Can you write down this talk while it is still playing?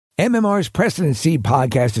MMR's Preston and Steve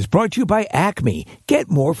podcast is brought to you by Acme.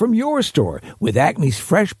 Get more from your store with Acme's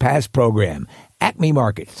Fresh Pass program. Acme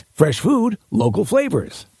Markets. Fresh food, local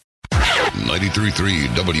flavors. 93.3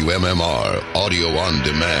 WMMR Audio on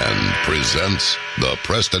Demand presents the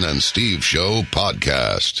Preston and Steve Show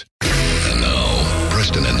podcast. And now,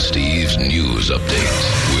 Preston and Steve's news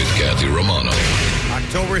update with Kathy Romano.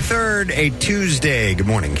 October 3rd, a Tuesday. Good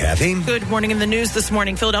morning, Kathy. Good morning. In the news this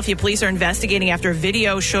morning, Philadelphia police are investigating after a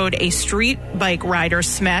video showed a street bike rider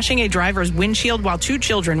smashing a driver's windshield while two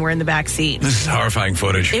children were in the back seat. This is horrifying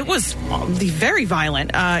footage. It was very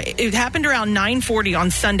violent. It happened around 9:40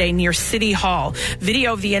 on Sunday near City Hall.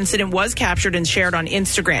 Video of the incident was captured and shared on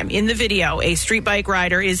Instagram. In the video, a street bike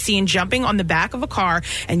rider is seen jumping on the back of a car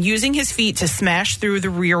and using his feet to smash through the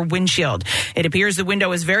rear windshield. It appears the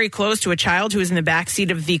window is very close to a child who is in the back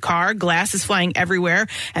seat of the car. Glass is flying everywhere,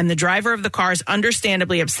 and the driver of the car is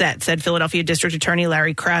understandably upset, said Philadelphia District Attorney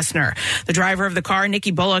Larry Krasner. The driver of the car,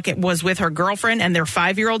 Nikki Bullock, was with her girlfriend and their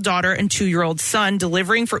 5-year-old daughter and 2-year-old son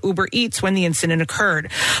delivering for Uber Eats when the incident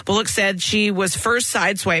occurred. Bullock said she was first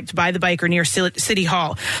sideswiped by the biker near City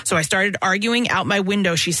Hall. So I started arguing out my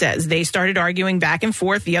window, she says. They started arguing back and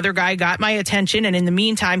forth. The other guy got my attention, and in the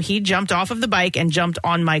meantime, he jumped off of the bike and jumped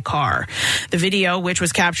on my car. The video, which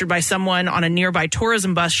was captured by someone on a nearby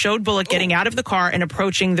tourism bus, showed Bullock getting out of the car and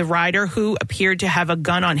approaching the rider, who appeared to have a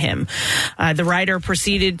gun on him. The rider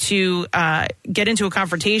proceeded to get into a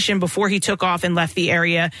confrontation before he took off and left the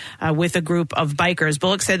area with a group of bikers.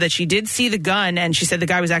 Bullock said that she did see the gun, and she said the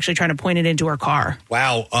guy was actually trying to point it into her car.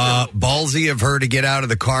 Wow. Ballsy of her to get out of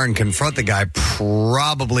the car and confront the guy.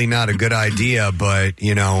 Probably not a good idea, but,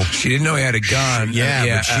 you know. She didn't know he had a gun.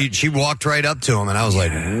 Yeah, but she walked right up to him, and I was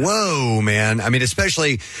like, whoa, man. I mean,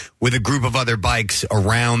 especially with a group of other bikes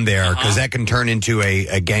around there, because that can turn into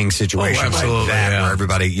a gang situation like that, where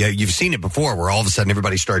everybody, you've seen it before, where all of a sudden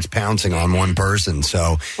everybody starts pouncing on one person.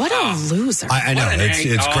 So what a loser. I know,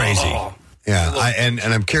 it's crazy. Yeah, and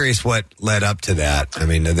I'm curious what led up to that. I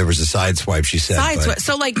mean, there was a side swipe, she said.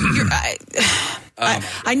 So, like,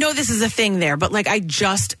 I know this is a thing there, but, like, I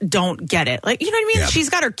just don't get it. Like, you know what I mean? Yeah. She's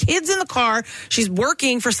got her kids in the car. She's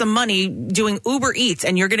working for some money doing Uber Eats,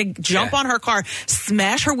 and you're going to jump on her car,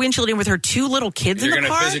 smash her windshield in with her 2 little kids in the car? You're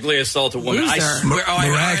going to physically assault a woman. Loser. I swear,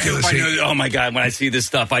 miraculously. oh, my God, when I see this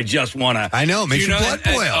stuff, I just want to. I know, it makes your blood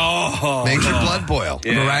boil. Makes your blood boil.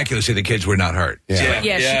 Yeah. Miraculously, the kids were not hurt.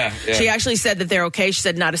 She actually said that they're okay. She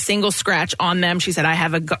said not a single scratch on them. She said, I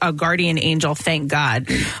have a guardian angel, thank God.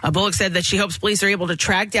 Bullock said that she hopes police are able to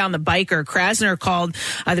track down the biker. Krasner called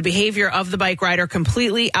the behavior of the bike rider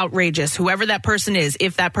completely outrageous. Whoever that person is,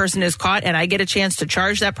 if that person is caught and I get a chance to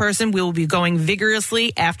charge that person, we will be going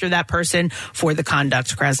vigorously after that person for the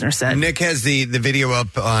conduct, Krasner said. Nick has the video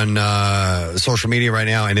up on social media right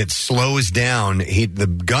now, and it slows down. The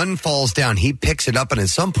gun falls down. He picks it up, and at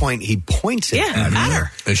some point, he points it at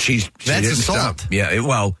her. That's assault.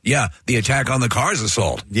 The attack on the car is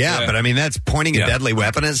assault. Yeah, but I mean, that's pointing a deadly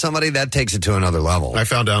weapon at somebody. That takes it to another level. I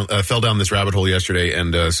fell down this rabbit hole yesterday,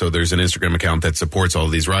 and so there's an Instagram account that supports all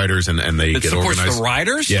of these riders, and they get supports organized. The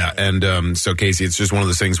riders? Yeah, and so Casey, it's just one of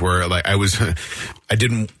those things where like I wish I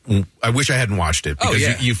hadn't watched it,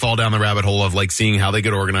 because you fall down the rabbit hole of like seeing how they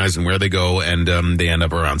get organized and where they go, and they end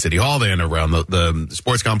up around City Hall, they end up around the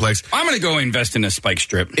sports complex. I'm going to go invest in a spike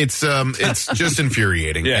strip. It's just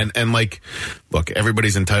infuriating, and like, look,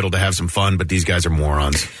 everybody's entitled to have some fun, but these guys are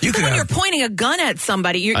morons. When you're pointing a gun at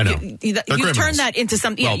somebody, you turn that into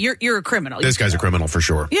something. Yeah, you're a criminal. This guy's a criminal for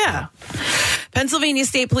sure. Yeah. Pennsylvania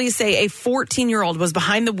State Police say a 14-year-old was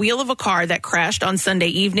behind the wheel of a car that crashed on Sunday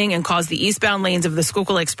evening and caused the eastbound lanes of the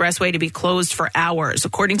Schuylkill Expressway to be closed for hours.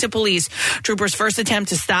 According to police, troopers' first attempt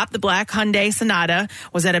to stop the black Hyundai Sonata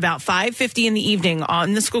was at about 5:50 in the evening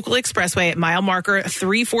on the Schuylkill Expressway at mile marker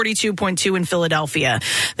 342.2 in Philadelphia.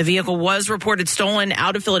 The vehicle was reported stolen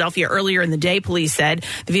out of Philadelphia earlier in the day, police said.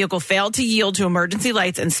 The vehicle failed to yield to emergency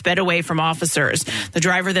lights and sped away from officers. The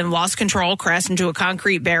driver then lost control, crashed into a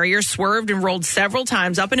concrete barrier, swerved and rolled several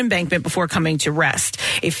times up an embankment before coming to rest.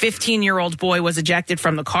 A 15-year-old boy was ejected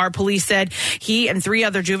from the car, police said. He and 3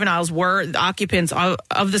 other juveniles were the occupants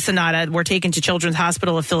of the Sonata, were taken to Children's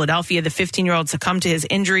Hospital of Philadelphia. The 15-year-old succumbed to his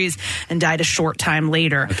injuries and died a short time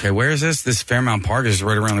later. Okay, where is this? This Fairmount Park is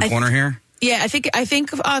right around the corner here? Yeah, I think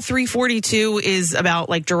 342 is about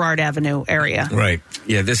like Girard Avenue area. Right.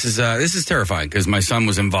 Yeah, this is terrifying because my son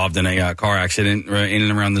was involved in a car accident in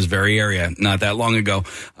and around this very area not that long ago.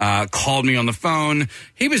 Called me on the phone.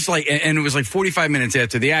 He was like, and it was like 45 minutes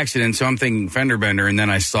after the accident. So I'm thinking fender bender, and then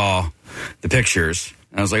I saw the pictures.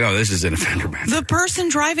 And I was like, oh, this is an offender benefit. The person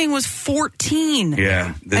driving was 14.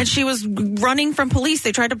 Yeah. And she was running from police.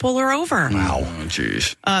 They tried to pull her over. Wow. Oh,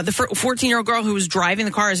 jeez. The 14-year-old girl who was driving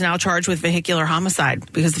the car is now charged with vehicular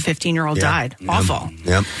homicide because the 15-year-old died. Awful.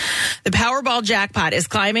 Yep. The Powerball jackpot is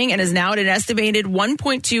climbing and is now at an estimated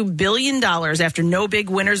 $1.2 billion after no big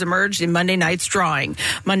winners emerged in Monday night's drawing.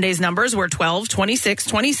 Monday's numbers were 12, 26,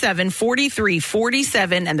 27, 43,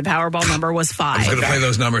 47, and the Powerball number was 5. I was going to play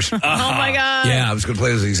those numbers. Oh, my God. Yeah, I was going to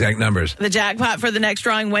play those exact numbers. The jackpot for the next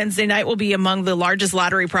drawing Wednesday night will be among the largest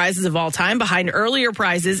lottery prizes of all time, behind earlier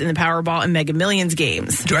prizes in the Powerball and Mega Millions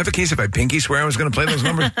games. Do I have a case if I pinky swear I was going to play those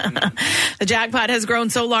numbers? The jackpot has grown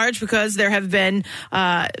so large because there have been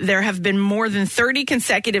more than 30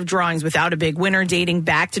 consecutive drawings without a big winner dating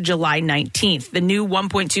back to July 19th. The new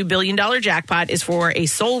 $1.2 billion jackpot is for a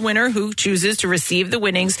sole winner who chooses to receive the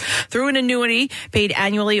winnings through an annuity paid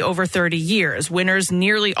annually over 30 years. Winners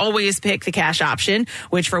nearly always pick the cash option,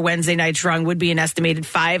 which for Wednesday night's drawing would be an estimated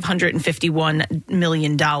 $551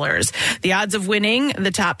 million. The odds of winning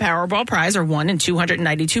the top Powerball prize are 1 in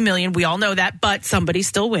 292 million. We all know that, but somebody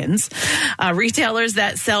still wins. Retailers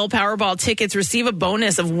that sell Powerball tickets receive a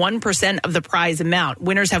bonus of 1% of the prize amount.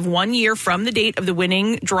 Winners have 1 year from the date of the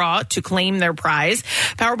winning draw to claim their prize.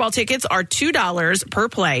 Powerball tickets are $2 per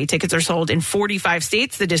play. Tickets are sold in 45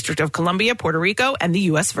 states, the District of Columbia, Puerto Rico, and the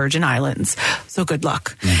U.S. Virgin Islands. So good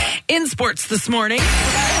luck. In sports this morning.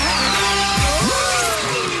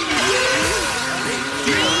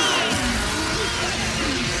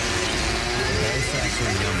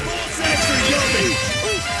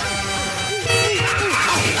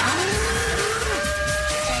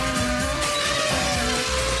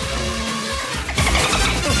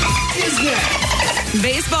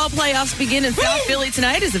 Baseball playoffs begin in South Philly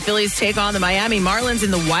tonight as the Phillies take on the Miami Marlins in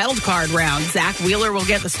the wild card round. Zach Wheeler will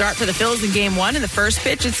get the start for the Phils in Game 1, and the first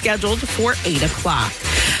pitch is scheduled for 8 o'clock.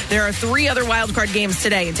 There are 3 other wild card games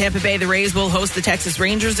today. In Tampa Bay, the Rays will host the Texas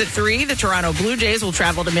Rangers at 3. The Toronto Blue Jays will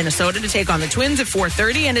travel to Minnesota to take on the Twins at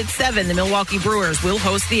 4:30, and at 7, the Milwaukee Brewers will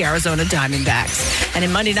host the Arizona Diamondbacks. And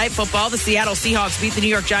in Monday Night Football, the Seattle Seahawks beat the New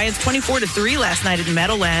York Giants 24-3 last night at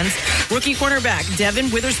Meadowlands. Rookie cornerback Devin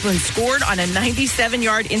Witherspoon scored on a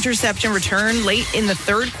 97-yard interception return late in the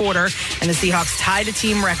third quarter, and the Seahawks tied a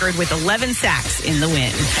team record with 11 sacks in the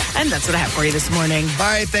win. And that's what I have for you this morning. All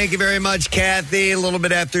right, thank you very much, Kathy. A little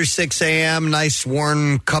bit after 6 a.m., nice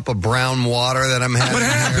warm cup of brown water that I'm having. What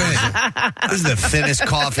happened? This is the thinnest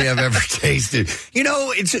coffee I've ever tasted. You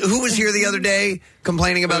know, who was here the other day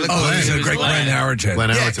complaining about the Oh, this is a great Glenn Howerton.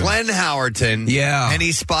 Glenn Howerton. Yeah. And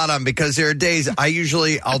he's spot on because there are days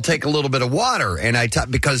I'll take a little bit of water and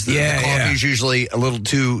because the coffee is usually a little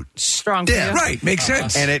too strong. Stiff. Right, makes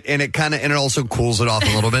sense. And it also cools it off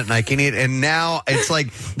a little bit and I can eat it. And now it's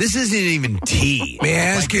like, this isn't even tea. May I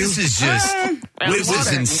ask you? This is just, this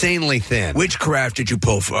is insanely thin. Which craft did you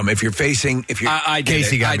pull from? If you're I did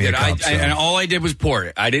Casey it. got I me did. a cup, so. And all I did was pour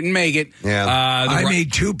it. I didn't make it. Yeah. I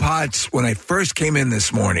made 2 pots when I first came in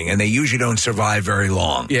this morning, and they usually don't survive very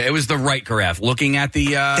long. Yeah, it was the right carafe. Looking at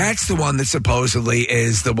the... That's the one that supposedly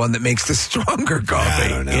is the one that makes the stronger coffee. I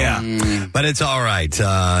don't know. Yeah. But it's all right.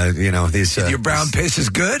 These Your brown piss is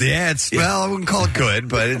good? Yeah, well, I wouldn't call it good,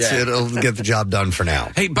 but it'll get the job done for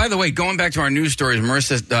now. Hey, by the way, going back to our news stories,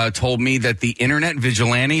 Marissa told me that the internet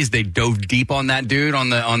vigilantes, they dove deep on that dude on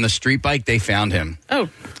the street bike. They found him. Oh.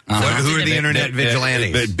 Who are the internet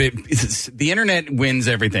vigilantes? The internet wins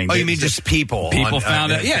everything. Oh, you mean just people? People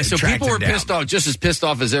found it. Yeah, so people were pissed off, just as pissed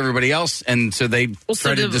off as everybody else, and so they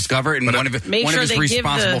tried to discover it, and one of his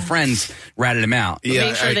responsible friends ratted him out.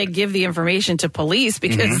 Make sure they give the information to police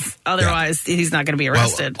because otherwise he's not going to be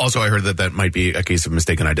arrested. Well, also, I heard that might be a case of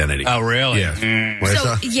mistaken identity. Oh, really? Yeah.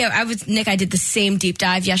 Nick, I did the same deep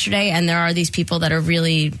dive yesterday, and there are these people that are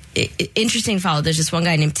really interesting to follow. There's this one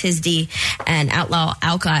guy named Tisdy and Outlaw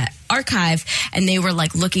Archive, and they were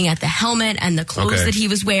like looking at the helmet and the clothes that he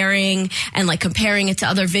was wearing and like comparing it to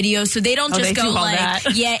other videos. So they don't just go like,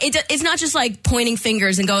 it's not just like pointing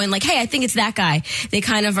fingers and going like, hey, I think it's that guy. They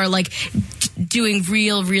kind of are like doing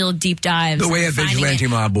real deep dives. The way a vigilante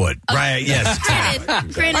mob would. Right, yes.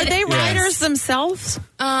 Granted, are they riders themselves?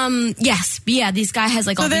 Yes. Yeah, these guy has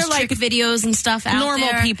like all these trick videos and stuff out normal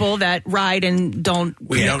there. People that ride and don't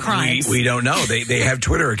commit crimes. We don't know. They have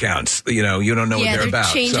Twitter accounts. You don't know what they're about. Yeah,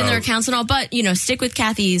 they're changing their accounts and all. But, stick with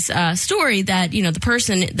Kathy's story that, the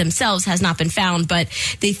person themselves has not been found, but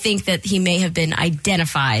they think that he may have been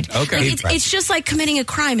identified. Okay. Like, it's just like committing a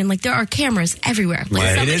crime, and like there are cameras everywhere. Like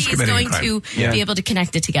it somebody is committing going a crime. to be able to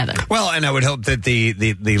connect it together. Well, and I would hope that the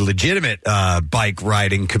legitimate bike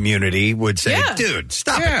riding community would say, dude,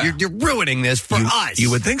 stop it. You're ruining this for us.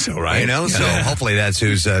 You would think so, right? You know, so hopefully that's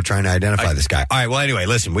who's trying to identify this guy. All right, well, anyway,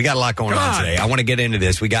 listen, we got a lot going on today. I want to get into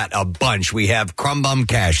this. We got a bunch. We have Crumb Bum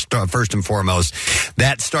Cash, first and foremost.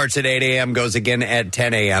 That starts at 8 a.m., goes again at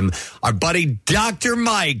 10 a.m. Our buddy Dr.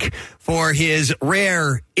 Mike, for his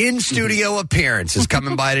rare in-studio appearance, is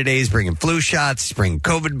coming by today. He's bringing flu shots, he's bringing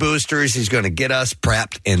COVID boosters. He's going to get us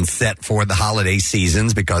prepped and set for the holiday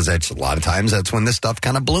seasons, because that's a lot of times that's when this stuff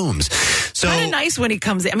kind of blooms. So kind of nice when he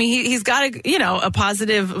comes in. I mean, he's got a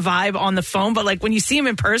positive vibe on the phone, but like when you see him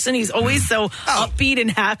in person, he's always so upbeat and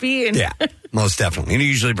happy. And yeah. Most definitely. And he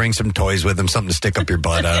usually brings some toys with him, something to stick up your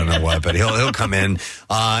butt. I don't know what, but he'll come in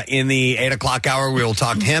the 8 o'clock hour. We will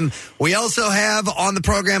talk to him. We also have on the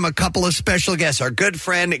program a couple of special guests. Our good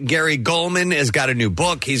friend Gary Goldman has got a new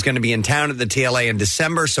book. He's going to be in town at the TLA in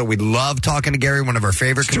December, so we love talking to Gary, one of our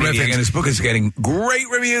favorite comedians. Terrific, and his book is getting great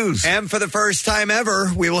reviews. And for the first time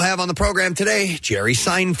ever, we will have on the program today Jerry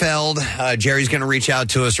Seinfeld. Jerry's going to reach out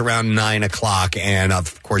to us around 9 o'clock, and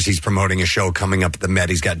of course he's promoting a show coming up at the Met.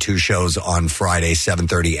 He's got two shows on Friday,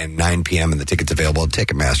 7:30 and 9 p.m., and the ticket's available at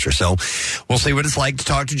Ticketmaster. So we'll see what it's like to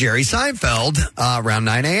talk to Jerry Seinfeld around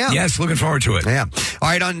 9 a.m. Yes, looking forward to it. Yeah. All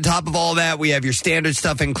right, on top of all that, we have your standard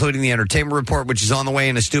stuff, including the entertainment report, which is on the way,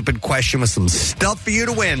 and a stupid question with some stuff for you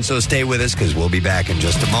to win. So stay with us, because we'll be back in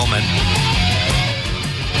just a moment.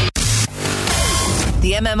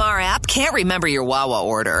 The MMR app can't remember your Wawa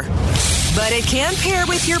order, but it can pair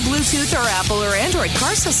with your Bluetooth or Apple or Android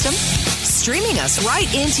car system, streaming us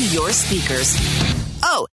right into your speakers.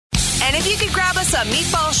 Oh, and if you could grab us a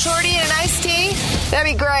meatball shorty and an iced tea,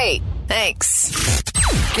 that'd be great. Thanks.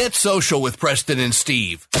 Get social with Preston and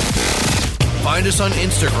Steve. Find us on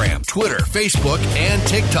Instagram, Twitter, Facebook, and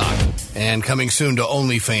TikTok. And coming soon to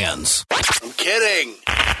OnlyFans. I'm kidding.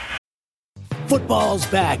 Football's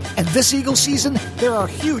back, and this Eagle season, there are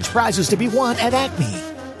huge prizes to be won at Acme.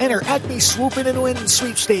 Enter Acme Swoop In and Win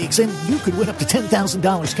sweepstakes, and you could win up to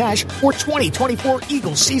 $10,000 cash or 2024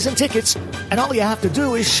 Eagles season tickets. And all you have to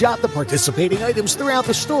do is shop the participating items throughout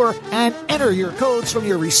the store and enter your codes from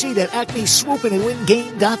your receipt at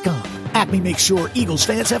acmeswoopinandwingame.com. Acme makes sure Eagles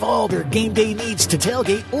fans have all their game day needs to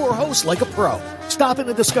tailgate or host like a pro. Stop in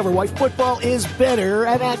to discover why football is better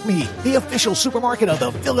at Acme, the official supermarket of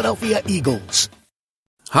the Philadelphia Eagles.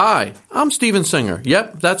 Hi, I'm Steven Singer.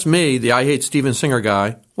 Yep, that's me, the I Hate Steven Singer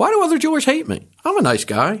guy. Why do other jewelers hate me? I'm a nice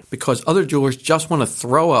guy. Because other jewelers just want to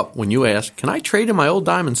throw up when you ask, can I trade in my old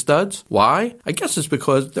diamond studs? Why? I guess it's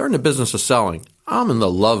because they're in the business of selling. I'm in the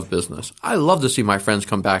love business. I love to see my friends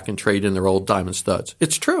come back and trade in their old diamond studs.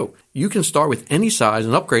 It's true. You can start with any size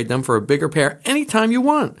and upgrade them for a bigger pair anytime you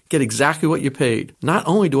want. Get exactly what you paid. Not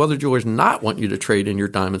only do other jewelers not want you to trade in your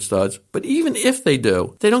diamond studs, but even if they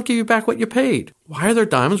do, they don't give you back what you paid. Why are their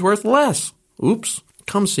diamonds worth less? Oops.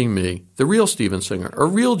 Come see me, the real Steven Singer, a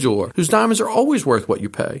real jeweler whose diamonds are always worth what you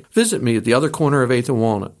pay. Visit me at the other corner of 8th and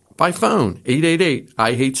Walnut. By phone,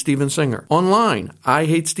 888-I-HATE-STEVEN-SINGER. Online,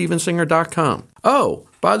 IHateStevenSinger.com. Oh,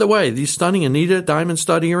 by the way, these stunning Anita diamond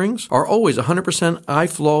stud earrings are always 100%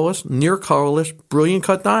 eye-flawless, near-colorless,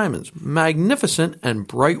 brilliant-cut diamonds. Magnificent and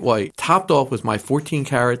bright white, topped off with my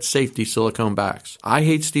 14-karat safety silicone backs.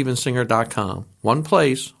 IHateStevenSinger.com. One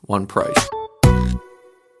place, one price.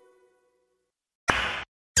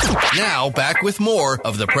 Now, back with more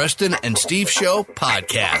of the Preston and Steve Show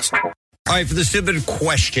podcast. All right, for the stupid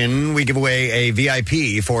question, we give away a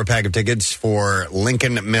VIP 4-pack of tickets for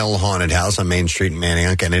Lincoln Mill Haunted House on Main Street in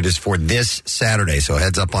Manayunk, and it is for this Saturday, so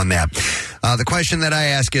heads up on that. The question that I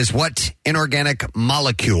ask is, what inorganic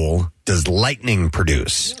molecule does lightning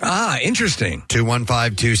produce? Interesting.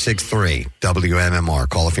 215-263 WMMR.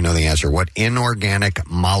 Call if you know the answer. What inorganic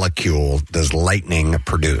molecule does lightning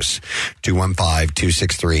produce?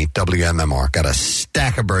 215-263 WMMR. Got a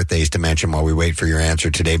stack of birthdays to mention while we wait for your answer.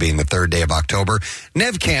 Today being the 3rd day of October.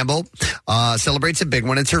 Nev Campbell celebrates a big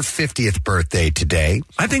one. It's her 50th birthday today.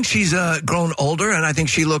 I think she's grown older, and I think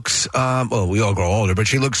she looks, well, we all grow older, but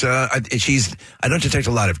she looks, I don't detect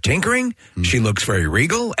a lot of tinkering. She looks very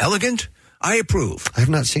regal, elegant. I approve. I have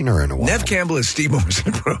not seen her in a while. Nev Campbell is Steve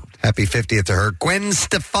Morrison approved. Happy 50th to her. Gwen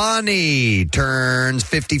Stefani turns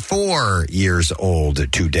 54 years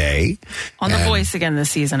old today. On The Voice again this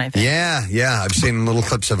season, I think. Yeah. I've seen little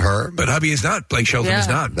clips of her. But hubby is not. Blake Shelton is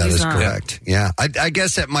not. That is correct. Yeah. I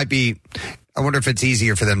guess that might be... I wonder if it's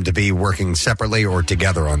easier for them to be working separately or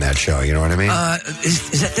together on that show. You know what I mean?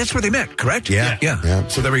 That's where they met, correct? Yeah.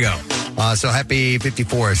 So there we go. So happy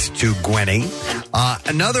 54th to Gwenny.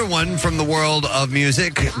 Another one from the world of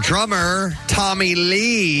music, drummer Tommy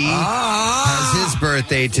Lee has his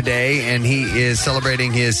birthday today, and he is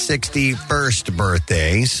celebrating his 61st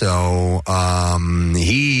birthday. So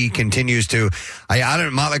he continues to, I don't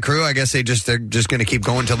know, Motley Crue, I guess they're just going to keep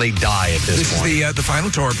going until they die at this point. This is the final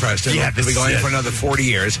tour, Preston. Yeah, We'll be going for another 40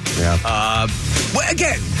 years. Yeah. Well,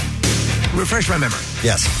 again, refresh my memory.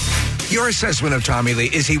 Yes. Your assessment of Tommy Lee,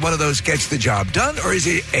 is he one of those gets the job done, or is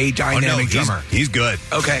he a dynamic drummer? He's good.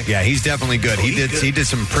 Okay. Yeah, he's definitely good. He did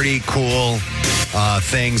some pretty cool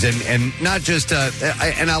things, and not just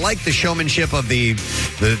and I like the showmanship of the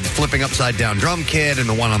flipping upside down drum kit and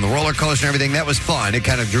the one on the roller coaster and everything. That was fun. It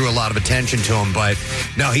kind of drew a lot of attention to him, but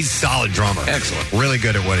no, he's a solid drummer. Excellent. Really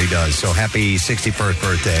good at what he does. So happy 61st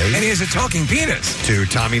birthday. And he has a talking penis. To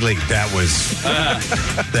Tommy Lee. That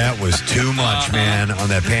was too much, man, on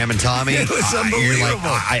that Pam and Tommy. It was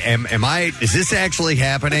unbelievable. Is this actually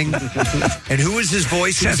happening? And who was his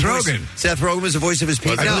voice? Seth Rogen. Seth Rogen was the voice of his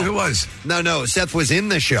penis? I believe it was. No, Seth was in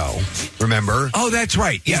the show, remember? Oh, that's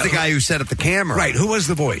right. He's the guy who set up the camera. Right, who was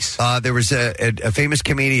the voice? There was a famous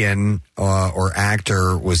comedian or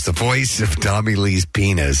actor was the voice of Tommy Lee's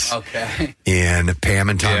penis. Okay. In Pam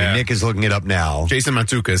and Tommy. Yeah. Nick is looking it up now. Jason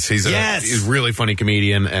Mantzoukas. He's a really funny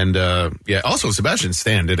comedian. And also Sebastian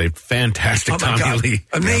Stan did a fantastic Tommy Lee.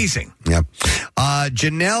 Amazing. Yep.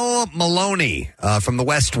 Janelle Maloney from The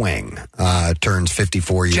West Wing turns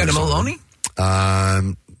 54 years Jenna old. Maloney?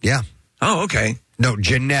 Yeah. Oh, okay. No,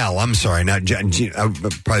 Janelle. I'm sorry. Not I'm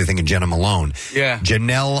probably thinking Jenna Malone. Yeah.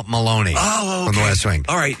 Janelle Maloney from The West Wing.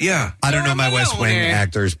 All right, yeah. I don't know my West Wing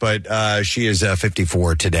actors, but she is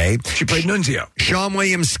 54 today. She played Nunzio. Sean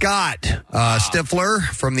William Scott, Stifler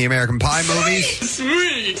from the American Pie movies.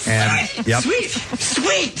 Sweet. And, yep. Sweet.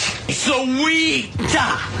 Sweet. Sweet.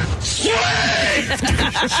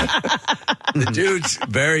 The dude's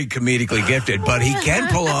very comedically gifted, but he can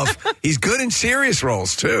pull off. He's good in serious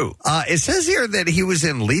roles, too. It says here that he was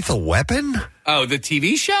in Lethal Weapon. Oh, the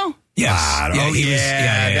TV show? Yes.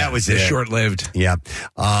 That was it. Short-lived. Yeah.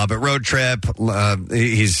 But Road Trip,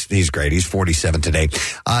 he's great. He's 47 today.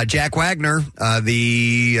 Jack Wagner,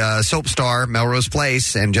 the soap star, Melrose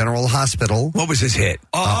Place and General Hospital. What was his hit?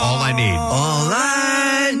 All I Need. All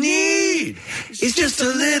I need is just a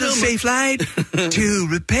little safe light to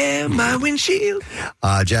repair my windshield.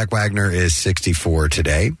 Jack Wagner is 64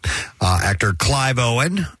 today. Actor Clive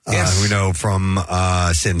Owen, who we know from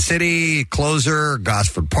Sin City, Closer,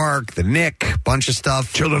 Gosford Park, The Nick, bunch of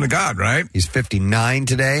stuff. Children of God, right? He's 59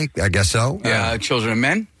 today, I guess so. Yeah, Children of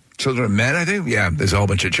Men. Children of Men, I think. Yeah, there's a whole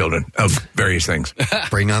bunch of children of various things.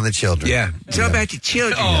 Bring on the children. Yeah. It's all about your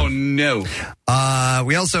children. Oh, no.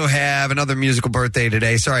 We also have another musical birthday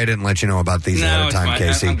today. Sorry I didn't let you know about these ahead of time, fine.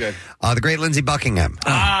 Casey. I'm good. The great Lindsey Buckingham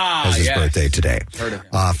has his birthday today. Heard of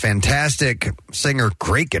him. Fantastic singer,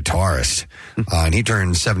 great guitarist. And he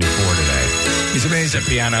turns 74 today. He's amazing.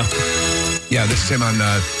 Piano. Yeah, this is him on,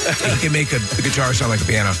 he can make a guitar sound like a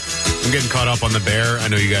piano. I'm getting caught up on The Bear. I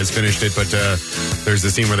know you guys finished it, but there's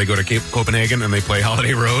the scene where they go to Copenhagen and they play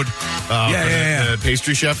Holiday Road. The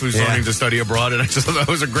pastry chef who's learning to study abroad, and I just thought that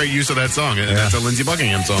was a great use of that song. And that's a Lindsey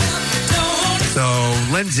Buckingham song. So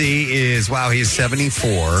Lindsey is, he's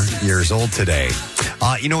 74 years old today.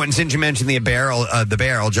 And since you mentioned the bear,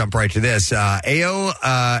 I'll jump right to this. Ayo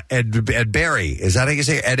Edberry, is that how you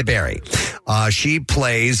say it? Edberry. She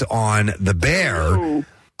plays on The Bear.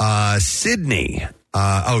 Sydney.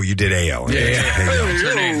 You did Ayo.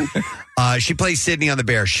 Yeah. She plays Sydney on The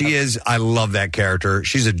Bear. I love that character.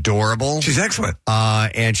 She's adorable. She's excellent.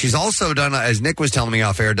 And she's also done, as Nick was telling me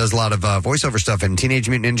off air, does a lot of voiceover stuff in Teenage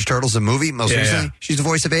Mutant Ninja Turtles, the movie, most recently. Yeah. She's the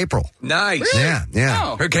voice of April. Nice. Really? Yeah.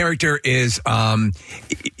 Oh. Her character is,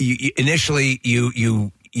 initially,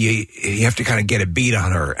 you have to kind of get a beat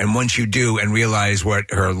on her. And once you do and realize what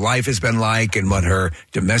her life has been like and what her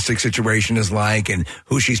domestic situation is like and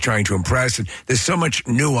who she's trying to impress, and there's so much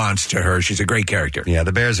nuance to her. She's a great character. Yeah,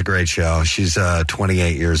 The Bear's a great show. She's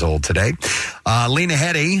 28 years old today. Lena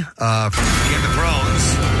Headey from Game of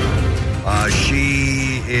Thrones.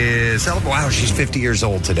 She is, she's 50 years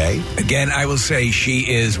old today. Again, I will say she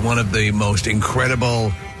is one of the most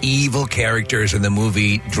incredible evil characters in the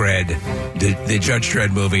movie Dredd, the Judge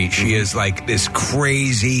Dredd movie. She is like this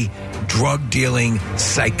crazy, drug-dealing,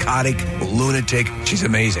 psychotic lunatic. She's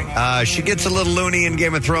amazing. She gets a little loony in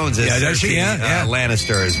Game of Thrones. Does she? Yeah.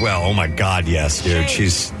 Lannister as well. Oh, my God, yes, dude. Shame.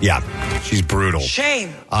 She's brutal.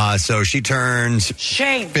 Shame. So she turns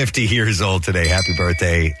 50 years old today. Happy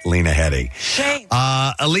birthday, Lena Headey. Shame.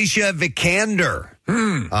 Alicia Vikander.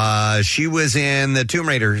 She was in the Tomb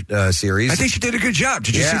Raider series. I think she did a good job.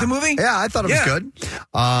 Did you see the movie? Yeah, I thought it was good.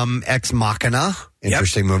 Ex Machina.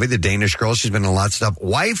 Interesting movie. The Danish Girl. She's been in a lot of stuff.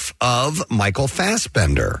 Wife of Michael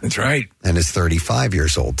Fassbender. That's right. And is 35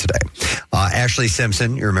 years old today. Ashley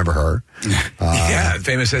Simpson. You remember her?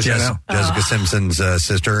 Famous SNL. Jessica Simpson's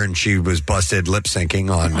sister, and she was busted lip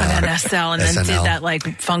syncing on SNL, and then SNL. did that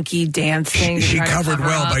like funky dance thing. She covered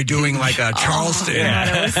well by doing like a Charleston. God,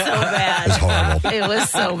 it was so bad. It was horrible. It was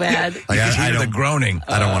so bad. Like, I the groaning.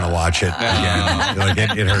 I don't want to watch it again. Like,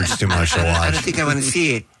 it hurts too much to watch. I don't think I want to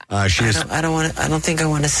see it. I don't think I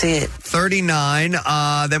want to see it. 39.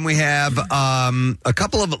 Then we have a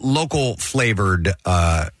couple of local flavored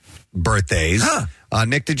birthdays.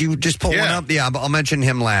 Nick, did you just pull one up? Yeah, I'll mention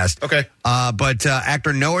him last. Okay. But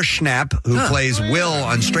actor Noah Schnapp, who plays Will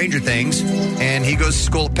on Stranger Things, and he goes to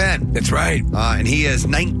school at Penn. That's right. And he is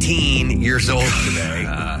 19 years old today.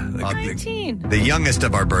 19. The youngest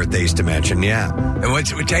of our birthdays to mention, yeah. And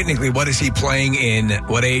what is he playing in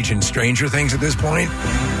what age in Stranger Things at this point?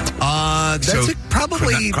 That's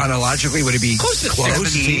probably chronologically, would it be close?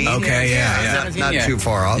 17. Okay, yeah. Not too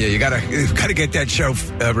far off. Yeah, you gotta get that show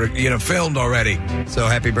filmed already. So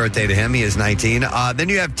happy birthday to him. He is 19. Then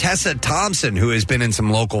you have Tessa Thompson, who has been in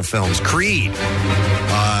some local films. Creed.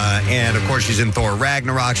 And, of course, she's in Thor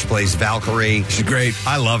Ragnarok. She plays Valkyrie. She's great.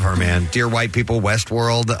 I love her, man. Dear White People,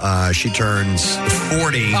 Westworld. She turns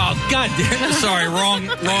 40. Oh, God damn. Sorry, wrong.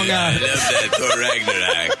 I love that Thor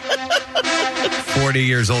Ragnarok. 40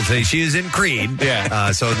 years old today. She is in Creed.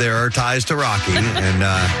 Yeah. So there are ties to Rocky. And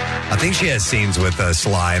I think she has scenes with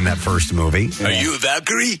Sly in that first movie. Are you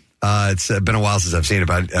Valkyrie? It's been a while since I've seen it,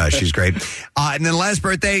 but she's great. And then last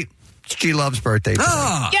birthday, G Love's birthday.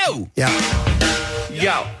 Yo! Yeah.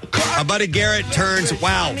 Our buddy Garrett turns,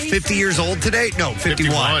 50 years old today? No,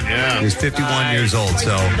 51. Yeah. He's 51 years old,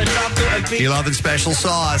 so G Love and Special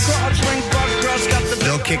Sauce.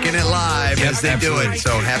 Still kicking it live as they do it.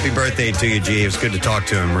 So happy birthday to you, G. It was good to talk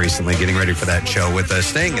to him recently, getting ready for that show with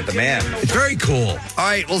Sting at the Man. It's very cool. All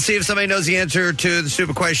right, we'll see if somebody knows the answer to the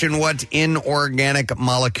stupid question. What inorganic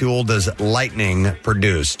molecule does lightning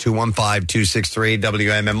produce?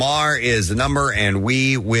 215-263-WMMR is the number, and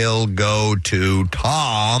we will go to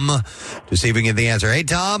Tom to see if we can get the answer. Hey,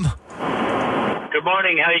 Tom. Good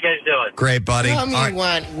morning. How you guys doing? Great, buddy. Tell me All right.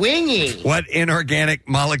 what wingy. What inorganic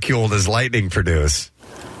molecule does lightning produce?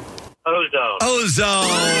 Ozone. Ozone.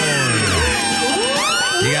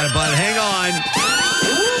 You got it, bud. Hang on.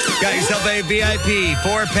 Got yourself a VIP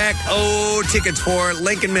 4-pack tickets for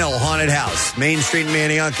Lincoln Mill Haunted House, Main Street in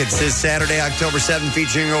Manayunk. It's this Saturday, October 7th,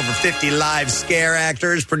 featuring over 50 live scare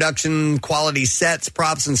actors, production quality sets,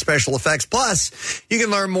 props, and special effects. Plus, you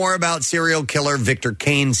can learn more about serial killer Victor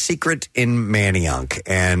Kane's secret in Manayunk.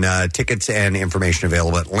 And tickets and information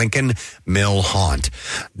available at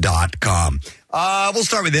LincolnMillHaunt.com. We'll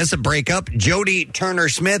start with this, a breakup. Jody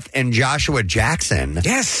Turner-Smith and Joshua Jackson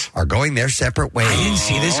are going their separate ways. I didn't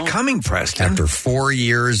see this coming, Preston. After 4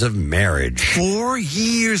 years of marriage. 4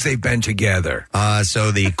 years they've been together.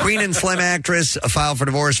 So the Queen and Slim actress filed for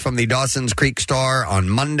divorce from the Dawson's Creek star on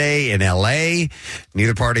Monday in L.A.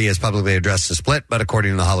 Neither party has publicly addressed the split, but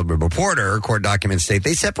according to the Hollywood Reporter, court documents state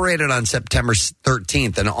they separated on September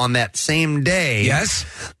 13th. And on that same day,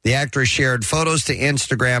 the actress shared photos to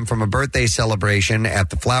Instagram from a birthday celebration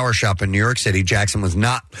at the flower shop in New York City. Jackson was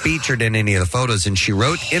not featured in any of the photos, and she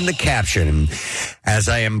wrote in the caption, "As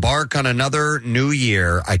I embark on another new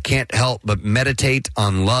year, I can't help but meditate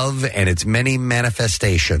on love and its many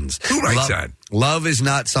manifestations." Who writes that? Love is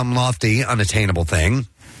not some lofty, unattainable thing.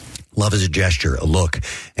 Love is a gesture, a look,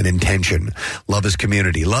 an intention. Love is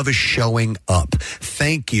community. Love is showing up.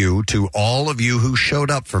 Thank you to all of you who showed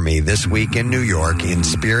up for me this week in New York, in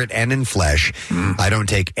spirit and in flesh. I don't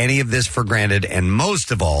take any of this for granted, and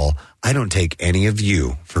most of all, I don't take any of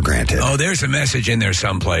you for granted. Oh, there's a message in there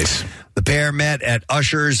someplace. The pair met at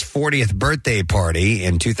Usher's 40th birthday party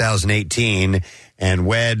in 2018 and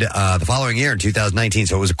wed the following year in 2019.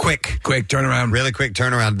 So it was a quick turnaround. Really quick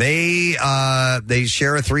turnaround. They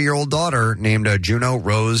share a 3-year-old daughter named Juno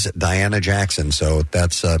Rose Diana Jackson. So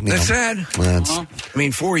that's sad. I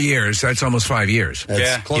mean, 4 years. That's almost 5 years.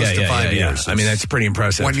 That's close to 5 years. I mean, that's pretty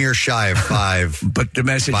impressive. 1 year shy of 5. But the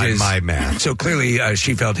message by is my math. So clearly,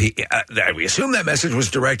 she felt we assume that message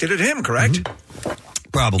was directed at him. Correct?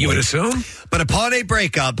 Probably. You would assume. But upon a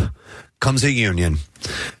breakup comes a union.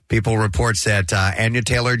 People reports that Anya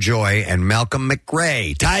Taylor-Joy and Malcolm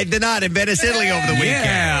McRae tied the knot in Venice, Italy over the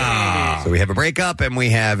weekend. So we have a breakup and we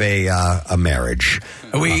have a marriage.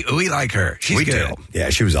 We like her. She's good. Do. Yeah,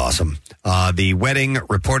 she was awesome. The wedding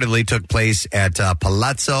reportedly took place at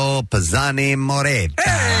Palazzo Pisani Moretti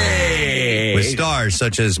with stars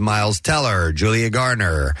such as Miles Teller, Julia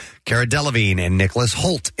Garner, Cara Delevingne, and Nicholas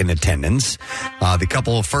Hoult in attendance. The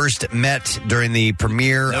couple first met during the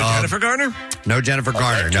premiere of Jennifer Garner? No Jennifer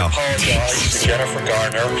Garner, no. Apologize to Jennifer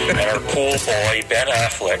Garner and her pool boy, Ben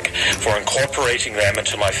Affleck, for incorporating them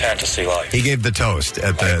into my fantasy life. He gave the toast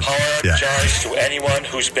at the... Apologize to anyone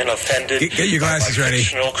who's been offended. Get your glasses by my ready.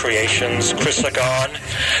 Fictional creations, Chris Lagan,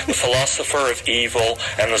 the philosopher of evil,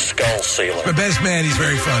 and the skull sealer. The best man, he's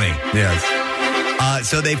very funny. Yes.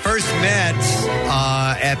 So they first met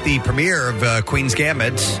at the premiere of Queen's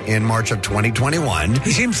Gambit in March of 2021.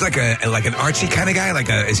 He seems like an artsy kind of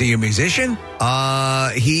guy. Is he a musician? You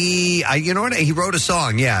know what? He wrote a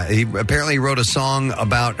song. Yeah, he apparently wrote a song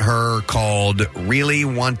about her called "Really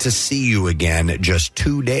Want to See You Again" just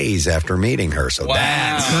 2 days after meeting her. So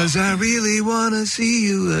that's because I really want to see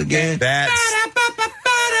you again.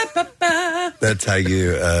 That's how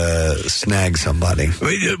you snag somebody.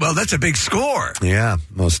 Well, that's a big score. Yeah,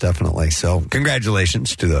 most definitely. So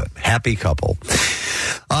congratulations to the happy couple.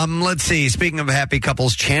 Let's see. Speaking of happy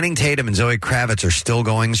couples, Channing Tatum and Zoe Kravitz are still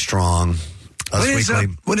going strong.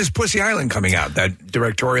 When is Pussy Island coming out? That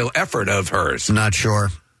directorial effort of hers? Not sure.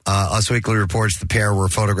 Us Weekly reports the pair were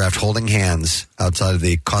photographed holding hands outside of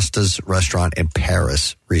the Costa's restaurant in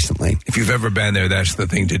Paris recently. If you've ever been there, that's the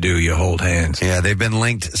thing to do. You hold hands. Yeah, they've been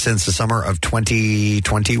linked since the summer of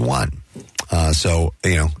 2021. So,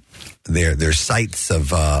 you know, there's sights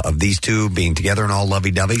of these two being together and all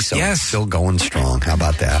lovey-dovey. So it's still going strong. How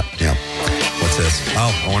about that? Yeah. What's this?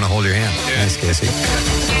 Oh, I want to hold your hand. Nice, Casey.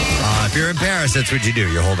 If you're in Paris, that's what you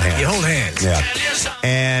do. You hold hands. You hold hands. Yeah.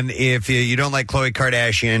 And if you don't like Khloe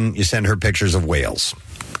Kardashian, you send her pictures of whales.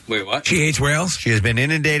 Wait, what? She hates whales? She has been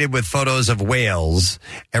inundated with photos of whales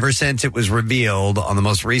ever since it was revealed on the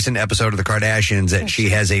most recent episode of The Kardashians that she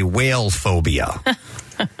has a whale phobia.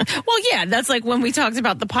 Well, yeah, that's like when we talked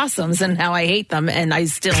about the possums and how I hate them, and I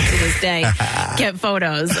still to this day get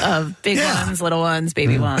photos of big ones, little ones,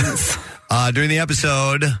 baby ones. During the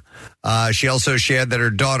episode, she also shared that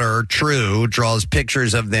her daughter, True, draws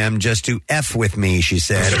pictures of them just to F with me, she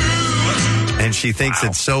said. And she thinks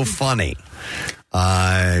it's so funny.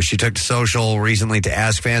 She took to social recently to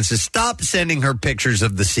ask fans to stop sending her pictures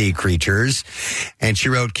of the sea creatures. And she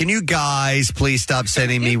wrote, "Can you guys please stop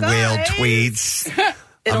sending me whale tweets?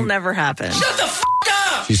 It'll never happen." Shut the f***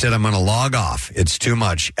 up! She said, "I'm going to log off. It's too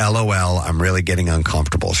much. LOL. I'm really getting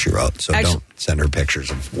uncomfortable," she wrote. So don't send her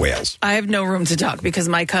pictures of whales. I have no room to talk because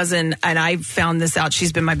my cousin, and I found this out,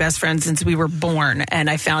 she's been my best friend since we were born.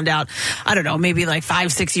 And I found out, I don't know, maybe like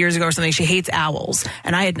 5-6 years ago or something, she hates owls.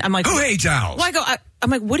 And I'm like, who hates owls? Well, I'm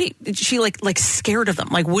like, what do you, she like scared of them,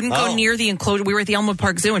 like wouldn't go near the enclosure. We were at the Elmwood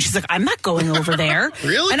Park Zoo and she's like, I'm not going over there.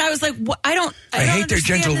 Really? And I was like, what? I don't hate their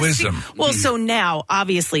gentle wisdom. Well, so now,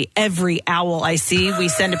 obviously, every owl I see, we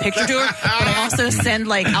send a picture to her, but I also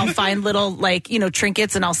send I'll find little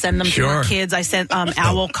trinkets and I'll send them to our kids. I sent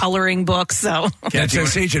owl coloring books. So that's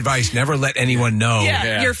sage advice. Never let anyone know.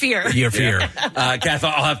 Your fear. Your fear. Kath,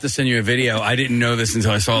 I'll have to send you a video. I didn't know this until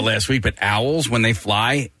I saw it last week, but owls, when they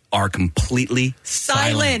fly, are completely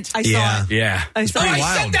silent. I saw it. Yeah. I saw it.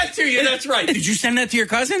 I sent that to you. That's right. Did you send that to your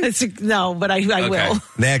cousin? No, but I will.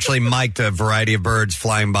 They actually mic'd a variety of birds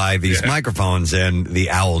flying by these microphones, and the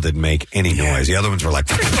owl didn't make any noise. The other ones were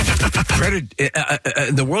like... in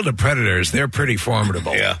the world of predators, they're pretty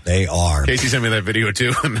formidable. Yeah. They are. Casey sent me that video,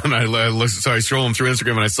 too. And then I was scrolling through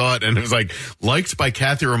Instagram, and I saw it, and it was liked by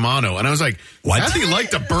Kathy Romano. And I was like, what? Kathy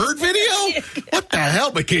liked a bird video? What the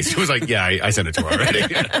hell? But Casey was like, yeah, I sent it to her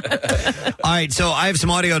already. All right, so I have some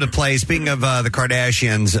audio to play. Speaking of the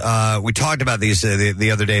Kardashians, we talked about these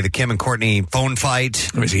the other day, the Kim and Kourtney phone fight.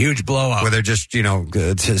 It was a huge blow-up. Where they're just,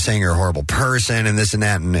 saying you're a horrible person and this and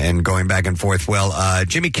that and going back and forth. Well,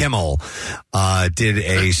 Jimmy Kimmel did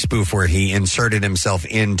a spoof where he inserted himself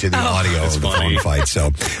into the audio of the phone fight. So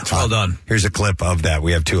well done. Here's a clip of that.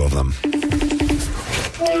 We have two of them.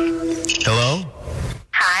 Hello?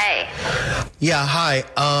 Hi. Yeah, hi.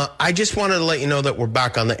 I just wanted to let you know that we're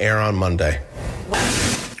back on the air on Monday.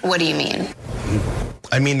 What do you mean?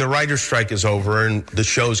 I mean, the writer's strike is over and the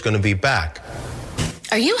show's going to be back.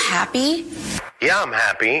 Are you happy? Yeah, I'm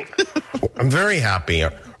happy. I'm very happy.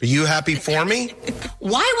 Are you happy for me?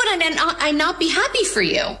 Why would I not be happy for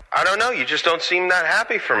you? I don't know. You just don't seem that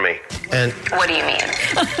happy for me. And what do you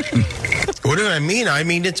mean? What do I mean? I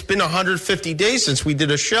mean, it's been 150 days since we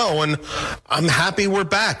did a show, and I'm happy we're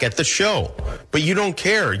back at the show. But you don't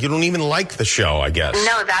care. You don't even like the show, I guess.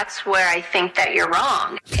 No, that's where I think that you're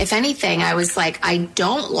wrong. If anything, I was like, I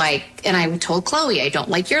don't like, and I told Chloe, I don't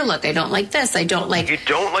like your look. I don't like this. I don't like. You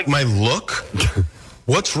don't like my look?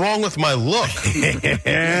 What's wrong with my look?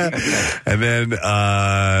 And then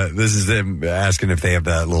this is them asking if they have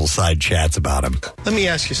little side chats about him. Let me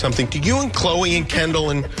ask you something. Do you and Chloe and Kendall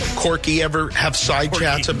and Corky ever have side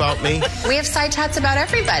chats about me? We have side chats about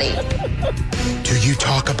everybody. Do you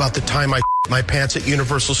talk about the time I my pants at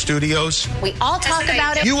Universal Studios? We all talk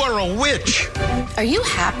about it. You are a witch. Are you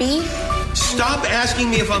happy? Stop asking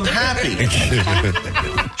me if I'm happy.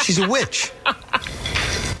 She's a witch.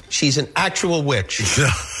 She's an actual witch.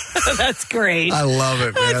 That's great. I love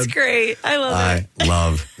it, man. That's great. I love it. I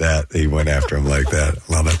love that he went after him like that.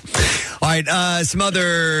 Love it. All right, some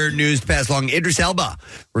other news to pass along. Idris Elba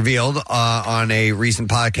revealed on a recent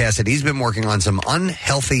podcast that he's been working on some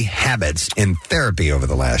unhealthy habits in therapy over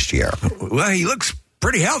the last year. Well, he looks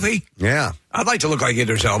pretty healthy. Yeah. I'd like to look like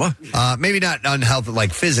Idris Elba. Maybe not unhealthy,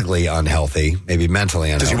 like physically unhealthy, maybe mentally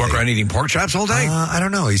unhealthy. Does he walk around eating pork chops all day? I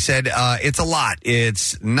don't know. He said it's a lot.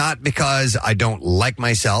 It's not because I don't like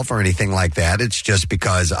myself or anything like that. It's just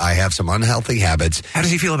because I have some unhealthy habits. How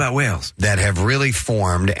does he feel about whales? That have really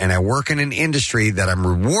formed, and I work in an industry that I'm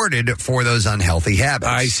rewarded for those unhealthy habits.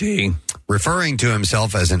 I see. Referring to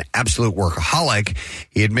himself as an absolute workaholic,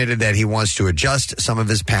 he admitted that he wants to adjust some of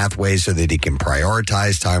his pathways so that he can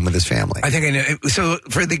prioritize time with his family. I think I know. So,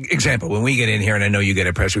 for the example, when we get in here, and I know you get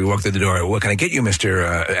it, Preston, we walk through the door. What can I get you,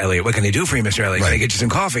 Mr. Elliott? What can I do for you, Mr. Elliott? Can I get you some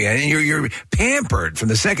coffee? And you're pampered from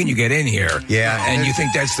the second you get in here. Yeah. And you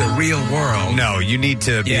think that's the real world. No, you need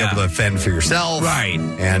to be able to fend for yourself. Right.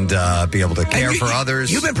 And be able to care for others.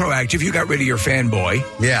 You've been proactive. You got rid of your fanboy.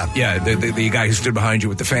 Yeah. Yeah, the guy who stood behind you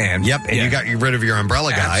with the fan. Yep, and you got rid of your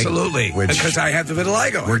umbrella guy. Absolutely. Because I have the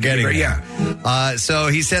vitiligo. We're getting there. Yeah. So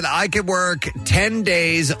he said, I could work 10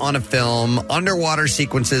 days on a film, underwater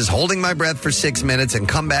sequences, holding my breath for 6 minutes, and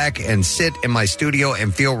come back and sit in my studio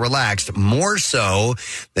and feel relaxed, more so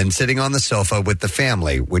than sitting on the sofa with the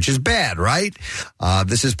family, which is bad, right?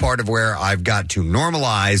 This is part of where I've got to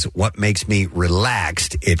normalize what makes me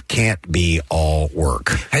relaxed. It can't be all work.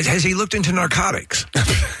 Has he looked into narcotics?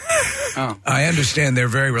 Oh. I understand they're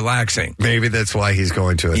very relaxing. Maybe that's why he's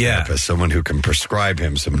going to a therapist, someone who can prescribe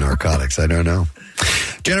him some narcotics. I don't know.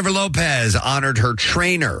 Jennifer Lopez honored her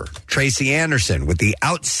trainer, Tracy Anderson, with the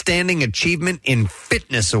Outstanding Achievement in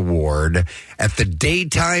Fitness Award at the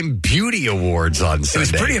Daytime Beauty Awards on Sunday.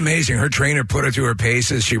 It was pretty amazing. Her trainer put her through her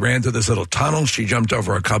paces. She ran through this little tunnel. She jumped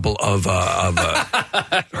over a couple of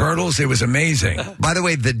hurdles. It was amazing. By the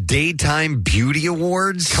way, the Daytime Beauty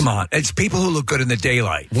Awards? Come on. It's people who look good in the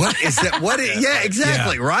daylight. What is that? Yeah,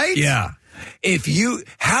 exactly, right? Yeah.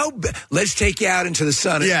 Let's take you out into the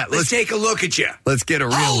sun. Yeah, let's take a look at you. Let's get a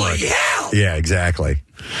real look. Yeah. Yeah, exactly.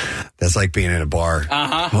 That's like being in a bar.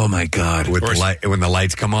 Uh-huh. Oh, my God. With when the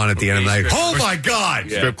lights come on at the end of the night. Oh, my God.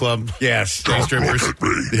 Yeah. Strip club. Yes. Strippers.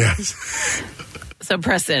 Yes. So,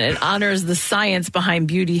 Preston, it honors the science behind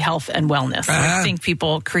beauty, health, and wellness. So I think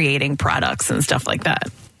people creating products and stuff like that.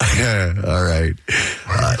 All right.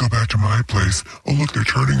 Why don't I go back to my place? Oh, look, they're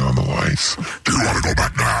turning on the lights. Do you want to go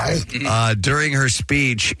back now? During her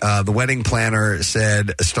speech, the wedding planner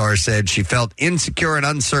said she felt insecure and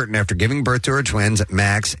uncertain after giving birth to her twins,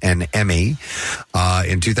 Max and Emmy,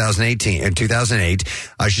 in 2008.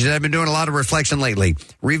 She said, I've been doing a lot of reflection lately,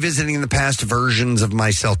 revisiting the past versions of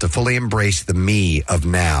myself to fully embrace the me of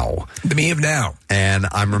now. The me of now. And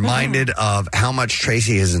I'm reminded of how much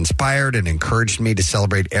Tracy has inspired and encouraged me to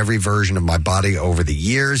celebrate every version of my body over the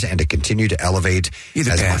years and to continue to elevate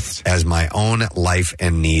as my own life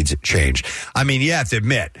and needs change. I mean, you have to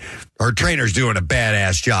admit, her trainer's doing a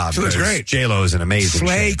badass job. She looks great. J-Lo is an amazing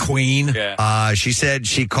slay queen. Yeah. She said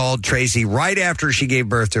she called Tracy right after she gave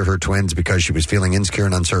birth to her twins because she was feeling insecure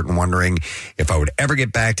and uncertain, wondering if I would ever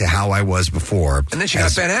get back to how I was before. And then she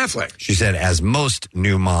got Ben Affleck. She said, as most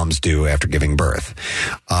new moms do after giving birth.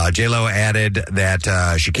 J-Lo added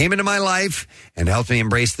that she came into my life and helped me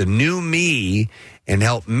embrace the new me and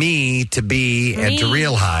helped me to be and to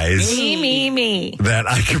realize me that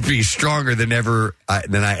I could be stronger than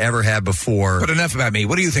I ever had before. But enough about me.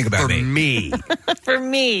 What do you think about me? For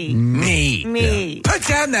me. Me. Yeah. Put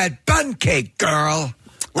down that bun cake, girl.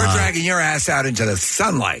 We're dragging your ass out into the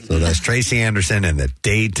sunlight. So that's Tracy Anderson and the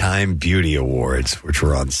Daytime Beauty Awards, which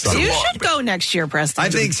were on Sunday. You should go next year, Preston. I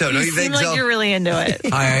think so. Don't you think seem so? like you're really into it.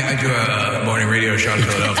 I do a morning radio show in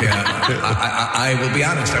Philadelphia. I will be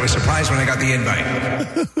honest. I was surprised when I got the invite.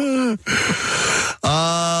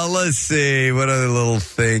 Let's see. What other little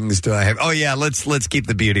things do I have? Oh, yeah, let's keep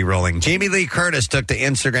the beauty rolling. Jamie Lee Curtis took to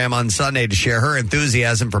Instagram on Sunday to share her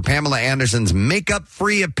enthusiasm for Pamela Anderson's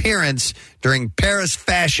makeup-free appearance during Paris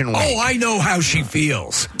Fashion Week. Oh, I know how she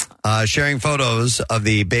feels. Sharing photos of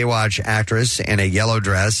the Baywatch actress in a yellow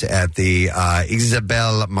dress at the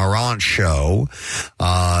Isabelle Marant show.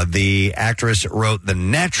 The actress wrote, "The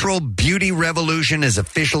natural beauty revolution has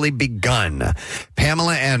officially begun."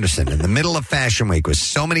 Pamela Anderson, in the middle of Fashion Week with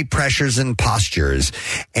so many pressures and postures,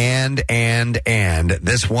 and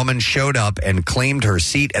this woman showed up and claimed her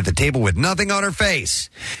seat at the table with nothing on her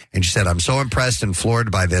face. And she said, "I'm so impressed and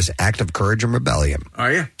floored by this act of courage and rebellion."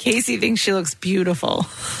 Are you? Casey thinks she looks beautiful.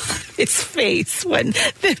 His face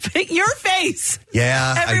your face.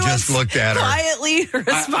 Yeah, Everyone's I just looked at her. Quietly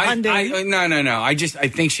responding. No. I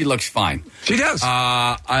think she looks fine. She does.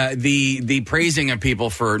 The praising of people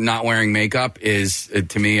for not wearing makeup is,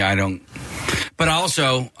 to me, I don't. But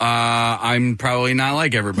also, I'm probably not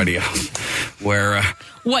like everybody else. Where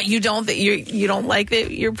what, you don't you don't like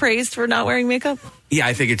that you're praised for not wearing makeup? Yeah,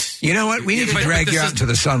 I think it's... You know what? We need to drag you out into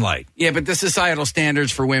the sunlight. Yeah, but the societal standards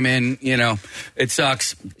for women, it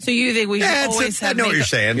sucks. So you think we should always have I know makeup? what you're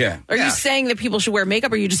saying. Yeah. Are you saying that people should wear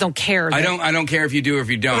makeup, or you just don't care? I don't care if you do or if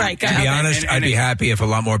you don't. Right. To be honest, I'd be happy if a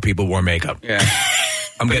lot more people wore makeup. Yeah.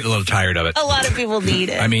 I'm getting a little tired of it. A lot of people need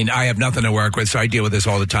it. I mean, I have nothing to work with, so I deal with this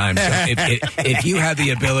all the time. So if you have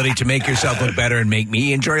the ability to make yourself look better and make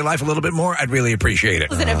me enjoy life a little bit more, I'd really appreciate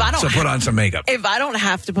it. Listen, if I don't put on some makeup. If I don't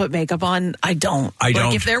have to put makeup on, I don't.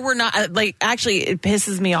 If there were not, actually, it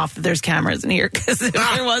pisses me off that there's cameras in here, because if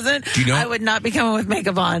there wasn't, I would not be coming with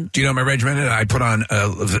makeup on. Do you know my regimen? I put on a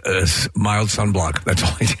mild sunblock. That's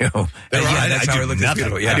all I do. That's how I look.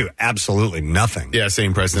 Nothing. I do absolutely nothing. Yeah,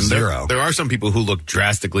 same, Preston. Zero. There are some people who look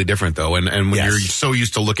drastically different, though. And when you're so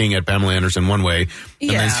used to looking at Pamela Anderson one way, and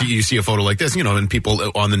then you see a photo like this, and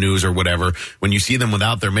people on the news or whatever, when you see them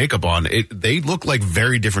without their makeup on, they look like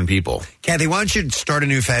very different people. Kathy, why don't you start a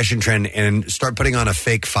new fashion trend and start putting on a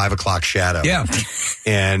fake 5 o'clock shadow? Yeah.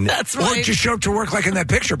 And that's right. Or just show up to work like in that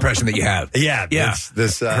picture, Preston, that you have. Yeah.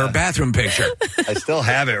 Her bathroom picture. I still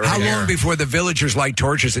have it right How here. long before the villagers light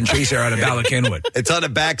torches and chase her out of Bala Kenwood? It's on a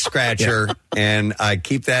back scratcher, and I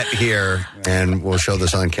keep that here, and we'll show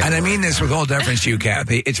this on camera. And I mean this with all deference to you,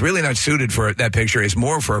 Kathy. It's really not suited for that picture. It's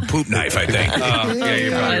more for a poop knife, I think. Yeah,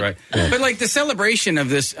 you're probably right. But the celebration of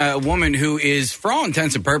this woman who is, for all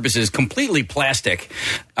intents and purposes, completely plastic,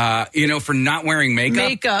 for not wearing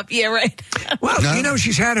makeup. Yeah, right. Well,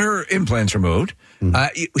 she's had her implants removed.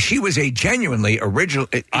 She was a genuinely original.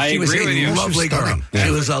 She was a lovely girl. Yeah.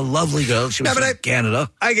 She was a lovely girl. She was from Canada.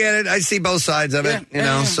 I get it. I see both sides of it.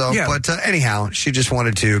 Yeah. But anyhow, she just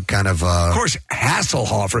wanted to kind of. Of course,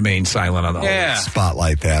 Hasselhoff remained silent on the whole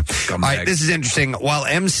spotlight that. All right, this is interesting. While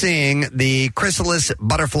emceeing the Chrysalis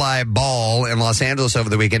Butterfly Ball in Los Angeles over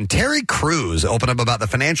the weekend, Terry Crews opened up about the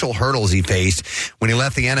financial hurdles he faced when he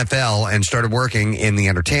left the NFL and started working in the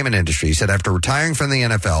entertainment industry. He said, after retiring from the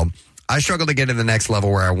NFL, I struggled to get to the next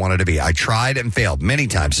level where I wanted to be. I tried and failed many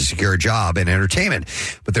times to secure a job in entertainment,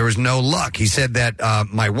 but there was no luck. He said that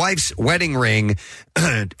my wife's wedding ring,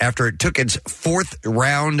 after it took its 4th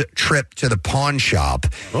round trip to the pawn shop,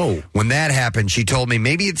 when that happened, she told me,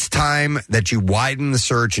 maybe it's time that you widen the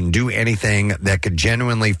search and do anything that could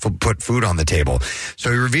genuinely put food on the table.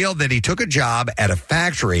 So he revealed that he took a job at a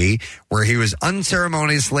factory where he was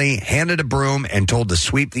unceremoniously handed a broom and told to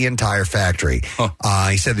sweep the entire factory.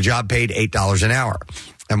 He said the job paid $8 an hour.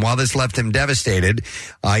 And while this left him devastated,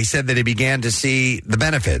 he said that he began to see the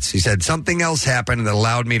benefits. He said, something else happened that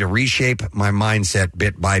allowed me to reshape my mindset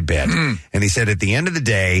bit by bit. And he said, at the end of the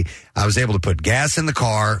day, I was able to put gas in the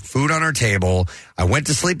car, food on our table. I went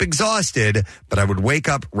to sleep exhausted, but I would wake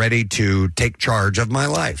up ready to take charge of my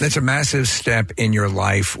life. That's a massive step in your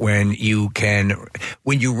life when you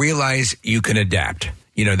realize you can adapt.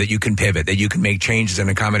 That you can pivot, that you can make changes and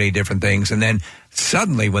accommodate different things. And then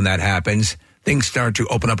suddenly when that happens, things start to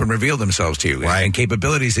open up and reveal themselves to you, and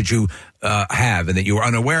capabilities that you have and that you were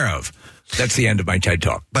unaware of. That's the end of my TED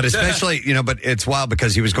Talk. But especially, but it's wild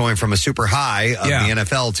because he was going from a super high of the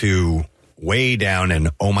NFL to way down and,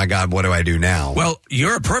 oh my God, what do I do now? Well,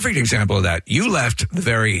 you're a perfect example of that. You left the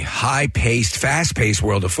very high-paced, fast-paced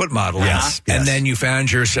world of foot modeling. And then you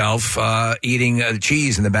found yourself eating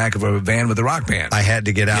cheese in the back of a van with a rock band. I had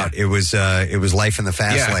to get out. It was life in the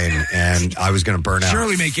fast lane, and I was going to burn out.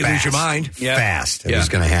 Surely make you lose your mind. Fast. It was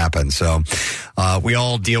going to happen. So we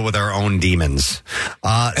all deal with our own demons.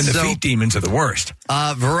 And the feet demons are the worst.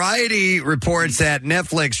 Variety reports that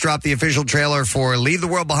Netflix dropped the official trailer for Leave the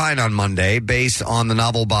World Behind on Monday. Sunday, based on the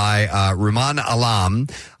novel by Ruman Alam.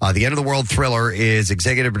 The End of the World thriller is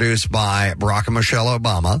executive produced by Barack and Michelle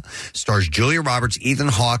Obama. Stars Julia Roberts, Ethan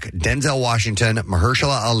Hawke, Denzel Washington,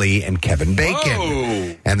 Mahershala Ali, and Kevin Bacon.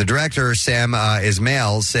 Whoa. And the director, Sam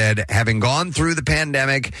Ismail, said, having gone through the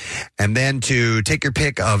pandemic and then to take your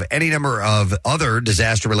pick of any number of other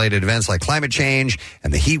disaster-related events like climate change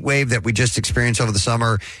and the heat wave that we just experienced over the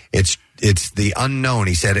summer, it's the unknown,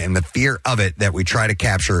 he said, and the fear of it that we try to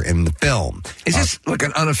capture in the film. Is this like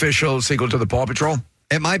an unofficial sequel to the Paw Patrol?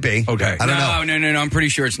 It might be. Okay. I don't know. No. I'm pretty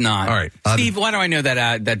sure it's not. All right. Steve, why do I know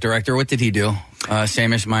that director? What did he do?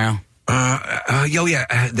 Sam Ismail?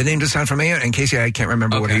 The name does sound familiar, and Casey, I can't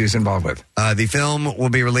remember what he was involved with. The film will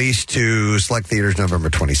be released to select theaters November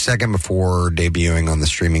 22nd before debuting on the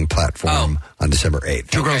streaming platform on December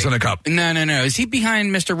 8th. Two Girls in a Cup. No. Is he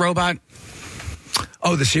behind Mr. Robot?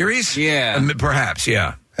 Oh, the series? Yeah. Perhaps,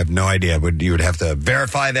 yeah. I have no idea. You would have to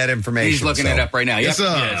verify that information. He's looking it up right now. Yep.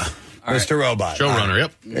 Yes, Mr. Robot. Showrunner,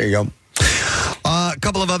 yep. There you go. A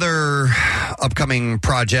couple of other upcoming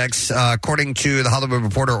projects. According to The Hollywood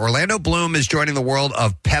Reporter, Orlando Bloom is joining the world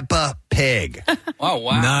of Peppa Pig. Oh,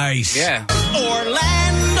 wow. Nice. Yeah.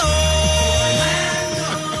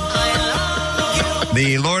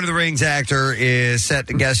 The Lord of the Rings actor is set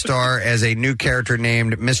to guest star as a new character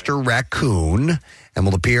named Mr. Raccoon and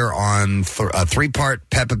will appear on a three-part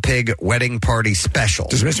Peppa Pig wedding party special.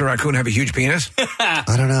 Does Mr. Raccoon have a huge penis? I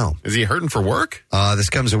don't know. Is he hurting for work? This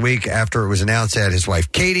comes a week after it was announced that his wife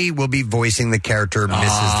Katie will be voicing the character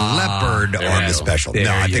Mrs. Leopard on the special. No,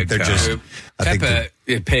 I think they're just... Peppa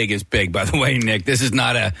Pig is big, by the way, Nick. This is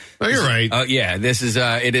not a... Oh, you're right. This is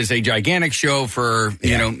it is a gigantic show for,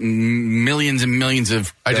 millions and millions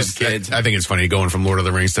of kids. I think it's funny going from Lord of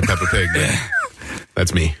the Rings to Peppa Pig.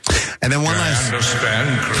 That's me. And then one last... I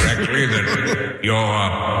understand correctly that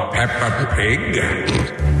you're Peppa Pig?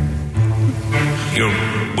 You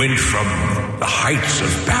went from the heights of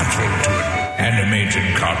battle to an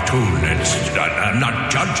animated cartoon. I'm not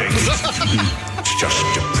judging. It's just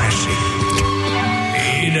depressing.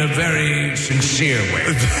 In a very sincere way.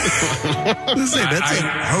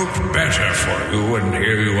 I hope better for you, and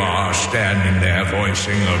here you are standing there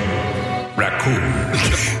voicing a raccoon.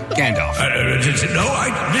 Gandalf.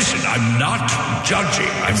 Listen, I'm not judging.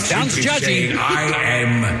 I'm sounds simply judgy. saying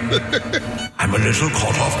I'm a little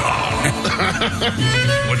caught off guard.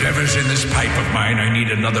 Whatever's in this pipe of mine, I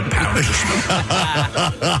need another pound to smoke.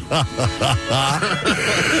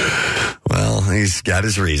 Well, he's got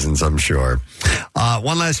his reasons, I'm sure.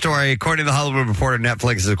 One last story. According to the Hollywood Reporter,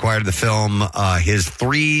 Netflix has acquired the film His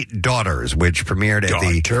Three Daughters, which premiered at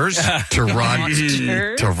the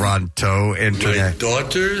Toronto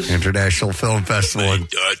International Film Festival. My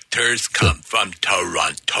daughters come from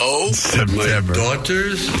Toronto. September. My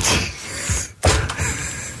daughters.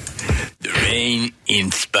 The rain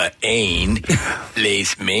in Spain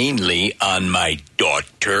lays mainly on my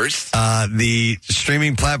daughters. The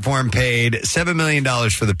streaming platform paid $7 million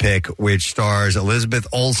for the pick, which stars Elizabeth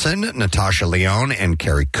Olsen, Natasha Lyonne, and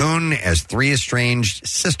Carrie Coon as three estranged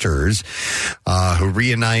sisters who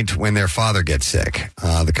reunite when their father gets sick.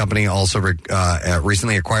 The company also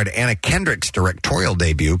recently acquired Anna Kendrick's directorial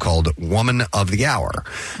debut called Woman of the Hour,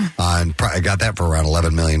 and got that for around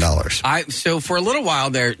 $11 million. So for a little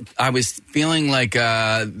while there, I was feeling like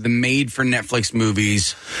the made-for-Netflix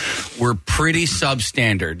movies were pretty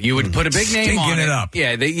substandard. You would put a big name on it. Up.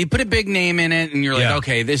 Yeah, you put a big name in it, and you're like,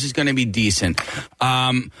 okay, this is going to be decent.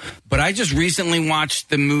 But I just recently watched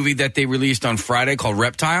the movie that they released on Friday called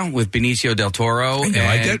Reptile with Benicio del Toro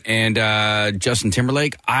and Justin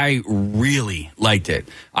Timberlake. I really liked it.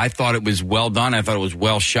 I thought it was well done. I thought it was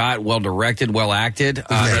well shot, well directed, well acted.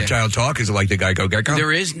 Reptile talk? Is it like the Geico Gecko?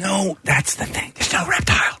 There is no, that's the thing. There's no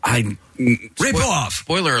reptile. Rip off.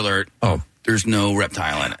 Spoiler alert. Oh. There's no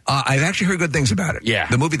reptile in it. I've actually heard good things about it. Yeah.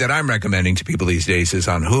 The movie that I'm recommending to people these days is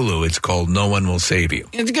on Hulu. It's called No One Will Save You.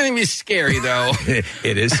 It's going to be scary, though.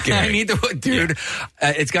 It is scary. I need to, dude.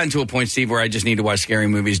 It's gotten to a point, Steve, where I just need to watch scary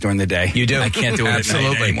movies during the day. You do. I can't do it at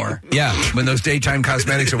night anymore. Yeah, when those daytime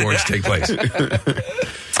cosmetics awards take place. All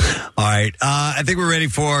right. I think we're ready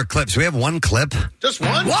for clips. We have one clip. Just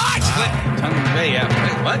one? What?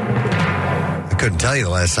 What? I couldn't tell you the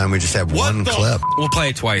last time. We just had one clip. We'll play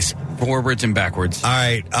it twice, forwards and backwards. All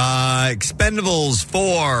right. Expendables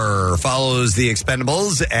 4 follows the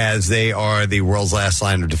Expendables as they are the world's last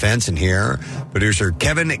line of defense. And here, producer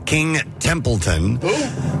Kevin King Templeton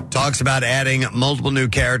talks about adding multiple new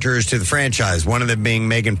characters to the franchise, one of them being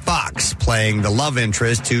Megan Fox, playing the love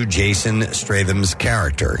interest to Jason Statham's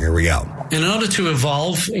character. Here we go. in order to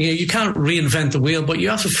evolve, you can't reinvent the wheel, but you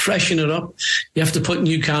have to freshen it up. You have to put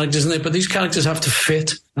new characters in there, but these characters have to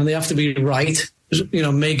fit and they have to be right.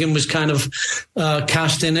 Megan was kind of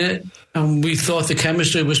cast in it, and we thought the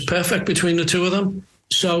chemistry was perfect between the two of them.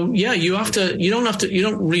 So yeah, you don't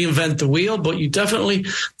reinvent the wheel, but you definitely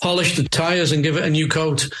polish the tires and give it a new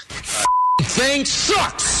coat. Thing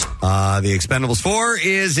sucks. The Expendables 4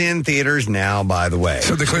 is in theaters now, by the way.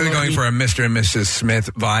 So they're clearly going for a Mr. and Mrs.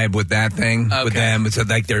 Smith vibe with that thing, with them. It's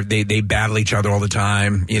like they battle each other all the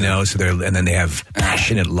time, and then they have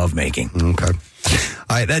passionate lovemaking. Okay.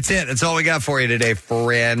 All right, that's it. That's all we got for you today,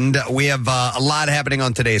 friend. We have a lot happening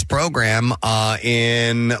on today's program.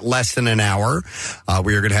 In less than an hour,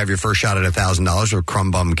 we are going to have your first shot at $1,000 with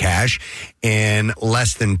Crumb Bum Cash. In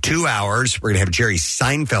less than 2 hours, we're going to have Jerry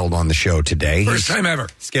Seinfeld on the show today. First time ever.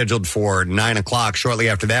 Scheduled for 9 o'clock. Shortly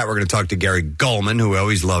after that, we're going to talk to Gary Goldman, who we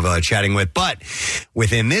always love chatting with. But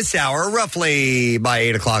within this hour, roughly by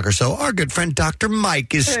 8 o'clock or so, our good friend Dr.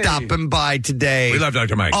 Mike is stopping by today. We love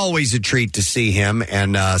Dr. Mike. Always a treat to see him.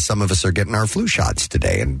 And some of us are getting our flu shots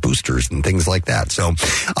today and boosters and things like that. So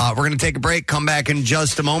we're going to take a break, come back in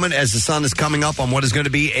just a moment as the sun is coming up on what is going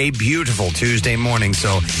to be a beautiful Tuesday morning.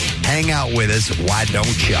 So hang out with us. Why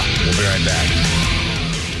don't you? We'll be right back.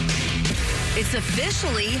 It's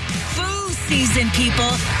officially foo season, people.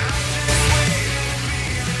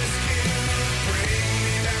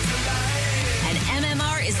 And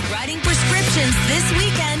MMR is writing prescriptions this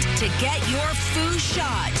weekend to get your foo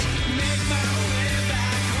shot.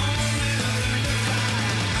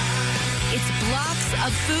 It's blocks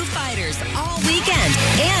of Foo Fighters all weekend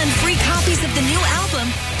and free copies of the new album,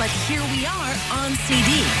 But Here We Are on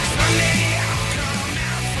CD.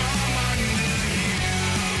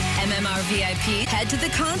 MMR VIP, head to the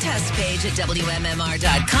contest page at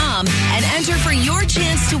WMMR.com and enter for your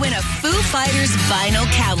chance to win a Foo Fighters vinyl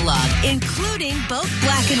catalog, including both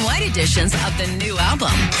black and white editions of the new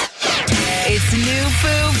album. It's new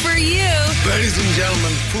Foo for you. Ladies and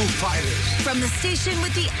gentlemen, Foo Fighters. From the station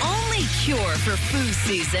with the only cure for foo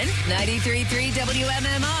season, 93.3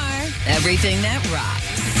 WMMR. Everything that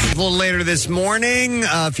rocks. A little later this morning,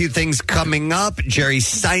 a few things coming up. Jerry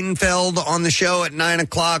Seinfeld on the show at 9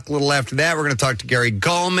 o'clock. A little after that, we're going to talk to Gary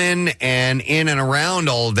Goldman. And in and around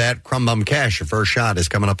all of that, Crumb Bum Cash, your first shot, is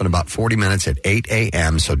coming up in about 40 minutes at 8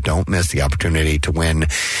 a.m. So don't miss the opportunity to win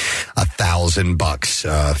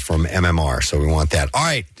 $1,000 from MMR. So we want that. All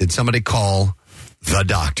right. Did somebody call the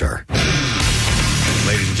doctor?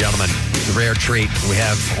 Ladies and gentlemen, it's a rare treat. We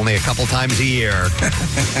have only a couple times a year.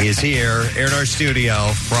 He is here in our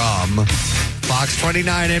studio from Fox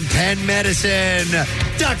 29 and Penn Medicine,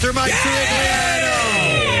 Dr. Mike Trigliano.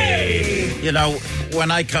 You know,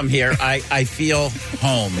 when I come here, I feel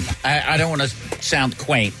home. I don't want to sound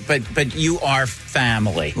quaint, but you are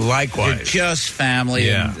family. Likewise. You're just family.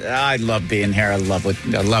 Yeah. And I love being here. I love you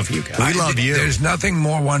guys. We love you. There's nothing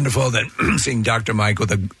more wonderful than seeing Dr. Mike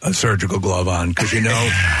with a surgical glove on, because you know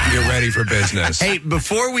you're ready for business. Hey,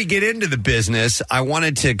 before we get into the business, I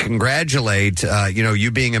wanted to congratulate,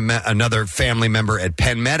 you being another family member at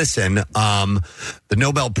Penn Medicine. The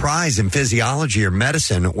Nobel Prize in Physiology or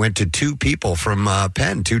Medicine went to two people from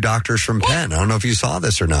Penn, two doctors from Penn. I don't know if you saw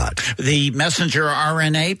this or not. The messenger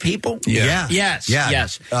RNA people? Yeah. Yes.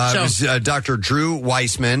 It was Dr. Drew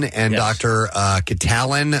Weissman and Dr.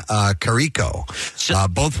 Catalin Carico.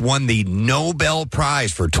 Both won the Nobel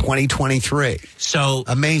Prize for 2023. So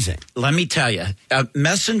amazing. Let me tell you,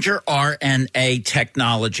 messenger RNA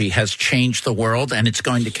technology has changed the world, and it's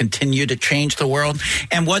going to continue to change the world.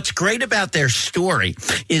 And what's great about their story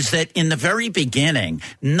is that in the very beginning,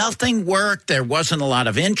 nothing worked. There wasn't a lot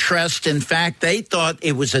of interest. In fact, they thought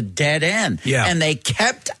it was a dead end. Yeah. And they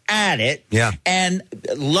kept at it. Yeah. And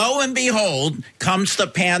lo and behold, comes the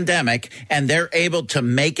pandemic, and they're able to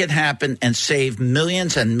make it happen and save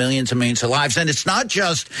millions and millions and millions of lives. And it's not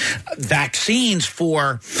just vaccines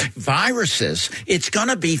for viruses. It's going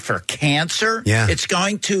to be for cancer. Yeah. It's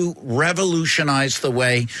going to revolutionize the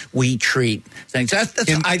way we treat things.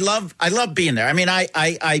 I love being there. I mean,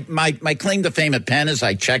 my claim to fame at Penn is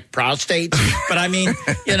I check prostates, but I mean,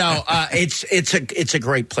 it's a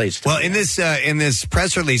great place. Well, in this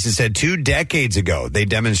press release, it said 2 decades ago they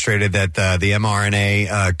demonstrated that the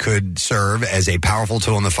mRNA could serve as a powerful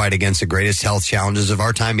tool in the fight against the greatest health challenges of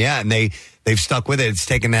our time. Yeah, and they they've stuck with it. It's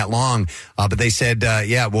taken that long. But they said,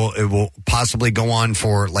 it will possibly go on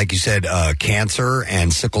for, like you said, cancer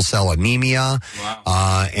and sickle cell anemia.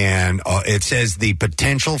 Wow. And it says the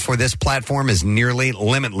potential for this platform is nearly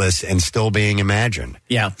limitless and still being imagined.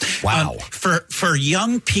 Yeah. Wow. For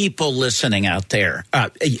young people listening out there,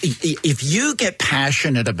 if you get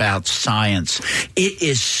passionate about science, it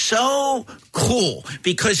is so cool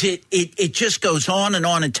because it just goes on,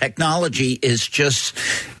 and technology is just...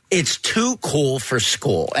 It's too cool for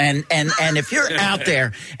school, and if you're out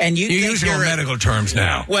there and you're using all medical terms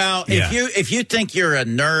now. Well, if you think you're a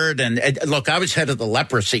nerd, and look, I was head of the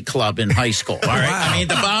leprosy club in high school. All right, wow. I mean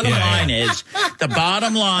the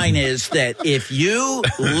bottom line is that if you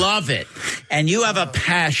love it and you have a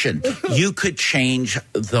passion, you could change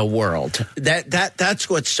the world. That's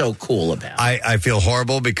what's so cool about it. I feel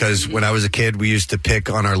horrible because when I was a kid, we used to pick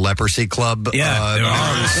on our leprosy club. They're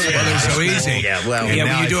so easy. Yeah, well,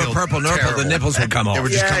 when you do a purple nurple, the nipples would come off. They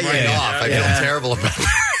would just come right off. I feel terrible about it.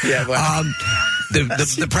 Yeah, well.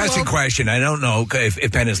 The pressing question, I don't know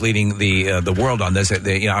if Penn is leading the world on this.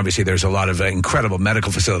 Obviously, there's a lot of incredible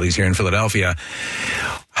medical facilities here in Philadelphia.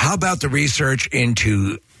 How about the research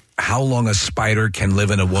into how long a spider can live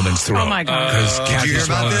in a woman's throat? Oh, my God. Because Kathy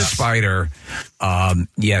swallowed a spider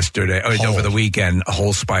yesterday, over the weekend, a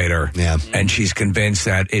whole spider. Yeah. And she's convinced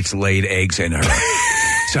that it's laid eggs in her.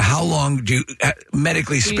 So how long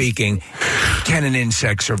medically speaking, can an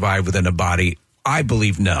insect survive within a body? I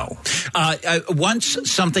believe no. Once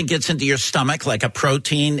something gets into your stomach, like a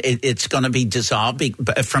protein, it's going to be dissolved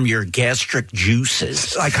from your gastric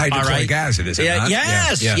juices. Like hydrochloric acid, is it not?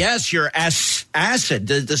 Yes, your acid.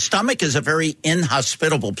 The stomach is a very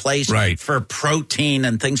inhospitable place for protein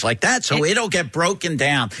and things like that, so it'll get broken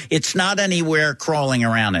down. It's not anywhere crawling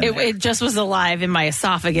around in there. It just was alive in my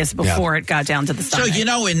esophagus before it got down to the stomach.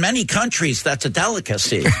 So, in many countries, that's a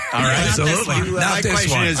delicacy. All right? Absolutely. My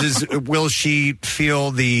question is will she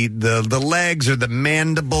feel the legs or the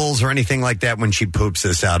mandibles or anything like that when she poops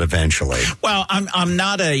this out eventually? Well, I'm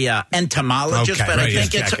not a entomologist, but I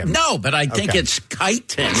think it's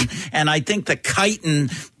chitin, and I think the chitin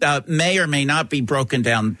may or may not be broken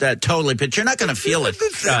down totally, but you're not going to feel it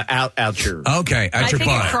out your out your butt. I think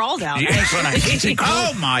it crawled out.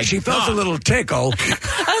 Oh my! She felt a little tickle.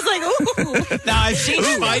 I was like, ooh. Now I've seen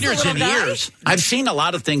spiders in ears. I've seen a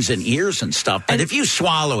lot of things in ears and stuff, but if you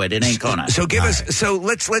swallow it, it ain't gonna. So So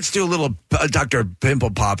let's do a little Dr.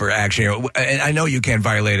 Pimple Popper action here. And I know you can't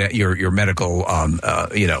violate your medical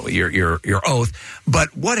your oath,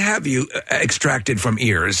 but what have you extracted from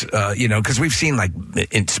ears? Because we've seen like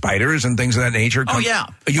in spiders and things of that nature.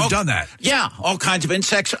 You've done that. Yeah, all kinds of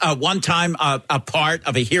insects. One time, a part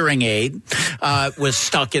of a hearing aid was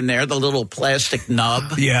stuck in there, the little plastic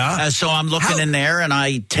nub. Yeah. So I'm looking in there, and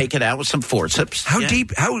I take it out with some forceps. How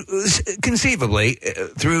deep? How conceivably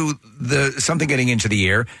through something getting into the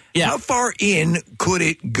ear? Yeah. How far in could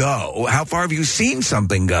it go? How far have you seen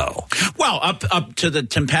something go? Well, up to the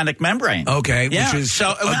tympanic membrane. Okay, which is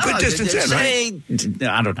a good distance in, right?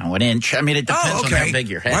 I don't know, an inch. I mean, it depends on how big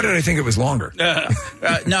your head. Why did I think it was longer?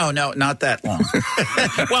 No, not that long.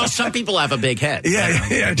 Well, some people have a big head. Yeah.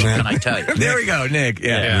 What can I tell you? There we go, Nick.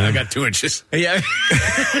 Yeah, I got 2 inches. Yeah.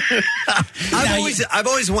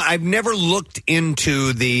 I've never looked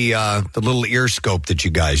into the little ear scope that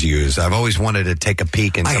you guys use. I've always wanted to take a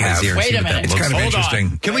peek in somebody's ear. Wait a minute. It's kind of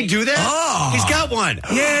interesting. Can we do that? Oh, he's got one.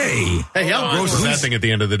 Yay! Hey, how gross is that thing at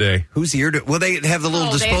the end of the day? Whose ear? Well, they have the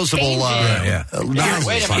little disposable Wait a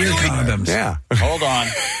minute. Ear condoms. Yeah. Hold on.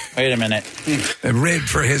 Wait a minute. A rib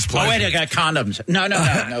for his pleasure. Oh, wait, I got condoms. No.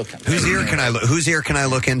 Whose ear can I look? Whose ear can I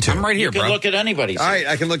look into? I'm right here, bro. You can look at anybody's. All right,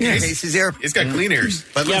 I can look at Casey's ear. It's got clean ears.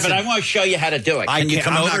 But I want to show you how to do it. Can you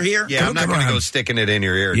come over here? Yeah, I'm not going to go sticking it in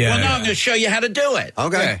your ear. Yeah. Well, no, I'm going to show you how to do it.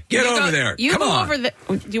 Okay. Get over there. You come on. over there.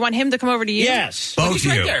 Do you want him to come over to you? Yes. Both of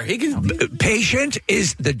you. Right there. He can. Patient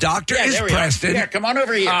is the doctor is Preston. Yeah, come on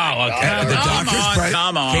over here. Oh, okay. The doctor's Preston.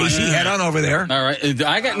 Come on. Casey, head on over there. All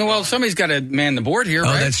right. Somebody's got to man the board here,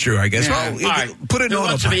 right? Oh, that's true, I guess. Yeah. Well, put it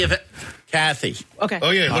in Kathy. Okay.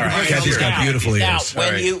 Oh, yeah. Look at Kathy's got beautiful ears. Now,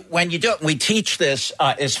 when you do it, we teach this,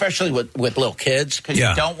 especially with little kids, because you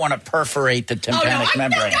don't want to perforate the tympanic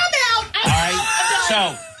membrane. I'm out. All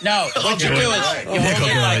right? What you do is you hold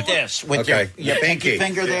it like this with your pinky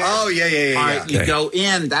finger there. Oh, yeah. All right, you go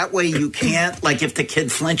in. That way you can't, like if the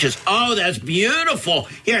kid flinches. Oh, that's beautiful.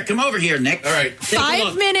 Here, come over here, Nick. All right.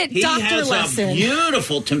 5-minute doctor lesson. He has a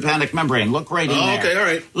beautiful tympanic membrane. Look right in there. Okay, all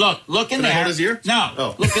right. Look in there. Can I hold his ear?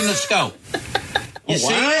 No, look in the scope. You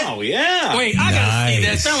see it? Yeah. Wait, I gotta see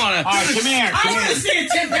this. I want to. All right, come here. I want to see a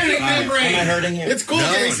tympanic membrane. Am I hurting you? It's cool,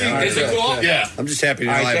 Casey. Is it cool? Yeah. I'm just happy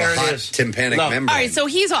to know I have a hot tympanic membrane. All right, so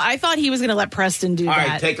I thought he was going to let Preston do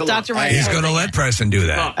that. take a look. Dr. Mike He's going to let Preston do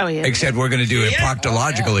that. Oh, yeah. Except we're going to do a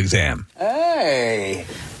proctological exam. Hey.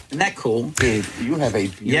 Isn't that cool? Dude, you have a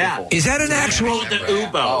beautiful... Yeah. Is that an actual... The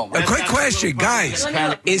Ubo. A quick question, guys.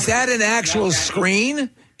 Is that an actual screen?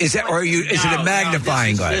 Is it a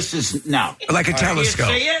magnifying glass? This is no. Like a telescope.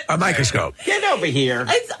 You see it? A microscope. Get over here.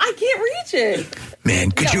 I can't reach it.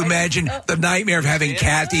 Man, could you imagine the nightmare of having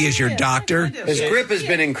Kathy as your doctor? His grip has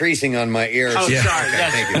been increasing on my ears. Oh, Yeah. sorry. Okay,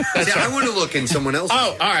 thank you. See, I want to look in someone else's.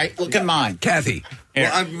 Oh, all right. Look at mine. Kathy.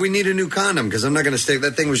 Well, we need a new condom because I'm not going to stick.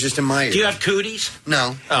 That thing was just in my ear. Do you have cooties?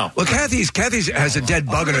 No. Oh. Well, Kathy's has a dead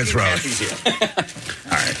bug in her throat.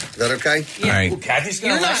 All right. Is that okay? All right. Well, Kathy's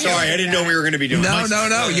going to Sorry, I didn't know we were going to be doing this.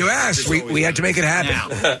 No. You asked. We had to make it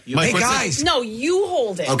happen. Hey, guys. No, you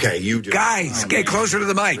hold it. Okay, you do. Guys, get closer to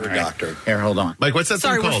the mic. You're a doctor. Here, hold on. Mike, what's that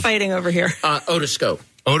Sorry, thing we're called? fighting over here. Otoscope.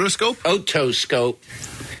 Otoscope? Otoscope.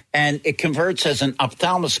 And it converts as an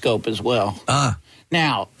ophthalmoscope as well.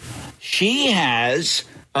 Now, she has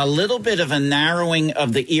a little bit of a narrowing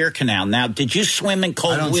of the ear canal. Now, did you swim in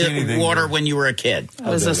cold water when you were a kid? I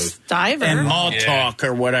was a diver. And Montauk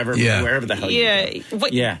or whatever, wherever the hell you go.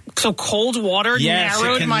 What? Yeah. So cold water it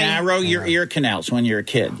narrowed can narrow your ear canals when you're a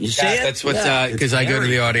kid. You see it? That's what because I go to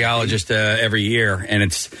the audiologist every year, and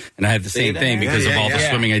I have the same thing because of all the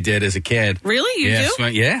swimming I did as a kid. Really, you do?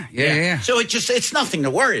 Yeah. So it's nothing to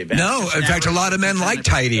worry about. No, in fact, a lot of men like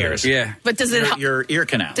tight ears. Yeah. But does it your ear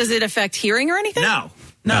canal? Does it affect hearing or anything?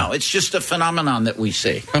 No, it's just a phenomenon that we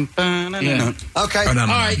see. Okay. All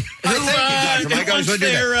right. Who wants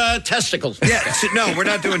their testicles? Yeah. No, we're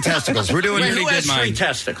not doing testicles. We're doing who has three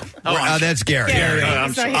testicles? That's Gary.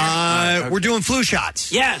 I'm sorry. We're doing flu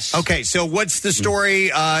shots. Yes. Okay, so what's the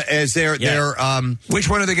story? Which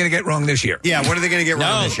one are they going to get wrong this year? Yeah, what are they going to get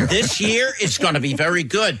wrong this year? This year it's going to be very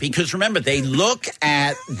good because remember they look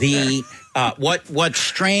at the what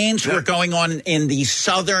strains were going on in the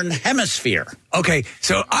southern hemisphere. Okay,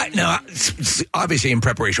 so obviously in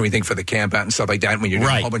preparation, we think for the camp out and stuff like that. When you're doing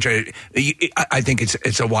a whole bunch of, I think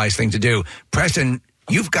it's a wise thing to do. Preston,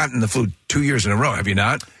 you've gotten the flu 2 years in a row, have you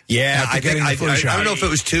not? Yeah, I don't know if it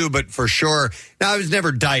was 2, but for sure. Now, I was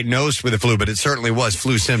never diagnosed with the flu, but it certainly was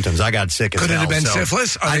flu symptoms. I got sick as hell. Could it have been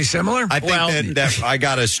syphilis? Are they similar? I think that I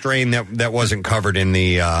got a strain that wasn't covered in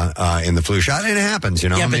the flu shot, and it happens,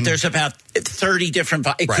 Yeah, but there's about 30 different.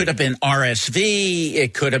 It could have been RSV.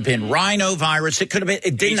 It could have been rhinovirus. It could have been.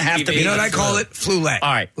 It didn't have to be. You know what I call it? Flulet.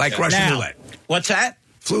 All right, like Russian roulette. What's that?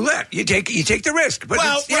 Flulet. You take the risk. But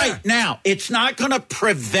right now, it's not going to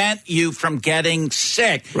prevent you from getting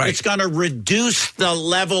sick. Right. It's going to reduce the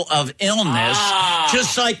level of illness,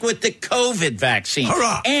 just like with the COVID vaccine.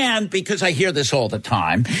 Hurrah. And because I hear this all the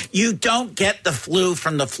time, you don't get the flu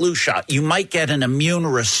from the flu shot. You might get an immune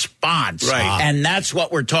response. Right. And that's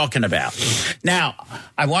what we're talking about. Now,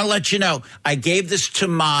 I want to let you know, I gave this to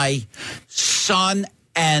my son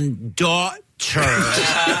and daughter.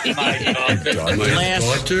 Last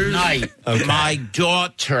night, my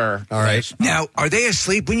daughter. All right. Now, are they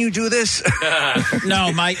asleep when you do this?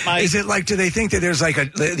 No, my is it like? Do they think that there's like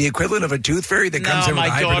the equivalent of a tooth fairy that comes in with a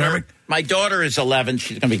hypodermic? My daughter is 11.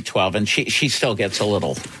 She's going to be 12, and she still gets a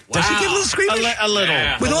little. Does she get a little squeamish? A little.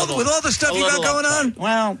 Yeah. With all the stuff you got going on?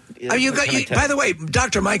 Well, by the way,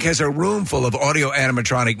 Dr. Mike has a room full of audio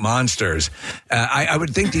animatronic monsters. I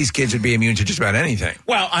would think these kids would be immune to just about anything.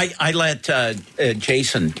 Well, I let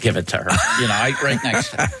Jason give it to her. Right next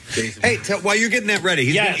to her. Hey, while you're getting that ready,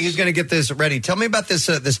 he's going to get this ready. Tell me about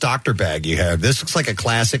this doctor bag you have. This looks like a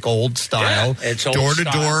classic old style. Yeah, it's old door to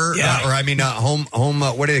style. door, home.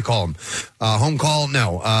 What do they call them? Home call?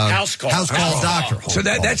 No. House call. House call doctor. So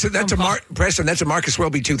that's Preston. That's a Marcus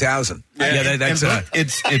Welby 2000. Yeah, that's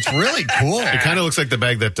it's really cool. It kind of looks like the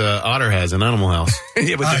bag that Otter has in Animal House.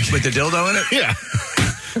 Yeah, with the dildo in it. Yeah.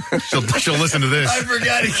 She'll listen to this. I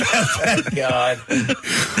forgot he got that.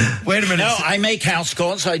 God. Wait a minute. No, I make house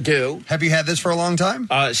calls. I do. Have you had this for a long time?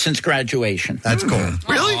 Since graduation. That's cool.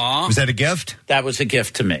 Really? Was that a gift? That was a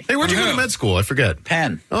gift to me. Hey, where'd you go to med school? I forget.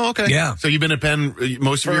 Penn. Oh, okay. Yeah. So you've been at Penn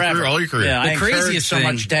most of your career, all your career. Yeah, I incurred craziest so thing-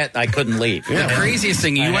 much debt I couldn't leave. The craziest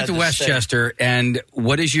thing, you went to Westchester, and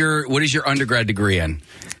what is your undergrad degree in?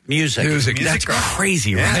 Music. That's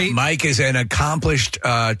crazy, right? Mike is an accomplished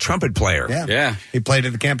trumpet player. Yeah. He played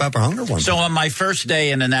at the Camp Out for Hunger once. So on my first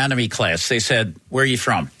day in anatomy class, they said, "Where are you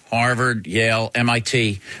from?" Harvard, Yale,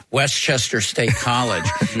 MIT, Westchester State College.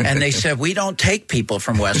 And they said, we don't take people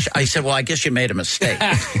from West. I said, well, I guess you made a mistake.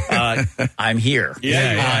 I'm here.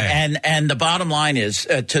 And the bottom line is,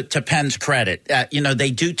 to Penn's credit,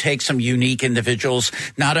 they do take some unique individuals.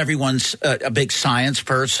 Not everyone's a big science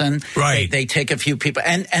person. Right. They take a few people.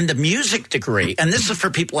 And the music degree, and this is for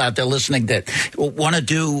people out there listening that want to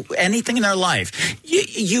do anything in their life.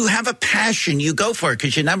 You have a passion, you go for it,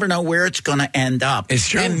 because you never know where it's going to end up. It's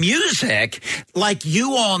true. And music, like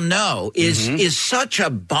you all know, is such a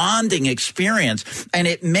bonding experience, and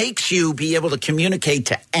it makes you be able to communicate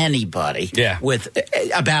to anybody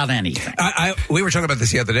about anything. We were talking about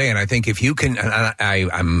this the other day, and I think if you can,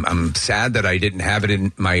 I'm sad that I didn't have it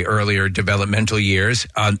in my earlier developmental years.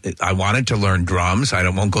 I wanted to learn drums. I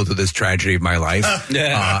won't go through this tragedy of my life.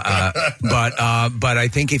 But I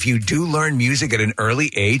think if you do learn music at an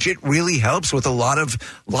early age, it really helps with a lot of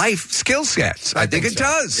life skill sets. I think it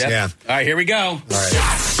does. Yep. Yeah. All right, here we go. All right.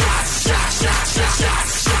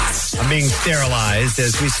 I'm being sterilized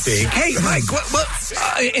as we speak. Hey, Mike,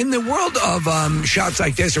 in the world of shots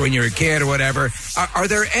like this, or when you're a kid or whatever, are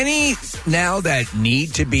there any now that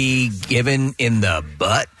need to be given in the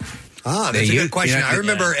butt? That's a good question. I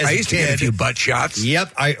remember as I used a kid, to get a few butt shots.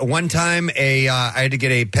 Yep. One time I had to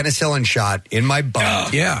get a penicillin shot in my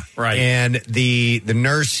butt. Yeah. Right. And the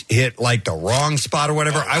nurse hit like the wrong spot or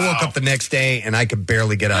whatever. I woke up the next day and I could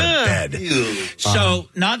barely get out of bed. So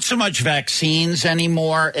not so much vaccines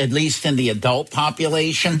anymore, at least in the adult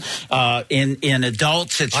population. In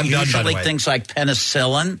adults, it's usually things like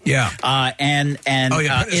penicillin. Yeah.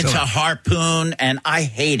 Penicillin. It's a harpoon, and I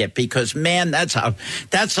hate it because, man, that's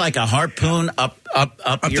like a harpoon up your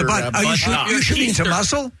the butt. butt. You shooting into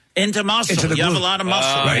muscle? Into muscle. Into the you have glute. a lot of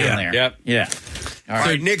muscle in there. Yep. Yeah. All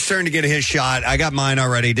right. So Nick's turn to get his shot. I got mine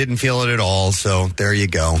already. Didn't feel it at all. So there you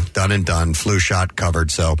go. Done and done. Flu shot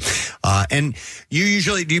covered. So, and you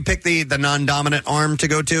usually, do you pick the non-dominant arm to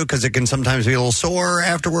go to? Because it can sometimes be a little sore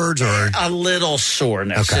afterwards, or a little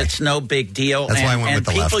soreness. Okay. It's no big deal. That's why I went with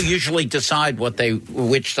the left. And people usually decide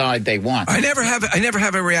which side they want. I never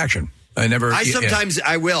have a reaction. I sometimes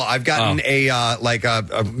I will. I've gotten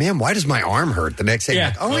man, why does my arm hurt the next day?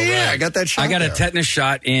 Yeah. I got that shot. I got a tetanus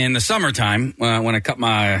shot in the summertime when I cut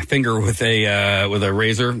my finger with a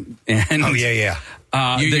razor. And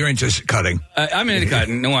you're into cutting. I'm into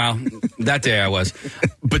cutting. Well, that day I was.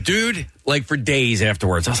 But dude, like for days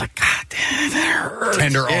afterwards, I was like, God damn, that hurts.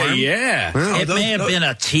 Tender arm? Yeah. It may have been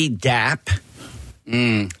a Tdap.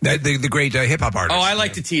 The great hip hop artist. Oh, I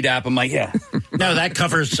like the Tdap. I'm like, yeah. No, that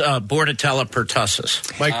covers Bordetella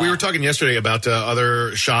pertussis. Mike, we were talking yesterday about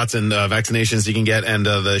other shots and vaccinations you can get, and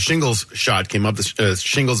the shingles shot came up, the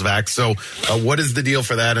shingles vax. So what is the deal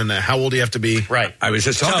for that, and how old do you have to be? Right. I was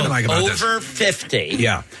just talking to Mike about this. Over 50.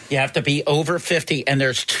 Yeah. You have to be over 50, and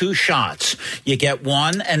there's 2 shots. You get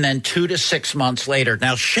one, and then 2 to 6 months later.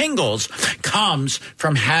 Now, shingles comes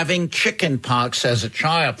from having chicken pox as a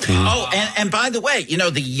child. Oh, and by the way,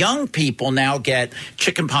 the young people now get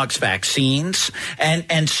chicken pox vaccines.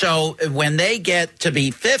 And so when they get to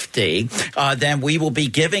be 50, then we will be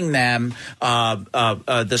giving them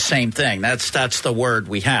the same thing. That's the word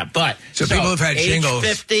we have. But so people have had age shingles.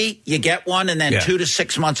 50, you get one, and then 2 to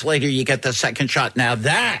 6 months later, you get the second shot. Now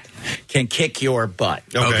that can kick your butt.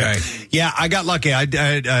 Okay. Yeah, I got lucky. I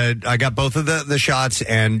got both of the shots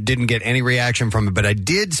and didn't get any reaction from it. But I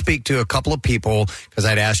did speak to a couple of people because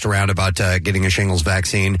I'd asked around about getting a shingles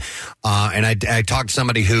vaccine. And I talked to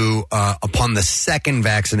somebody who, upon the second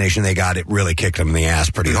vaccination they got, it really kicked them in the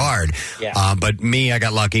ass pretty hard. Yeah. But me, I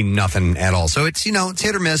got lucky, nothing at all. So it's, it's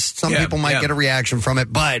hit or miss. Some people might get a reaction from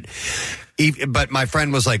it, but my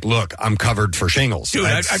friend was like, look, I'm covered for shingles. Dude,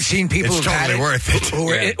 I've seen people it's who've totally had it, worth it.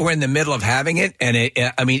 Who are in the middle of having it, and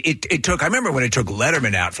it took, I remember when it took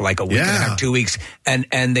Letterman out for like a week and a half, 2 weeks,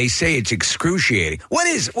 and they say it's excruciating. What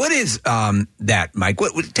is that, Mike?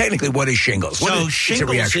 Technically, what is shingles?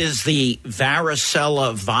 Shingles is the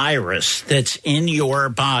varicella virus that's in your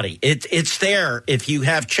body. It's there if you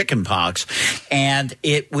have chicken pox, and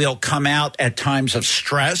it will come out at times of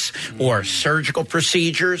stress or surgical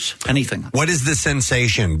procedures, anything. What is the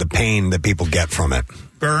sensation, the pain that people get from it?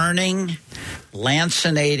 Burning,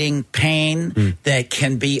 lancinating pain that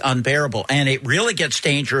can be unbearable. And it really gets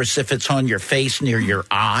dangerous if it's on your face near your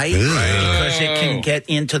eye, because it can get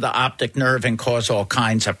into the optic nerve and cause all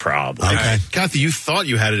kinds of problems. Okay. Kathy, you thought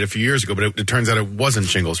you had it a few years ago, but it turns out it wasn't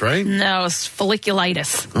shingles, right? No, it's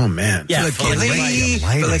folliculitis. Oh, man. Yeah, folliculitis.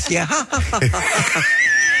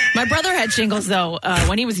 My brother had shingles though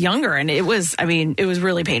when he was younger, and it was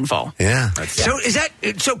really painful. Yeah. So is that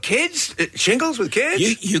kids shingles with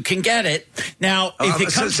kids? You can get it now if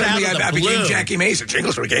it comes out of the I blue. became Jackie Mason.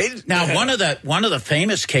 Shingles for kids. Now one of the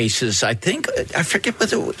famous cases, I forget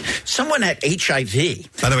whether someone had HIV.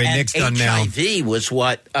 By the way, Nick's done now. HIV was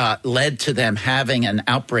what led to them having an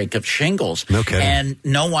outbreak of shingles. No kidding. And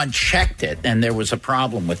no one checked it, and there was a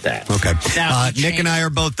problem with that. Okay. Now, Nick and I are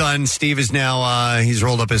both done. Steve is now, he's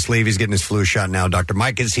rolled up his sleeve. He's getting his flu shot now. Dr.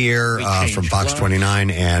 Mike is here from Fox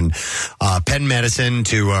 29 and Penn Medicine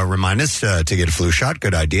to remind us to get a flu shot.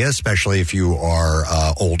 Good idea, especially if you are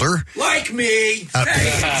older. Like me.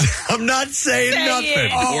 I'm not saying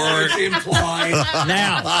nothing. Or implied.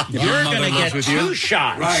 Now, you're going to get two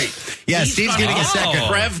shots. Right. Yeah, He's Steve's getting a second.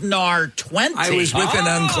 Prevnar 20. I was with an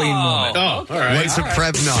unclean woman. Oh, all right. What's a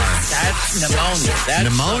Prevnar? That's pneumonia. That's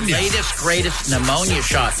Pneumonia. the latest, greatest pneumonia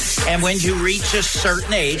shot. And when you reach a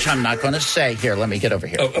certain age, I'm not going to say. Here, let me get over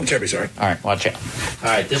here. Oh, I'm terribly sorry. All right, watch out. All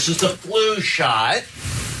right, this is the flu shot.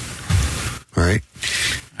 All right.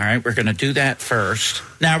 All right, we're going to do that first.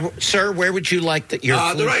 Now, sir, where would you like your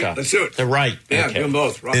flu the right. shot? Let's do it. The right. Yeah, okay. do them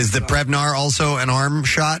both. Right. Is the Prevnar also an arm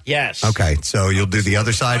shot? Yes. Okay, so you'll do the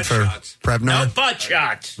other side for Prevnar? No butt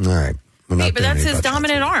shots. All right. We're not Hey, but doing that's any his butt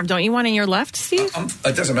dominant arm. Don't you want in your left, Steve?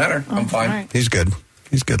 It doesn't matter. I'm fine. all right. He's good.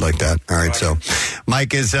 He's good like that. All right, so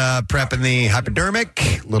Mike is prepping the hypodermic,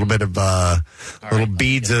 a little bit of little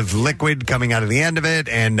beads of liquid coming out of the end of it,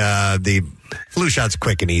 and the flu shot's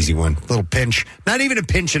quick and easy one. Little pinch, not even a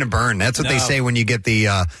pinch and a burn. That's what they say when you get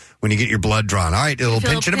the when you get your blood drawn. All right, a little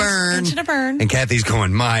pinch and a burn. Pinch and a burn. And Kathy's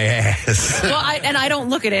going, my ass. Well, I don't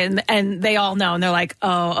look at it, and they all know, and they're like,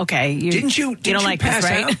 "Oh, okay." Didn't you don't like pass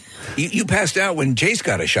this, right? out? You passed out when Jace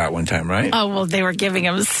got a shot one time, right? Oh well, they were giving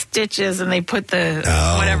him stitches, and they put the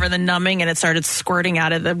whatever the numbing, and it started squirting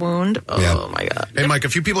out of the wound. Oh my god! Hey, Mike, a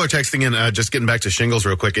few people are texting in. Just getting back to shingles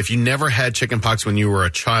real quick. If you never had chickenpox when you were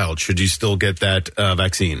a child, should you still get that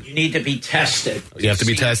vaccine? You need to be tested. You have to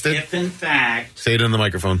be tested? If in fact. Say it in the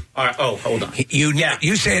microphone. Hold on.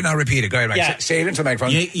 You say it and I'll repeat it. Go ahead, Mike. Yeah. Say it into the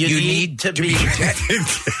microphone. You need to be tested.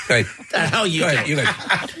 Go ahead. The hell you Go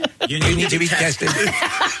ahead. You need to be tested.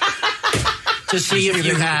 To see if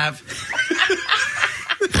you have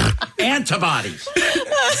antibodies.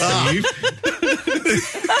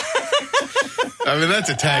 I mean, that's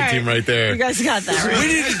a tag team right there. You guys got that right. We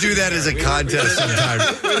need to do that as a contest sometime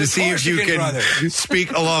to see if you can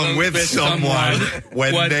speak along with someone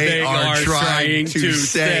when they are trying to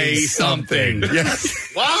say something.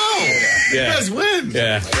 Yes. Wow. You guys win.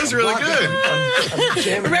 Yeah. That's really good.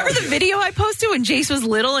 Remember the video I posted when Jace was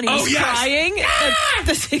little and he was crying?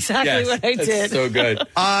 That's exactly what I did. So good.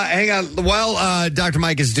 Hang on. While Dr.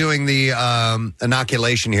 Mike is doing the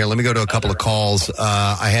inoculation here, let me go to a couple of calls.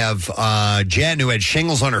 I have Jen, who had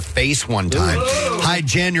shingles on her face one time. Hi,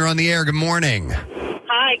 Jen. You're on the air. Good morning.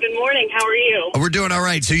 Hi. Good morning. How are you? We're doing all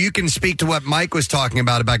right. So you can speak to what Mike was talking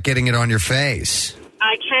about getting it on your face.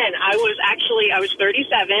 I can. I was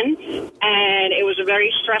 37, and it was a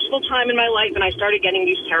very stressful time in my life, and I started getting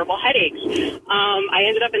these terrible headaches. I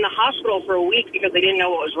ended up in the hospital for a week because they didn't know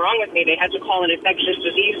what was wrong with me. They had to call an infectious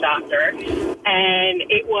disease doctor, and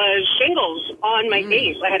it was shingles on my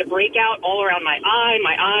face. I had a breakout all around my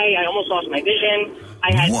eye. I almost lost my vision.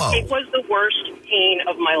 It was the worst pain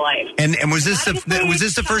of my life. And was this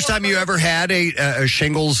the first time you ever had a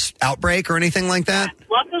shingles outbreak or anything like that?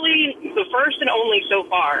 Luckily, the first and only so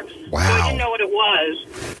far. Wow. So I didn't know what it was,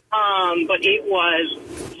 but it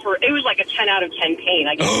was like a 10 out of 10 pain.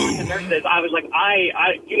 I guess the nurses, I was like,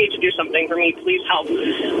 you need to do something for me. Please help.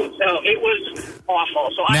 So it was awful.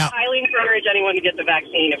 So I highly encourage anyone to get the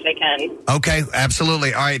vaccine if they can. Okay,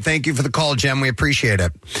 absolutely. All right, thank you for the call, Jen. We appreciate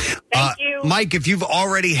it. Thank you. Mike, if you've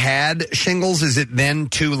already had shingles, is it then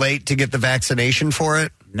too late to get the vaccination for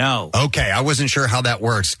it? No. Okay, I wasn't sure how that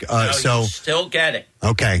works. You still get it.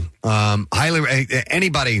 Okay. Highly,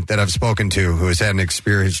 anybody that I've spoken to who has had an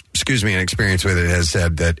experience with it has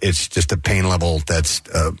said that it's just a pain level that's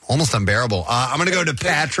almost unbearable. I'm going to go to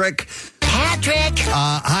Patrick.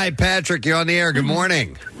 Hi, Patrick. You're on the air. Good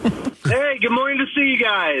morning. Hey, good morning to see you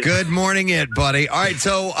guys. Good morning, buddy. All right,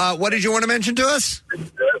 so what did you want to mention to us?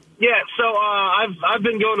 Yeah, so I've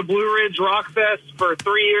been going to Blue Ridge Rock Fest for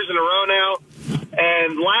 3 years in a row now,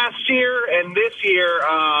 and last year and this year,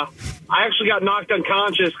 I actually got knocked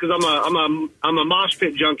unconscious because I'm a mosh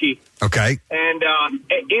pit junkie. Okay. And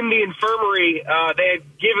in the infirmary, they had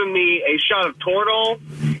given me a shot of Toradol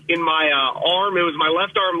in my arm. It was my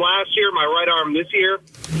left arm last year, my right arm this year,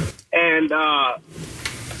 and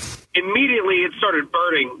immediately it started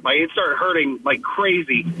burning. Like, it started hurting like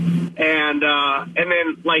crazy. And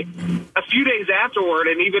then, like, a few days afterward,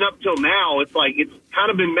 and even up till now, it's like it's kind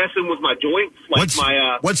of been messing with my joints. Like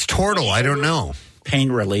what's Tortle? I don't know.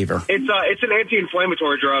 Pain reliever. It's an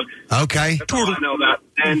anti-inflammatory drug. Okay. That's all I know about.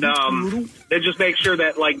 And it just makes sure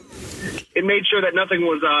that, like, it made sure that nothing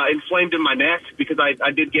was inflamed in my neck, because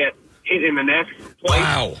I did get hit in the neck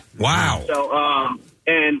twice. Wow. So,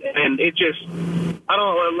 and it just, I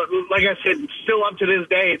don't know, like I said, still up to this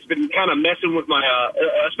day, it's been kind of messing with my,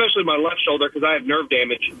 especially my left shoulder, because I have nerve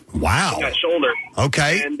damage. Wow. In that shoulder.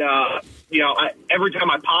 Okay. And, every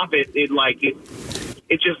time I pop it, it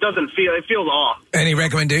just doesn't feel, it feels off. Any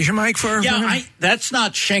recommendation, Mike, for? Yeah, that's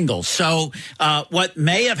not shingles. So what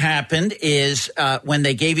may have happened is when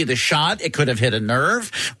they gave you the shot, it could have hit a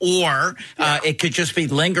nerve, or it could just be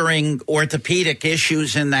lingering orthopedic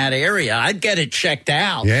issues in that area. I'd get it checked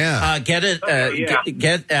out. Yeah. Get it,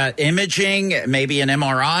 get imaging, maybe an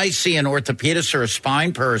MRI, see an orthopedist or a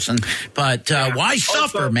spine person. But why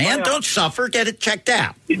suffer, man? Don't suffer. Get it checked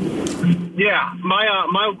out. Yeah,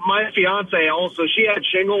 my fiance also, she had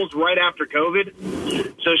shingles right after COVID.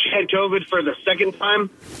 So she had COVID for the second time.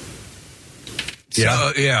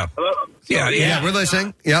 Yeah. Hello? Yeah, we're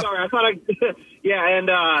listening. Yep. Sorry, I thought and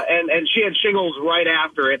she had shingles right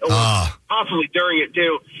after it, or possibly during it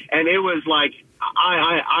too. And it was like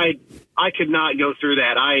I could not go through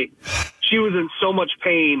that. She was in so much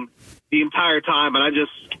pain the entire time, and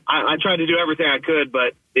I tried to do everything I could,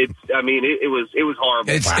 but it was horrible.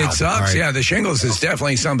 It sucks. Right. Yeah, the shingles is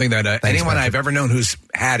definitely something that anyone I've ever known who's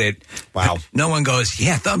had it, no one goes,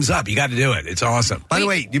 yeah, thumbs up. You got to do it. It's awesome. By the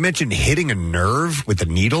way, you mentioned hitting a nerve with a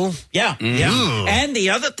needle. Yeah. And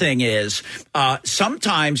the other thing is,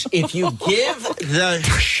 sometimes if you give the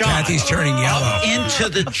shot Kathy's turning yellow into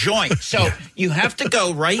the joint, so you have to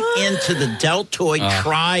go right into the deltoid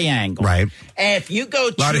triangle. Right. And if you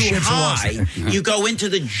go too high, you go into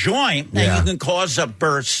the joint, and you can cause a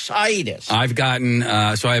bursitis. I've gotten,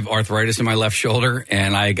 so I have arthritis in my left shoulder,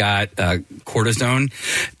 and I got cortisone.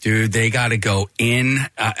 Dude, they got to go in.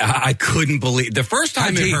 I couldn't believe, the first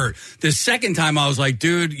time it hurt. The second time I was like,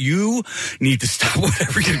 dude, you need to stop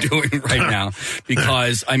whatever you're doing right now,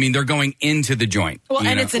 because, I mean, they're going into the joint. Well,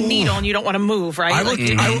 and it's a needle, and you don't want to move, right?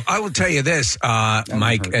 I will tell you this,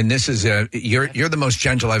 Mike, and this is, you're the most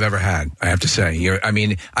gentle I've ever had, I have to say.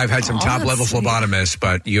 I've had some top-level phlebotomists,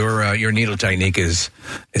 but your needle technique is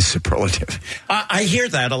superlative. I hear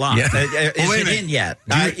that a lot. Yeah. Is it in yet?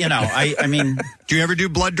 I mean... Do you ever do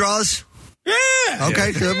blood draws? Yeah.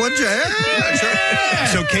 Okay. Sure.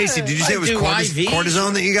 So, Casey, did you say it was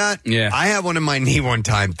cortisone that you got? Yeah. I had one in my knee one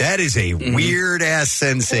time. That is a weird-ass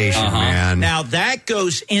sensation, man. Now, that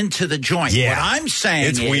goes into the joint. Yeah. What I'm saying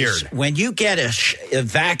it's weird. When you get a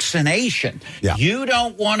vaccination, you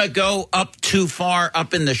don't want to go up too far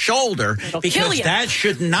up in the shoulder, because that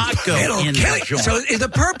should not go in the joint. So the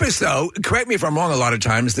purpose, though, correct me if I'm wrong, a lot of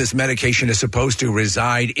times this medication is supposed to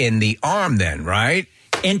reside in the arm then, right?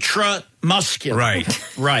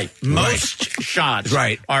 Intramuscular. Right. Most shots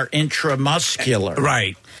are intramuscular.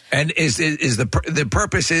 Right. And is the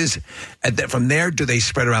purpose is that from there, do they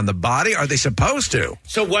spread around the body? Are they supposed to?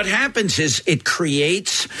 So what happens is it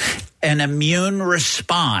creates an immune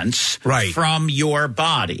response from your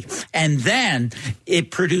body. And then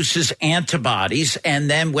it produces antibodies. And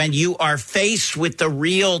then when you are faced with the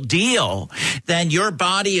real deal, then your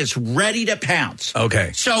body is ready to pounce.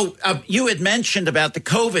 Okay. So you had mentioned about the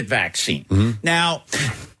COVID vaccine. Mm-hmm. Now,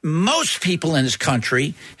 most people in this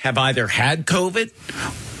country have either had COVID,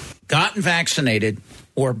 gotten vaccinated,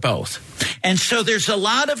 or both. And so there's a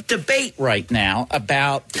lot of debate right now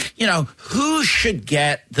about, who should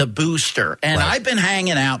get the booster. And I've been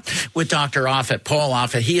hanging out with Dr. Offit, Paul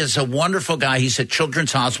Offit. He is a wonderful guy. He's at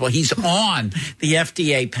Children's Hospital. He's on the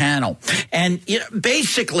FDA panel. And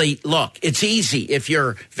basically, look, it's easy. If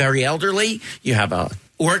you're very elderly, you have a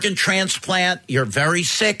organ transplant, you're very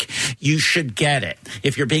sick, you should get it.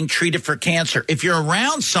 If you're being treated for cancer, if you're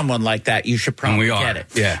around someone like that, you should probably get it.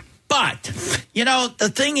 Yeah. But,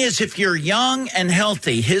 the thing is, if you're young and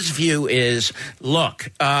healthy, his view is, look,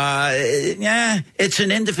 it's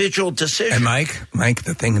an individual decision. And Mike,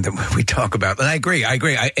 the thing that we talk about, and I agree.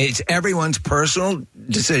 It's everyone's personal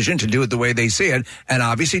decision to do it the way they see it, and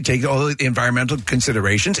obviously take all the environmental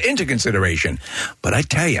considerations into consideration. But I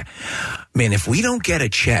tell you, Man, if we don't get a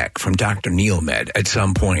check from Dr. Neilmed at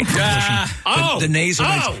some point, the nasal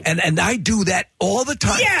rinse, and I do that all the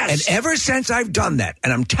time. Yes. And ever since I've done that,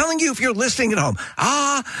 and I'm telling you, if you're listening at home,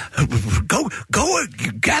 go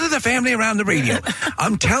gather the family around the radio.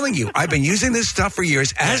 I'm telling you, I've been using this stuff for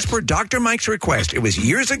years, as per Dr. Mike's request. It was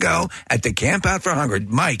years ago at the Camp Out for Hunger.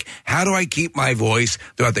 Mike, how do I keep my voice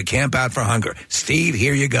throughout the Camp Out for Hunger? Steve,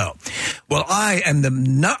 here you go. Well, I am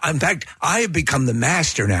in fact, I have become the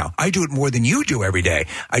master now. I do it more than you do every day.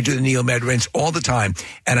 I do the Neilmed rinse all the time,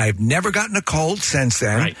 and I've never gotten a cold since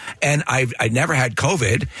then, and I never had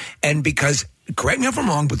COVID, and because, correct me if I'm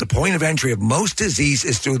wrong, but the point of entry of most disease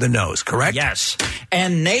is through the nose, correct? Yes.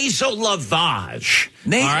 And nasal lavage.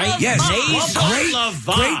 All right? Yes. Nasal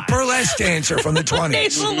lavage. Great burlesque dancer from the 20s.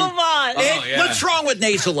 Nasal lavage. What's wrong with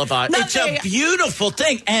nasal lavage? Nothing. It's a beautiful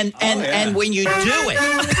thing. And when you do it,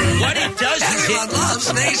 what it does is it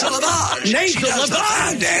loves nasal lavage. Nasal she does the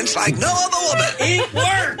lavage. fan dance like no other woman. It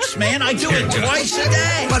works, man. I do it twice a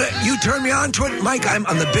day. But you turn me on to it, Mike. I'm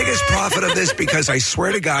the biggest prophet of this because I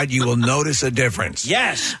swear to God, you will notice a difference.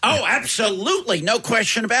 Yes. Oh, absolutely. No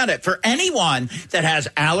question about it. For anyone that has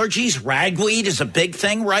allergies, ragweed is a big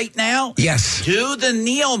thing right now. Yes. Do the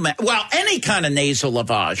Neilmed. Well, any kind of nasal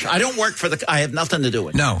lavage. I don't work for I have nothing to do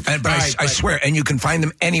with it. No, but I swear, and you can find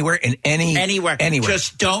them anywhere in anywhere.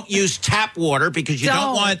 Just don't use tap water because you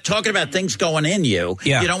don't want, talking about things going in you.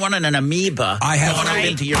 Yeah. You don't want an amoeba I have going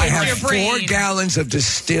into your 4 gallons of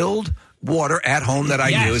distilled water at home that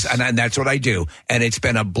I use, and that's what I do. And it's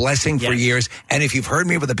been a blessing for years. And if you've heard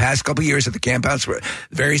me over the past couple of years at the campouts,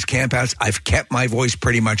 various campouts, I've kept my voice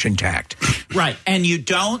pretty much intact. Right. And you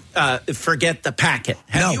don't forget the packet.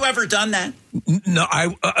 Have you ever done that? No,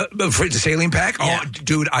 for the saline pack. Yeah. Oh,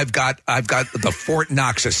 dude, I've got the Fort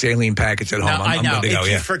Knox of saline packets at home. No, I know. I'm good to go.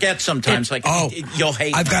 You forget sometimes, you'll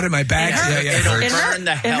hate. I've got it in my bag. It'll burn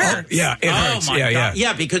the hell. It hurts. My God.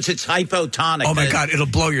 Yeah, because it's hypotonic. Oh my God, it'll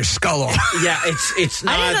blow your skull off. Yeah, it's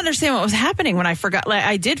not. I didn't understand what was happening when I forgot. Like,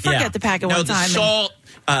 I did forget the packet one time. The salt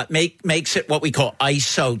makes it what we call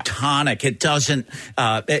isotonic. It doesn't,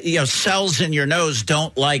 cells in your nose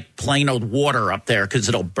don't like plain old water up there because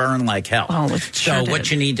it'll burn like hell. Oh, so what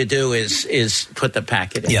you need to do is put the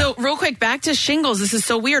packet in. So real quick, back to shingles. This is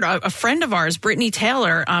so weird. A friend of ours, Brittany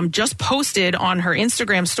Taylor, just posted on her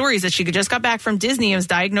Instagram stories that she just got back from Disney and was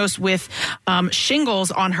diagnosed with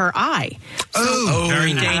shingles on her eye. So,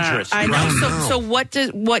 very dangerous. I know. So what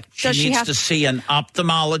does she needs have to see an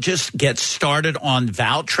ophthalmologist, get started on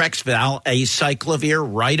Valtrex, acyclovir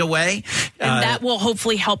right away. And that will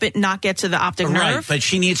hopefully help it not get to the optic nerve. Right, but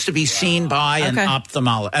she needs to be seen by an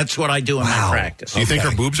ophthalmologist. That's what I do in my practice. Do you think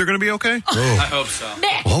her boobs are going to be okay? I hope so.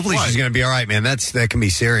 Well, hopefully she's going to be all right, man. That can be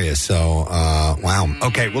serious. So, wow.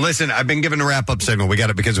 Okay, well, listen, I've been given a wrap-up signal. We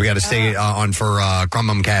got to stay on for Crumb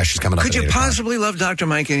Bum Cash is coming up. Could you possibly love Dr.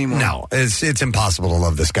 Mike anymore? No, it's impossible to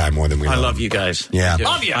love this guy more than we love. I love you guys. Yeah.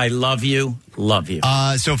 Love you. I love you. Love you.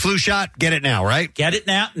 So flu shot, get it now, right? Get it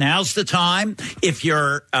now. Now's the time. If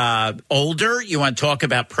you're older, you want to talk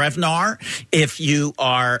about Prevnar. If you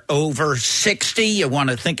are over 60, you want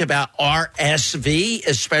to think about RSV,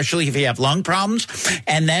 especially if you have lung problems.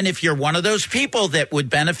 And then if you're one of those people that would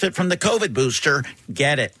benefit from the COVID booster,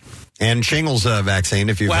 get it. And shingles vaccine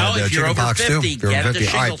if you've had if you're over chickenpox 50, too. get the All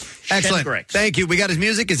right. shingles. Excellent. Shingrix. Thank you. We got his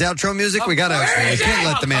music, his outro music. We can't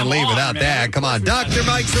let the man leave without that. Come on. Dr.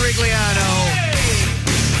 Mike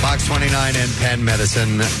Sirigliano. Box 29 and Penn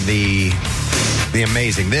Medicine, the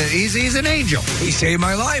amazing. He's an angel. He saved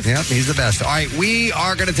my life. Yep, he's the best. All right, we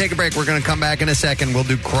are going to take a break. We're going to come back in a second. We'll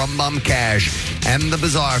do Crumb Bum Cash and the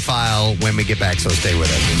Bizarre File when we get back, so stay with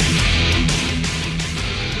us.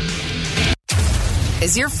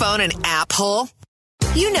 Is your phone an app hole?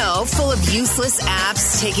 You know, full of useless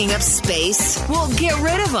apps taking up space. Well, get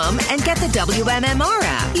rid of them and get the WMMR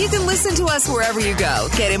app. You can listen to us wherever you go,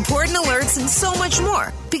 get important alerts, and so much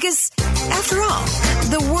more. Because, after all,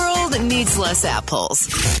 the world needs less app holes.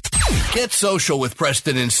 Get social with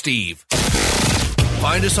Preston and Steve.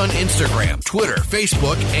 Find us on Instagram, Twitter,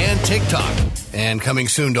 Facebook, and TikTok. And coming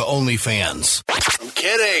soon to OnlyFans. I'm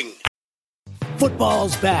kidding.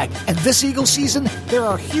 Football's back, and this Eagle season, there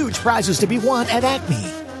are huge prizes to be won at Acme.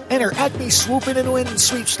 Enter Acme Swoop In and Win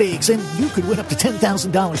sweepstakes, and you could win up to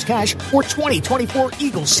 $10,000 cash or 2024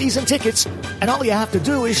 Eagles season tickets. And all you have to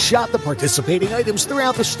do is shop the participating items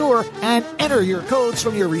throughout the store and enter your codes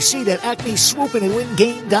from your receipt at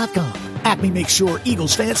acmeswoopinandwingame.com. Acme makes sure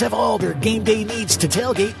Eagles fans have all their game day needs to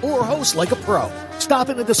tailgate or host like a pro. Stop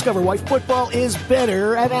in to discover why football is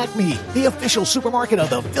better at Acme, the official supermarket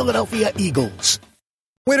of the Philadelphia Eagles.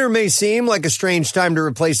 Winter may seem like a strange time to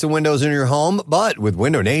replace the windows in your home, but with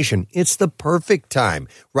Window Nation, it's the perfect time.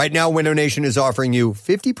 Right now, Window Nation is offering you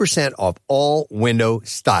 50% off all window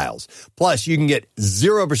styles. Plus, you can get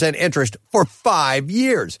 0% interest for 5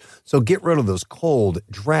 years. So get rid of those cold,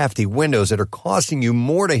 drafty windows that are costing you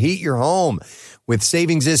more to heat your home. With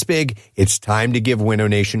savings this big, it's time to give Window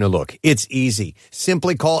Nation a look. It's easy.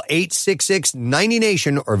 Simply call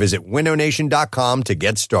 866-90NATION or visit windownation.com to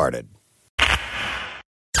get started.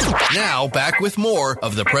 Now, back with more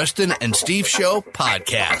of the Preston and Steve Show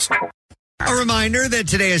podcast. A reminder that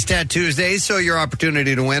today is Tattoo Day, so your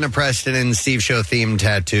opportunity to win a Preston and Steve Show themed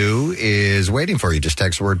tattoo is waiting for you. Just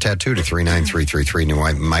text the word tattoo to 39333 and you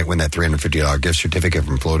might win that $350 gift certificate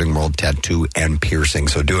from Floating World Tattoo and Piercing.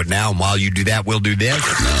 So do it now. And while you do that, we'll do this.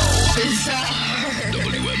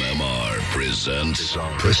 WMMR presents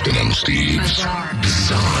Preston and Steve's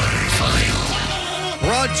Bizarre File.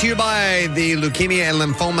 Brought to you by the Leukemia and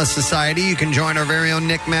Lymphoma Society. You can join our very own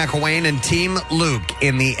Nick McElwain and Team Luke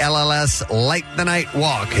in the LLS Light the Night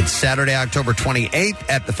Walk. It's Saturday, October 28th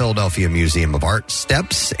at the Philadelphia Museum of Art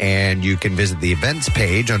Steps. And you can visit the events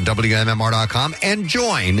page on WMMR.com and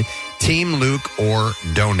join Team Luke or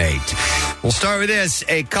donate. We'll start with this.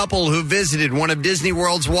 A couple who visited one of Disney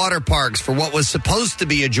World's water parks for what was supposed to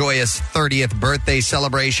be a joyous 30th birthday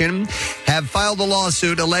celebration have filed a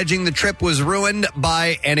lawsuit alleging the trip was ruined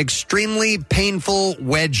by an extremely painful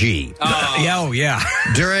wedgie. Yeah.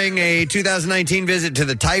 During a 2019 visit to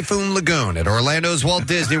the Typhoon Lagoon at Orlando's Walt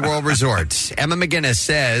Disney World Resort, Emma McGinnis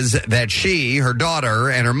says that she, her daughter,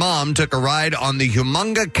 and her mom took a ride on the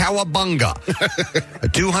Humunga Cowabunga, a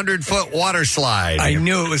 200-foot water slide. I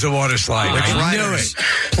knew it was a water slide. Which I knew riders it.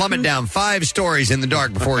 plummet down 5 stories in the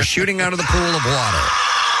dark before shooting out of the pool of water.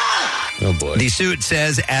 Oh, boy. The suit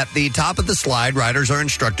says at the top of the slide, riders are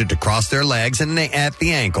instructed to cross their legs and at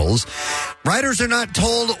the ankles. Riders are not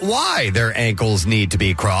told why their ankles need to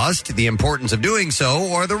be crossed, the importance of doing so,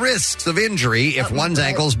 or the risks of injury if one's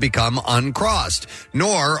ankles become uncrossed.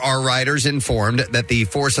 Nor are riders informed that the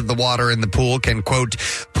force of the water in the pool can, quote,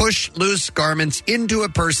 push loose garments into a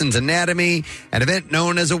person's anatomy, an event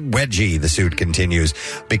known as a wedgie, the suit continues.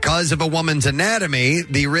 Because of a woman's anatomy,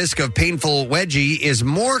 the risk of painful wedgie is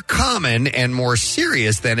more common and more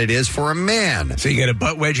serious than it is for a man. So you get a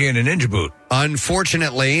butt wedgie and a ninja boot.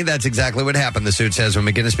 Unfortunately, that's exactly what happened, the suit says, when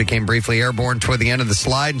McGinnis became briefly airborne toward the end of the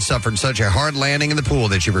slide and suffered such a hard landing in the pool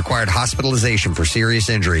that she required hospitalization for serious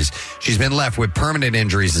injuries. She's been left with permanent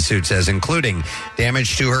injuries, the suit says, including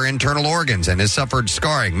damage to her internal organs, and has suffered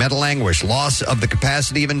scarring, mental anguish, loss of the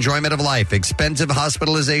capacity of enjoyment of life, expensive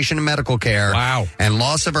hospitalization and medical care, and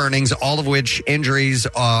loss of earnings, all of which injuries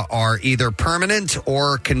are either permanent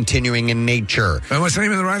or continuing in nature. And what's the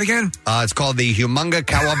name of the ride again? It's called the Humunga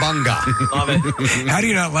Cowabunga. How do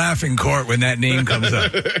you not laugh in court when that name comes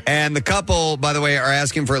up? And the couple, by the way, are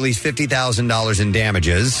asking for at least $50,000 in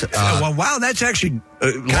damages. Wow, that's actually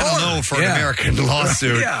kind of low for an American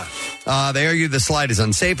lawsuit. They argue the slide is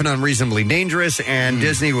unsafe and unreasonably dangerous, and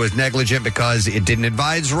Disney was negligent because it didn't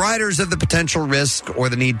advise riders of the potential risk or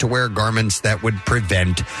the need to wear garments that would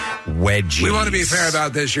prevent wedgies. We want to be fair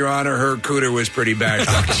about this, Your Honor. Her cooter was pretty bashed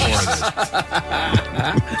up before this.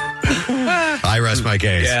 I rest my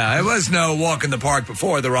case. Yeah, it was no walk in the park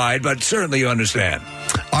before the ride, but certainly you understand.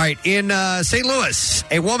 All right, in St. Louis,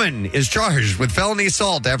 a woman is charged with felony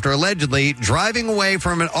assault after allegedly driving away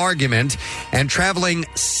from an argument and traveling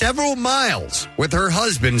several miles with her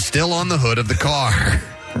husband still on the hood of the car.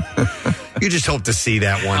 You just hope to see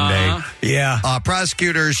that one day. Yeah.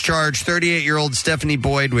 Prosecutors charged 38-year-old Stephanie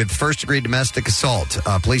Boyd with first-degree domestic assault.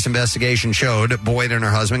 Police investigation showed Boyd and her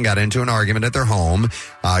husband got into an argument at their home.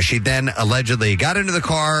 She then allegedly got into the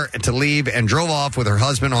car to leave and drove off with her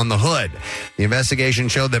husband on the hood. The investigation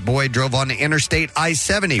showed that Boyd drove on Interstate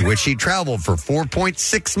I-70, which she traveled for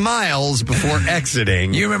 4.6 miles before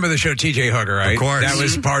exiting. You remember the show T.J. Hooker, right? Of course. That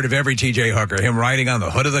was part of every T.J. Hooker, him riding on the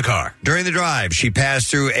hood of the car. During the drive, she passed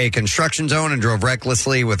through a construction zone and drove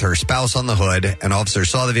recklessly with her spouse on the hood. An officer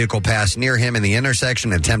saw the vehicle pass near him in the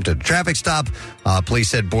intersection and attempted a traffic stop. Police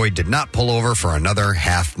said Boyd did not pull over for another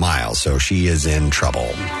half mile, so she is in trouble.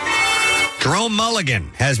 Jerome Mulligan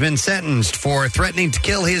has been sentenced for threatening to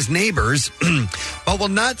kill his neighbors, but will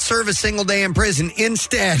not serve a single day in prison.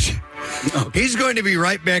 Instead, he's going to be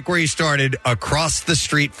right back where he started, across the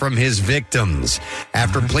street from his victims.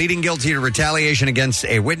 After pleading guilty to retaliation against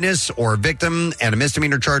a witness or victim and a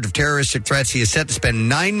misdemeanor charge of terroristic threats, he is set to spend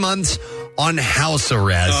 9 months on house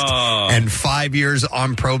arrest and 5 years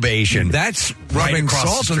on probation. That's rubbing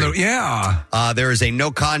salt in the there is a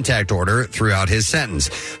no contact order throughout his sentence.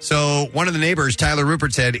 So one of the neighbors, Tyler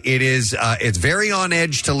Rupert, said it's very on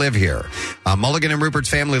edge to live here. Mulligan and Rupert's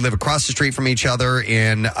family live across the street from each other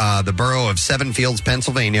in the borough of Seven Fields,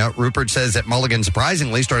 Pennsylvania. Rupert says that Mulligan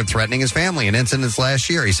surprisingly started threatening his family in incidents last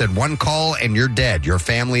year. He said, "One call and you're dead. Your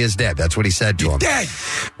family is dead." That's what he said to him. Dead.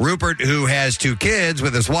 Rupert, who has 2 kids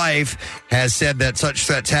with his wife, has said that such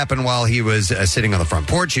threats happened while he was sitting on the front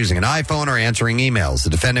porch using an iPhone or answering emails. The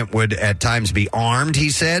defendant would at times be armed, he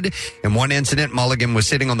said. In one incident, Mulligan was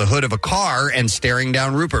sitting on the hood of a car and staring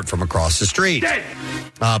down Rupert from across the street.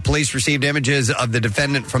 Police received images of the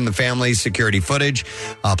defendant from the family's security footage.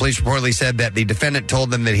 Police reportedly said that the defendant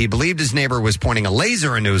told them that he believed his neighbor was pointing a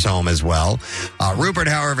laser into his home as well. Rupert,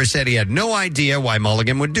 however, said he had no idea why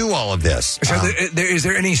Mulligan would do all of this. So is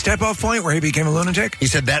there any step-off point where he became a lunatic? He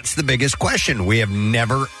said that's the biggest question. We have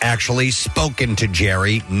never actually spoken to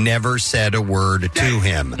Jerry, never said a word to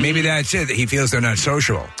him. Maybe that's it. He feels they're not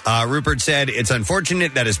social. Rupert said it's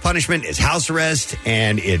unfortunate that his punishment is house arrest,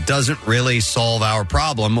 and it doesn't really solve our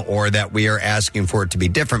problem, or that we are asking for it to be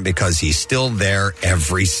different because he's still there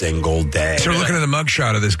every single day. So we're looking at the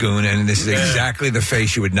mugshot of this goon, and this is exactly the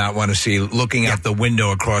face you would not want to see looking out the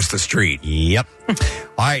window across the street. Yep. All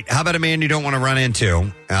right, how about a man you don't want to run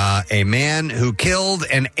into? A man who killed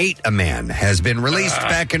and ate a man has been released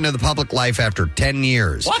back into the public life after 10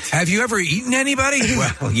 years. What? Have you ever eaten anybody?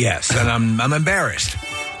 Well, yes, and I'm embarrassed.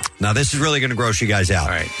 Now, this is really going to gross you guys out.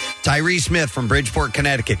 All right. Tyree Smith from Bridgeport,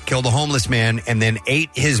 Connecticut, killed a homeless man and then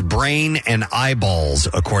ate his brain and eyeballs,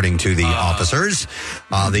 according to the officers.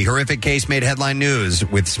 The horrific case made headline news,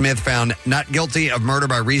 with Smith found not guilty of murder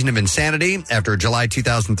by reason of insanity after a July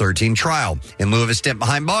 2013 trial. In lieu of a stint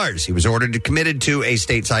behind bars, he was ordered and committed to a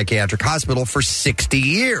state psychiatric hospital for 60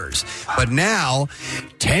 years. But now,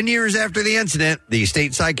 10 years after the incident, the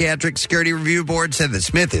State Psychiatric Security Review Board said that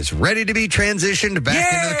Smith is ready to be transitioned back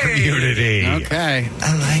into the community. Okay.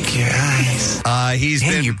 I like your eyes. He's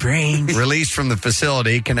been your brain. released from the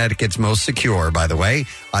facility, Connecticut's most secure, by the way.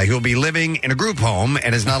 He'll be living in a group home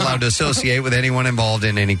and is not allowed to associate with anyone involved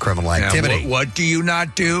in any criminal activity. Now, what do you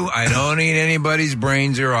not do? I don't eat anybody's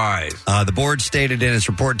brains or eyes. The board stated in its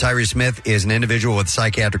report, Tyree Smith is an individual with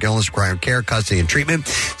psychiatric illness requiring care, custody, and treatment.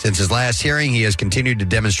 Since his last hearing, he has continued to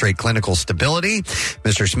demonstrate clinical stability.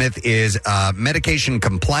 Mr. Smith is medication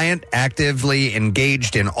compliant, actively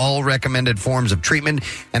engaged in all recommended forms of treatment,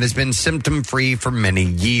 and has been symptom-free for many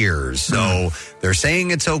years. So they're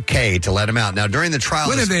saying it's okay to let him out. Now, during the trial...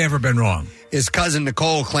 When have they ever been wrong? His cousin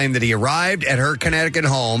Nicole claimed that he arrived at her Connecticut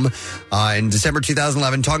home in December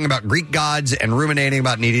 2011 talking about Greek gods and ruminating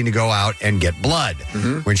about needing to go out and get blood.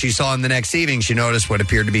 When she saw him the next evening, she noticed what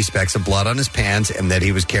appeared to be specks of blood on his pants and that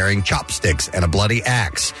he was carrying chopsticks and a bloody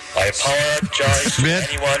axe. I apologize to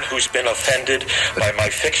anyone who's been offended by my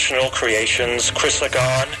fictional creations,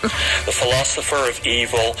 Chrysagon, the philosopher of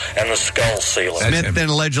evil, and the skull sealer. Smith then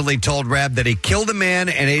allegedly told Rab that he killed a man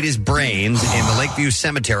and ate his brains in the Lakeview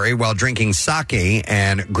Cemetery while drinking sake,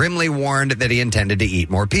 and grimly warned that he intended to eat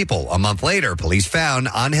more people. A month later, police found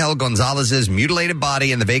Angel Gonzalez's mutilated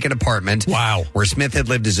body in the vacant apartment where Smith had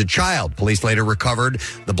lived as a child. Police later recovered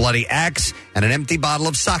the bloody axe and an empty bottle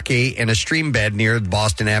of sake in a stream bed near the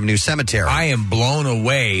Boston Avenue Cemetery. I am blown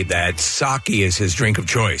away that sake is his drink of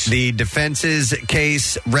choice. The defense's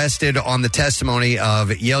case rested on the testimony of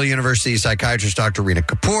Yale University psychiatrist Dr. Rena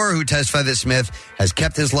Kapoor, who testified that Smith has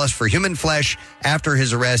kept his lust for human flesh after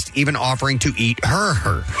his arrest, even offering to eat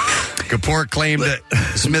her. Kapoor claimed that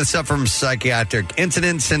Smith suffered from psychiatric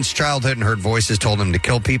incidents since childhood and heard voices told him to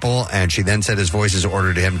kill people, and she then said his voices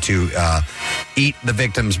ordered him to eat the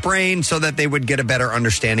victim's brain so that they would get a better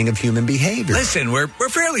understanding of human behavior. Listen, we're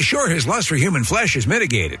fairly sure his lust for human flesh is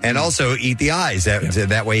mitigated. And also eat the eyes.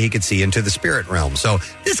 That way he could see into the spirit realm. So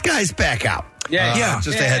this guy's back out. Just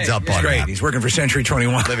a heads up on great. that. He's working for Century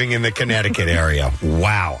 21. Living in the Connecticut area.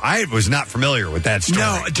 Wow. I was not familiar with that story.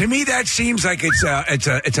 No, to me that seems like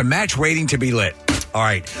it's a match waiting to be lit. All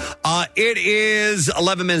right. It is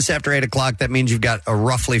 11 minutes after 8 o'clock. That means you've got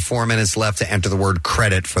roughly 4 minutes left to enter the word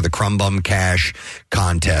credit for the Crumb Bum Cash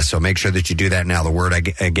contest. So make sure that you do that now. The word,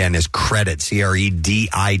 again, is credit,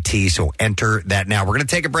 C-R-E-D-I-T. So enter that now. We're going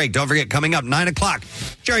to take a break. Don't forget, coming up, 9 o'clock,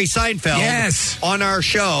 Jerry Seinfeld on our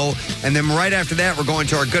show. And then right after that, we're going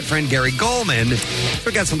to our good friend Gary Goldman.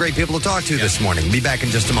 We've got some great people to talk to this morning. Be back in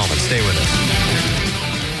just a moment. Stay with us.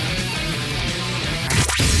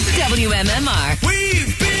 WMMR.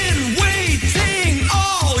 We've been waiting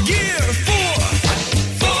all year for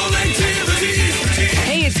full activity.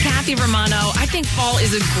 Hey, it's Kathy Romano. I think fall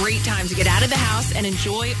is a great time to get out of the house and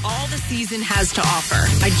enjoy all the season has to offer.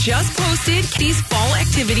 I just posted these fall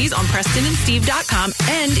activities on PrestonandSteve.com,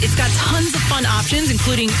 and it's got tons of fun options,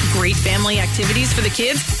 including great family activities for the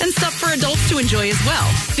kids and stuff for adults to enjoy as well.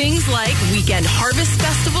 Things like weekend harvest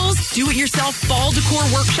festivals, do-it-yourself fall decor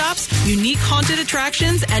workshops, unique haunted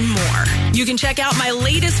attractions, and more. You can check out my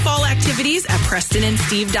latest fall activities at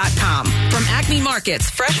PrestonandSteve.com. From Acme Markets,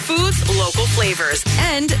 fresh foods, local flavors,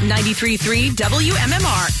 and 93.3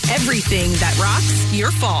 WMMR, everything that rocks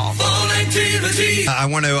your fall. I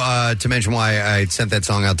want to mention why I sent that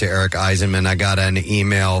song out to Eric Eisenman. I got an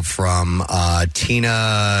email from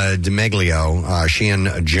Tina DeMeglio. She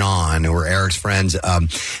and John, who were Eric's friends,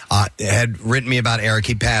 had written me about Eric.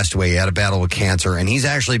 He passed away. He had a battle with cancer, and he's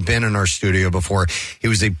actually been in our studio before. He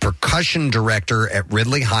was a percussion director at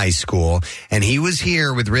Ridley High School, and he was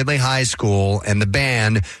here with Ridley High School and the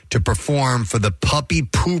band to perform for the Puppy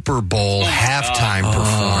Pooper Bowl halftime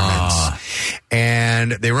performance.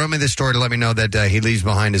 And they wrote me this story to let me know that he leaves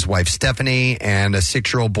behind his wife Stephanie and a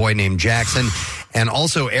 6-year-old boy named Jackson. And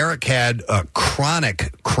also, Eric had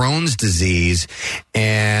chronic Crohn's disease.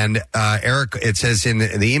 And Eric, it says in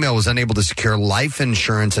the email, was unable to secure life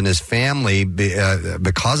insurance in his family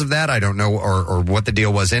because of that. I don't know or what the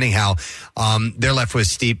deal was. Anyhow, they're left with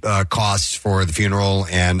steep costs for the funeral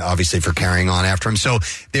and obviously for carrying on after him. So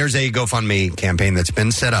there's a GoFundMe campaign that's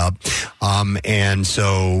been set up. And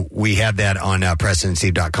so we have that on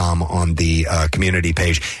PrestonandSteve.com on the community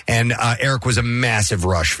page. And Eric was a massive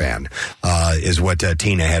Rush fan, is what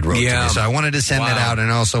Tina had wrote to me. So I wanted to send that out,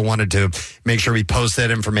 and I also wanted to make sure we post that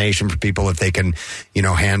information for people if they can,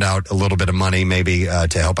 hand out a little bit of money maybe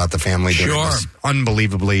to help out the family during this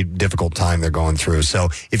unbelievably difficult time they're going through. So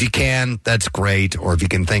if you can, that's great. Or if you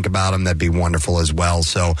can think about them, that'd be wonderful as well.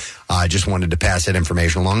 So I just wanted to pass that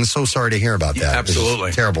information along. I'm so sorry to hear about that.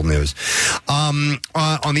 Absolutely. Terrible news. On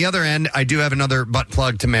the other end, I do have another butt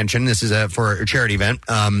plug to mention. This is for a charity event.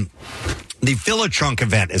 The Fill a Trunk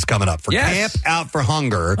event is coming up for Camp Out for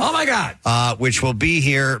Hunger. Oh, my God. Which will be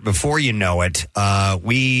here before you know it.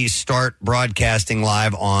 We start broadcasting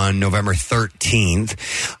live on November 13th.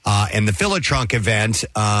 And the Fill a Trunk event,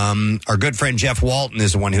 our good friend Jeff Walton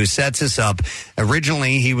is the one who sets us up.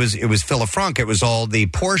 Originally, it was Fill a Frunk. It was all the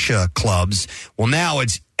Porsche clubs. Well, now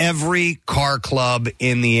it's every car club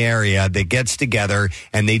in the area that gets together,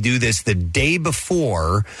 and they do this the day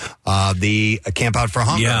before the Camp Out for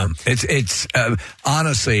Hunger. Yeah, it's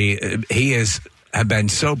honestly, he have been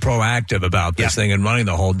so proactive about this thing and running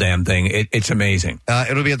the whole damn thing. It's amazing.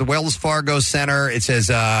 It'll be at the Wells Fargo Center. It says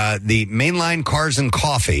the Mainline Cars and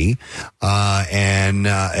Coffee, and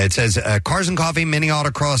it says Cars and Coffee, Mini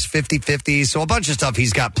Autocross 50/50. So a bunch of stuff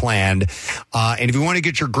he's got planned. And if you want to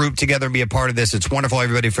get your group together and be a part of this, it's wonderful.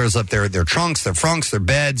 Everybody fills up their trunks, their frunks, their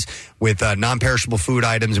beds with non-perishable food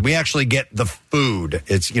items. We actually get the food.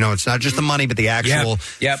 It's it's not just the money, but the actual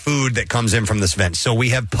food that comes in from this event. So we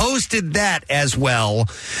have posted that as well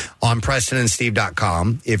on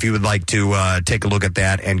PrestonandSteve.com if you would like to take a look at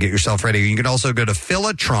that and get yourself ready. You can also go to Fill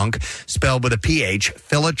a Trunk, spelled with a PH,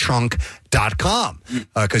 fillatrunk.com,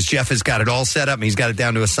 because Jeff has got it all set up and he's got it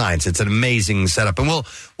down to a science. It's an amazing setup, and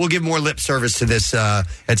we'll give more lip service to this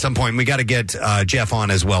at some point. We got to get Jeff on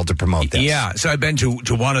as well to promote this. Yeah, so I've been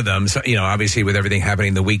to one of them. So, obviously with everything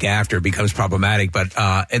happening the week after, it becomes problematic, but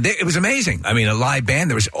it was amazing. I mean, a live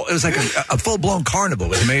band. It was like a full blown carnival.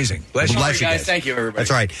 It was amazing. Bless you guys. Thank you, everybody.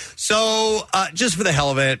 That's right. So, just for the hell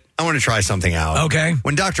of it, I want to try something out. Okay.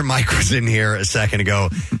 When Dr. Mike was in here a second ago,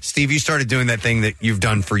 Steve, you started doing that thing that you've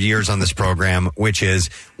done for years on this program, which is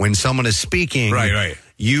when someone is speaking, right.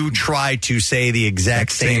 You try to say the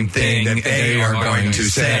exact same thing that they are going to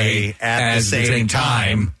say at the same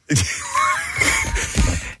time.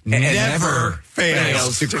 Never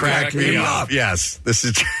fails to crack me up. Yes, this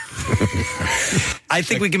is true. I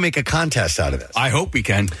think we can make a contest out of this. I hope we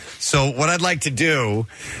can. So what I'd like to do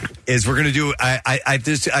is we're going to do.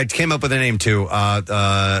 I came up with a name too.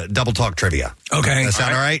 Double Talk Trivia. Okay, that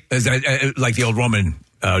sound all right? Is that like the old Roman?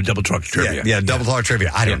 Double Talk Trivia. Yeah, Double Talk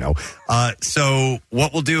Trivia. I don't know. So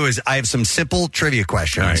what we'll do is I have some simple trivia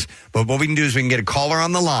questions. Right. But what we can do is we can get a caller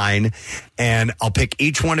on the line, and I'll pick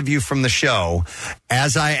each one of you from the show.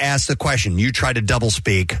 As I ask the question, you try to double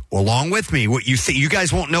speak along with me. What you think? You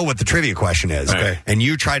guys won't know what the trivia question is. Okay. And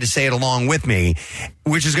you try to say it along with me,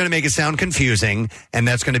 which is going to make it sound confusing, and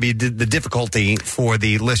that's going to be the difficulty for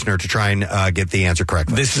the listener to try and get the answer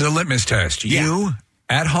correctly. This is a litmus test. Yeah. You,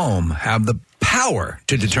 at home, have the power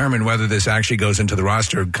to determine whether this actually goes into the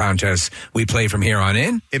roster contest we play from here on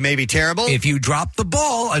in. It may be terrible. If you drop the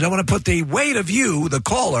ball, I don't want to put the weight of you, the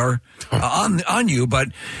caller, on you, but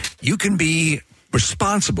you can be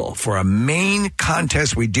responsible for a main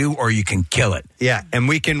contest we do, or you can kill it. Yeah, and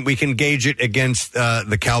we can gauge it against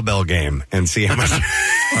the cowbell game and see how much.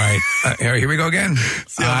 All right, here we go again.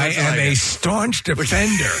 I am a staunch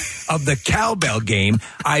defender of the cowbell game.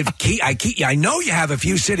 I know you have a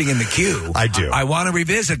few sitting in the queue. I do. I want to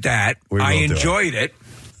revisit that. I enjoyed it.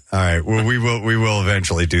 All right. Well, we will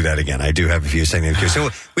eventually do that again. I do have a few things here. So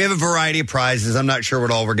we have a variety of prizes. I'm not sure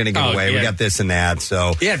what all we're going to give away. Yeah. We got this and that.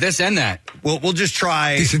 So yeah, this and that. We'll just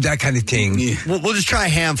try this and that kind of thing. We'll just try a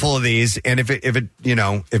handful of these, and if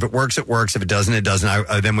it works, it works. If it doesn't, it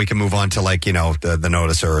doesn't. Then we can move on to the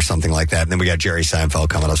noticer or something like that. And then we got Jerry Seinfeld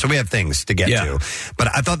coming up. So we have things to get to. But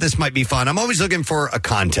I thought this might be fun. I'm always looking for a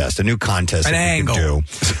contest, a new contest an that angle. we can do.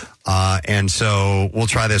 And so we'll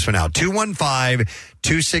try this one out.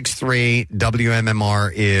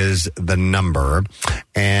 215-263-WMMR is the number.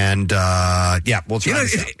 And, we'll try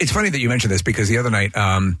this out. It's funny that you mentioned this because the other night,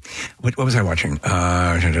 what was I watching?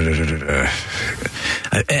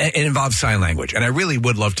 It involves sign language. And I really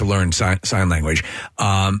would love to learn sign language.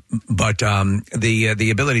 But the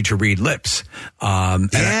ability to read lips.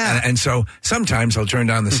 And so sometimes I'll turn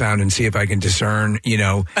down the sound and see if I can discern,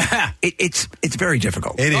 it's very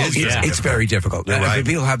difficult. It is. It's very difficult. If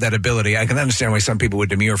people have that ability, I can understand why some people would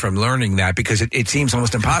demur from learning that because it seems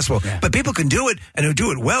almost impossible. Yeah. But people can do it, and who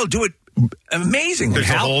do it well, do it amazingly. There's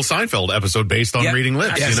a whole Seinfeld episode based on reading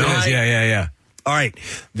lips. Yes, yeah. All right.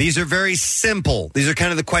 These are very simple. These are kind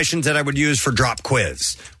of the questions that I would use for drop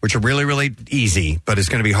quiz, which are really, really easy, but it's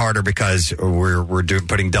going to be harder because we're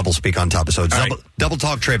putting double speak on top of it. So it's double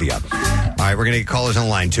talk trivia. All right. We're going to get callers on the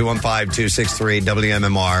line.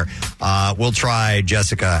 215-263-WMMR. We'll try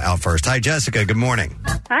Jessica out first. Hi, Jessica. Good morning.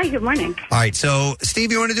 Hi, good morning. All right. So,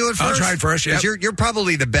 Steve, you want to do it first? I'll try it first, yeah. You're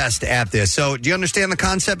probably the best at this. So, do you understand the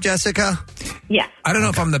concept, Jessica? Yes. I don't know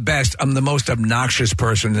if I'm the best. I'm the most obnoxious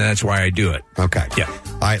person, and that's why I do it. Okay. Yeah.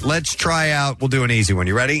 All right, let's try out. We'll do an easy one.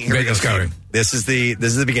 You ready? Here we go. Let's go. This is the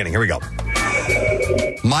beginning. Here we go.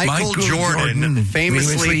 Michael Jordan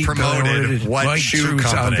famously promoted what shoe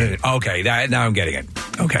company? Okay, now I'm getting it.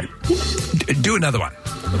 Okay. Do another one.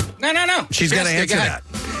 No. She's got to answer that.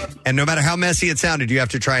 And no matter how messy it sounded, you have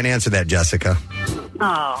to try and answer that, Jessica.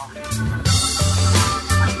 Oh.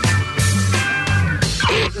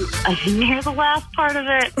 I didn't hear the last part of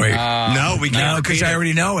it. Wait. No, we can't. No, because I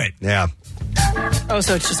already know it. Yeah. Oh,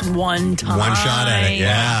 so it's just one time. One shot at it,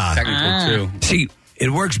 yeah. Technically, too. See,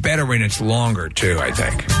 it works better when it's longer, too, I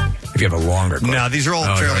think. If you have a longer clip. No, these are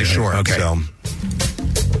all fairly short. Okay. So. All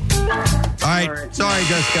right. Sorry,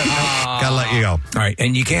 Jessica. Gotta let you go. All right.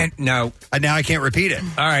 And you can't now. Now I can't repeat it.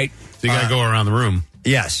 All right. So you got to go around the room.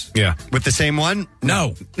 Yes. Yeah. With the same one?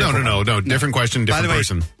 No. No. Different question, different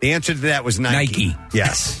person. The answer to that was Nike.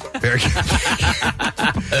 Yes. Very good.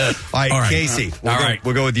 All right, Casey.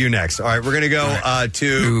 We'll go with you next. All right, we're going to go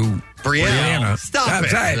to Brianna. Stop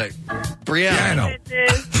it. Brianna.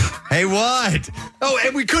 Hey, what? Oh,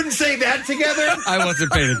 and we couldn't say that together? I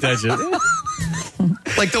wasn't paying attention.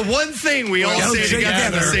 Like the one thing we all say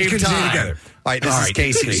together at the same time. All right, this is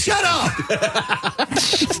Casey. Shut up!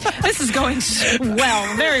 This is going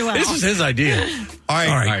very well. This was his idea. All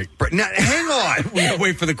right. Now, hang on. We gotta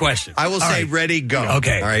wait for the question. I will say ready, go.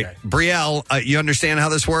 Okay. All right. Brielle, you understand how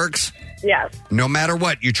this works? Yes. No matter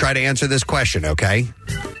what, you try to answer this question, okay?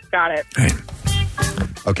 Got it.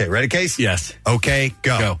 Okay, ready, Case? Yes. Okay,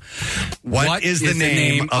 go. What is the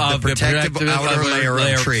name of the protective outer layer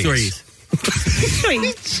of trees?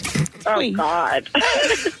 Oh, God.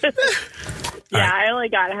 I only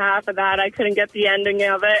got half of that. I couldn't get the ending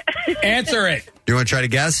of it. Answer it. Do you want to try to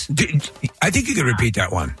guess? I think you could repeat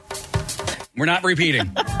that one. We're not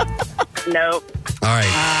repeating. Nope. All right.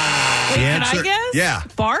 Wait, can I guess? Yeah.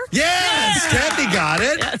 Bark? Yes! Kathy got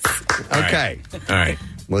it. Yes. Okay. All right.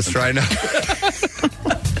 Let's try now.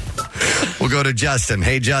 We'll go to Justin.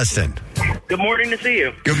 Hey, Justin. Good morning to see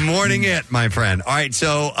you. Good morning, my friend. All right,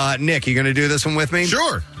 so, Nick, you going to do this one with me?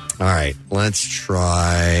 Sure. All right, let's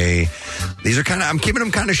try. These are I'm keeping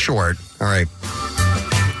them kind of short. All right,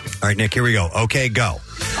 Nick, here we go. Okay, go.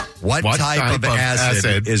 What type of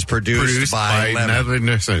acid is produced by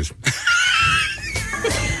lemon?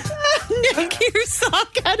 Nick, you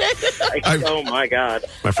suck at it. Oh, my God.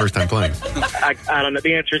 My first time playing. I don't know.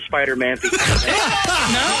 The answer is Spider-Man. No? Is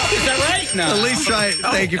that right? No. At least try.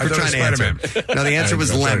 Thank you for trying to answer. No, the answer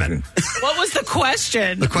was lemon. What was the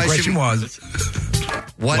question? The question was,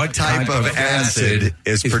 what type of acid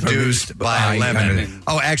is produced by lemon?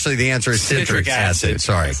 Oh, actually, the answer is citric acid.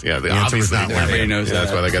 Sorry. Yeah, the answer was not lemon. Everybody knows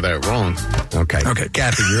that's why they got that wrong. Okay.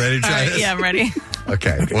 Kathy, you ready to try this? Yeah, I'm ready.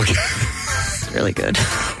 Okay. Really good.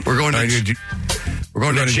 We're going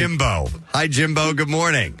We're going to Jimbo. Hi, Jimbo. Good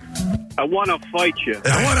morning. I want to fight you.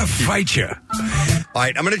 I want to fight you. All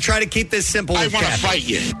right, I'm going to try to keep this simple. I want to fight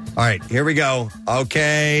you. All right, here we go.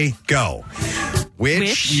 Okay, go.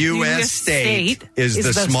 Which U.S. state is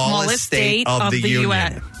the smallest state of the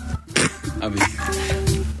Union?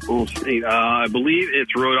 Oh, state. I believe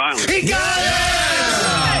it's Rhode Island. He got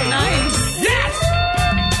it! Nice. Yes!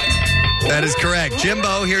 That is correct.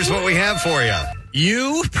 Jimbo, here's what we have for you.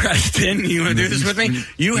 You, Preston, you want to do this with me?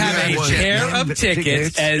 You have a pair of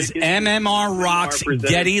tickets as MMR Rocks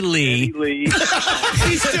Geddy Lee.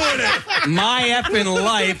 He's doing it. My effing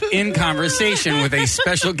life in conversation with a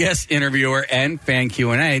special guest interviewer and fan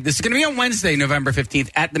Q&A. This is going to be on Wednesday, November 15th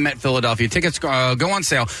at the Met Philadelphia. Tickets go on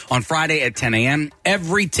sale on Friday at 10 a.m.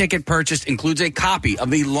 Every ticket purchased includes a copy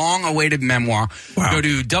of the long-awaited memoir. Wow. Go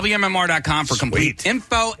to WMMR.com for complete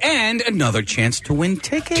info and another chance to win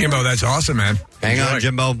tickets. Jimbo, that's awesome, man. Hang on,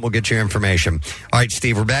 Jimbo. We'll get your information. All right,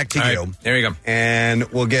 Steve, we're back to you. Right, there you go. And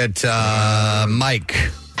we'll get Mike.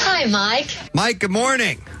 Hi, Mike. Mike, good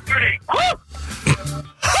morning. All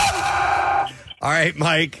right,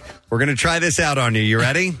 Mike, we're going to try this out on you. You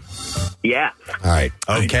ready? Yeah. All right.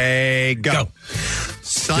 Okay, go.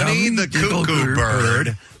 Sonny the cuckoo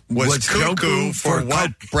bird was cuckoo for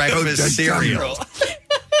what breakfast cereal?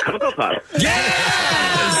 Cocoa Puff.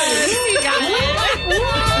 Yes! You got it.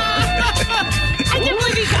 I can't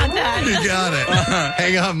believe you got that. You got it.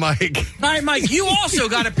 Hang on, Mike. All right, Mike, you also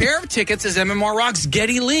got a pair of tickets as MMR Rocks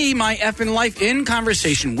Geddy Lee, My Effin' Life, in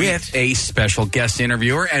conversation with a special guest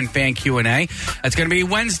interviewer and fan Q&A. That's going to be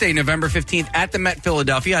Wednesday, November 15th at the Met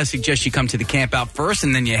Philadelphia. I suggest you come to the camp out first,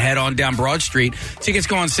 and then you head on down Broad Street. Tickets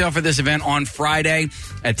go on sale for this event on Friday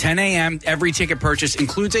at 10 a.m. Every ticket purchase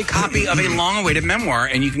includes a copy of a long-awaited memoir,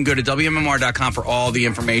 and you can go to WMMR.com for all the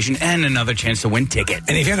information and another chance to win tickets.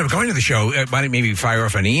 And if you end up going to the show, why don't maybe fire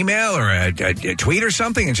off an email or a tweet or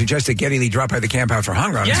something and suggest that Geddy Lee drop by the camp out for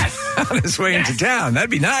hunger on his way into town. That'd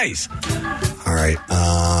be nice. All right.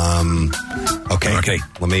 Okay.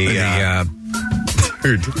 Let me. All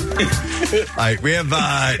right. We have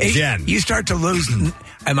Jen. You start to lose.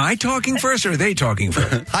 Am I talking first or are they talking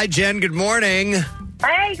first? Hi, Jen. Good morning.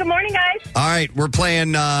 Hey, good morning, guys. All right. We're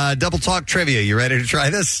playing Double Talk Trivia. You ready to try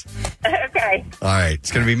this? Okay. All right.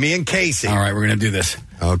 It's going to be me and Casey. All right. We're going to do this.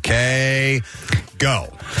 Okay. Go.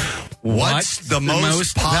 What's the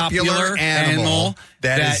most popular animal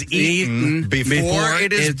that is eaten before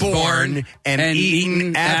it is born and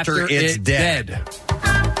eaten after it's dead?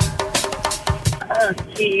 Oh,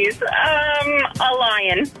 jeez. A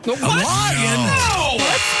lion. A lion? No!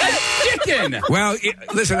 That's chicken. Well,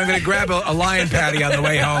 listen, I'm going to grab a lion patty on the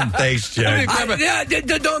way home. Thanks, Jen.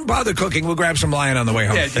 Don't bother cooking. We'll grab some lion on the way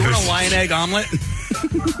home. Yeah, do you want a lion egg omelet?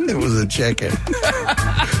 It was a chicken.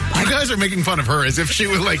 You guys are making fun of her as if she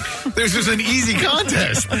was like, this was an easy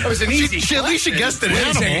contest. It was an easy She at least she guessed an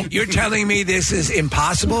animal. Second, you're telling me this is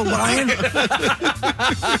impossible, Lion?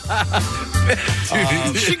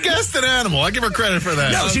 She guessed an animal. I give her credit for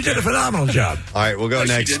that. No, she did a phenomenal job. All right, we'll go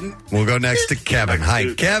next. We'll go next to Kevin.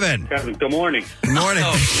 Hi, Kevin. Kevin, good morning. Good morning.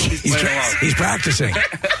 He's practicing.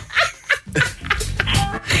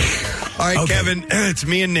 All right, Kevin, it's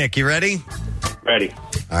me and Nick. You ready? Ready.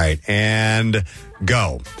 All right, and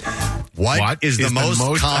go. What is the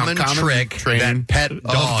most common trick that pet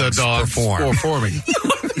dogs perform? Dude.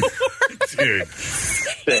 You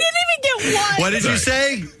didn't even get one. What did you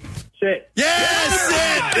say? Sit. Yes,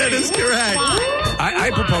 sit. That is correct. I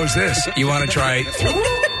propose this. You want to try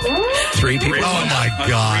 3 people? Oh, my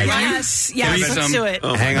God. Yes, let's do it.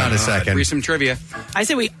 Oh, hang on a second. Threesome trivia. I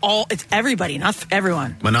say it's everybody, not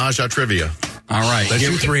everyone. Menage a trivia. All right. Let's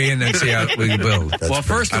do 3 and then see how we build. Well,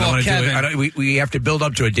 first of all, Kevin, we have to build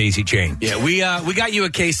up to a daisy chain. Yeah, we got you a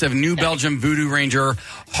case of New Belgium Voodoo Ranger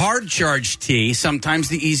Hard Charge Tea. Sometimes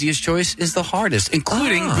the easiest choice is the hardest,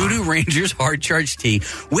 including Voodoo Ranger's Hard Charge Tea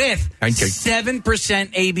with 7%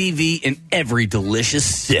 ABV in every delicious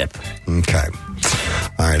sip. Okay.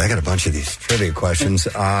 All right, I got a bunch of these trivia questions.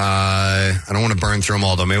 I don't want to burn through them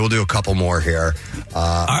all, though. Maybe we'll do a couple more here.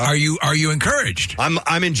 Are you encouraged?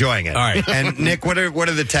 I'm enjoying it. All right. And Nick, what are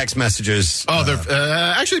the text messages? Oh, they're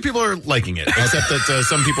actually people are liking it, except that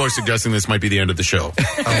some people are suggesting this might be the end of the show.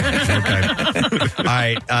 Okay. All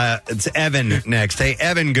right, it's Evan next. Hey,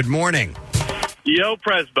 Evan, good morning. Yo,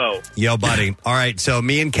 Presbo. Yo, buddy. All right, so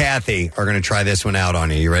me and Kathy are going to try this one out on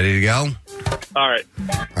you. You ready to go? All right.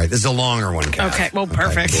 All right, this is a longer one, Kathy. Okay, well,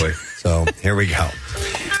 perfect. Okay, so here we go.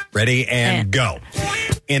 Ready and go.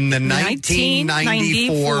 In the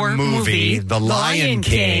 1994 movie, The Lion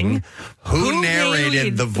King, who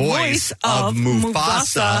narrated the voice of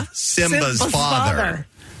Mufasa, Simba's father?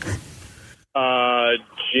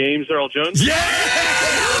 James Earl Jones. Yeah!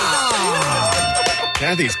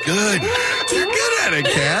 Kathy's good. You're good at it,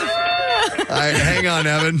 Kath. All right, hang on,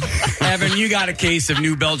 Evan. Evan, you got a case of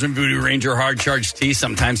New Belgium Voodoo Ranger Hard Charged Tea.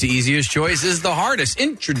 Sometimes the easiest choice is the hardest.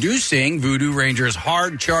 Introducing Voodoo Ranger's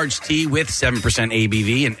Hard Charged Tea with 7%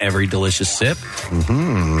 ABV in every delicious sip.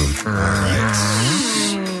 Mm-hmm. All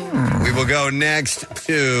right. We will go next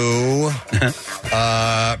to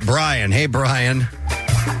Brian. Hey, Brian.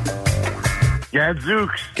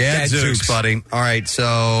 Gadzooks. Gadzooks, buddy. All right,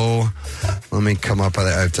 so let me come up with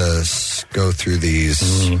it. I have to go through these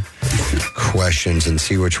questions and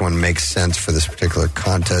see which one makes sense for this particular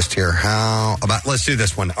contest here. How about, let's do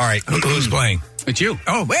this one. All right. Who's playing? It's you.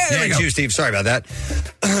 Oh, man, there we it's go. you, Steve. Sorry about that.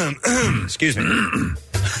 Excuse me.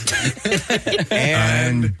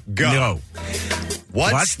 and go. No.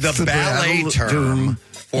 What's the ballet term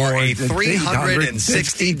for a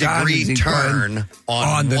 360-degree turn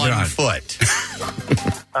on the one dot. foot?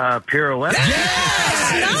 Pirouette.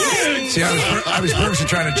 Nice. See, I was purposely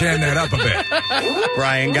trying to jam that up a bit.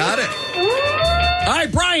 Brian got it. All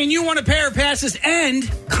right, Brian, you won a pair of passes and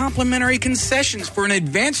complimentary concessions for an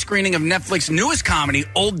advanced screening of Netflix's newest comedy,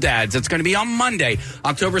 Old Dads. That's going to be on Monday,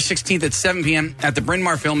 October 16th at 7 p.m. at the Bryn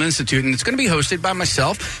Mawr Film Institute, and it's going to be hosted by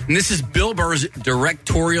myself. And this is Bill Burr's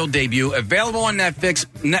directorial debut, available on Netflix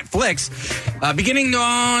beginning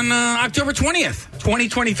on October 20th.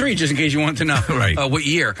 2023, just in case you want to know what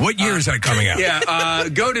year. What year is that coming out? Yeah,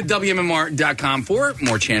 go to WMMR.com for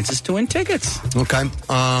more chances to win tickets. Okay.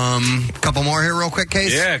 Couple more here real quick,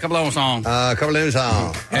 Case? Yeah, a couple of songs. Couple of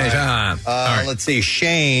songs. Anytime. Let's see.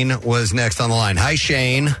 Shane was next on the line. Hi,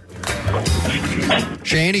 Shane.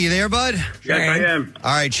 Shane, are you there, bud? Yes, I am.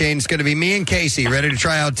 All right, Shane, it's going to be me and Casey. Ready to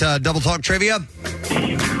try out Double Talk Trivia?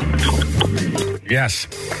 Yes.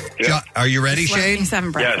 Are you ready, Shane?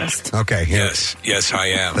 Having breakfast. Okay. Yes, I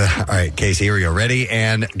am. All right, Casey, here we go. Ready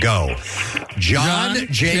and go. John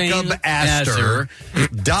Jacob Astor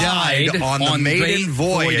died on the maiden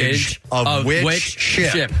voyage of which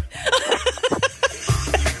ship?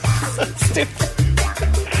 Stupid.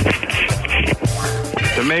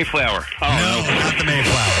 The Mayflower. No, not the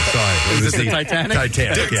Mayflower. Sorry. Is this the Titanic?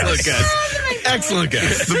 Titanic, yes. Excellent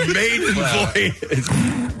guess. The maiden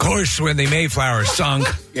voyage. Of course, when the Mayflower sunk.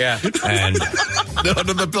 Yeah. And none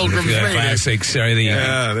of the Pilgrims made it. classics are the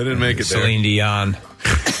Yeah, they didn't make it Celine Dion.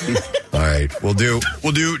 All right, we'll do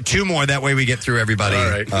two more. That way we get through everybody. All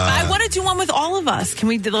right. I want to do one with all of us. Can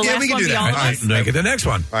we do the last we can one do be that. all of All us? right. Make it the next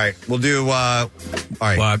one. All right, we'll do. All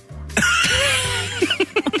right. What?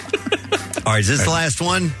 All right, is this the last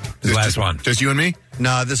one? The last one. Just you and me?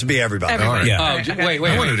 No, this will be everybody. Everybody. All right. Yeah. Oh, wait.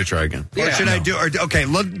 I wanted to try again. Or should I do? Okay,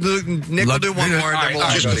 Nick will do one more. And then we'll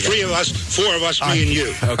Just go the together. three of us, four of us, me and you.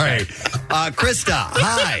 All right. Krista,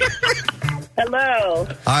 hi. Hello. All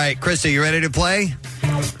right, Krista, you ready to play?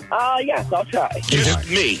 Yes, I'll try. Just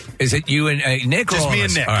me. Is it you and Nick? Or Just all me of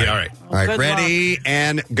and us? Nick. All right. Yeah, all right. All right, Good ready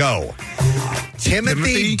and go.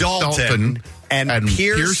 Timothy Dalton and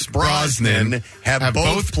Pierce Brosnan have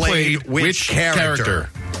both played which character?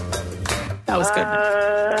 That was good.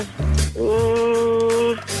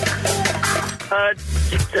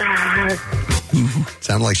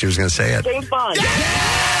 Sounded like she was going to say it. James Bond.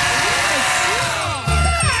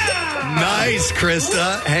 Nice,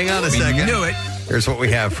 Krista. Hang on a second. Knew it. Here's what we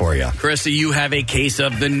have for you. Krista, you have a case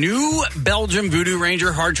of the New Belgium Voodoo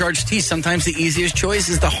Ranger Hard Charged Tea. Sometimes the easiest choice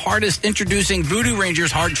is the hardest. Introducing Voodoo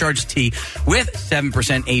Ranger's Hard Charged Tea with 7%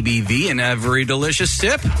 ABV in every delicious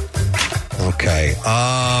sip. Okay.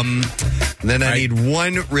 Then I need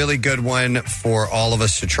one really good one for all of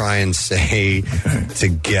us to try and say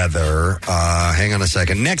together. Hang on a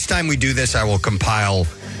second. Next time we do this, I will compile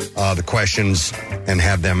the questions and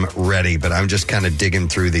have them ready, but I'm just kind of digging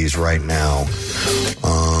through these right now.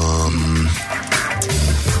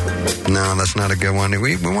 No, that's not a good one.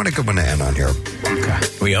 We want a good one to end on here. Okay.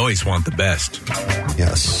 We always want the best.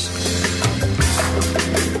 Yes.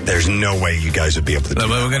 There's no way you guys would be able to do But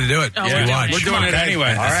that. we're going to do it. Oh, you watch. We're doing it anyway.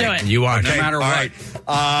 All right. Let's do it. You watch. No matter All what.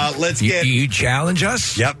 right. Let's get You challenge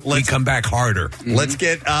us? Yep, We come back harder. let's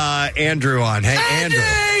get Andrew on. Hey, Andrew.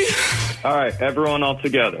 All right, everyone all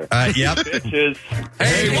together. Yep. Bitches.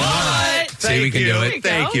 Hey, what? See, we can do it.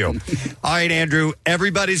 Thank you. All right, Andrew.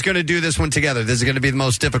 Everybody's going to do this one together. This is going to be the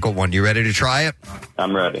most difficult one. You ready to try it?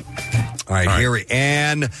 I'm ready. All right, here we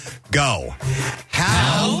and go.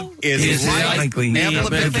 How is light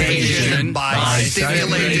amplification by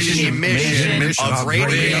stimulated emission of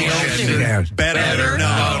radiation better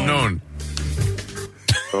known?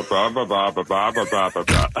 That's a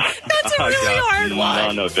really hard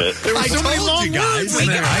one. None of it. There were so many long words in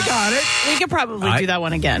there. I got it. We could probably do that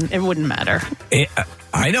one again. It wouldn't matter.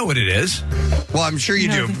 I know what it is. Well, I'm sure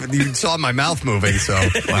you do. You saw my mouth moving, so.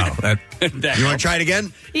 Wow. You want to try it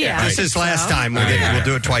again? Yeah. This is last time. We'll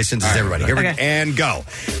do it twice since it's everybody. Here we go. And go.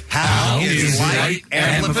 How is light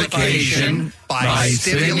amplification by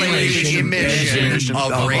stimulating emission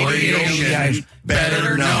of radiation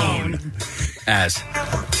better known as?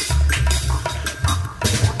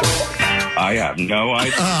 I have no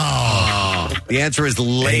idea. Oh, the answer is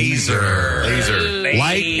laser.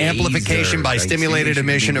 Light amplification by stimulated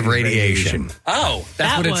emission of radiation. Oh,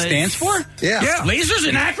 that's what it stands for? Yeah. Laser's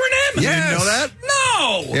an acronym? You didn't know that? No.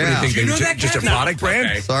 Yeah. What do you think? You know that, just a Kat? product brand?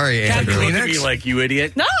 Okay. Sorry, Kat, Andrew. you looked at me like, you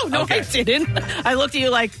idiot. No, I didn't. I looked at you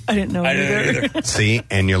like, I didn't know either. See,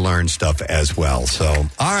 and you learn stuff as well. So, all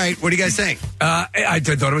right, what do you guys think? I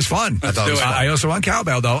thought it was fun. I also want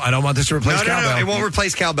cowbell, though. I don't want this to replace cowbell. No, it won't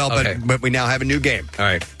replace cowbell, but we now have a new game. All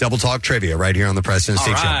right. Double Talk Trivia right here on the Preston and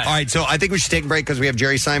Steve Show. right. All right, so I think we should take a break because we have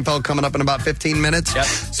Jerry Seinfeld coming up in about 15 minutes. Yep.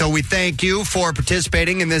 So we thank you for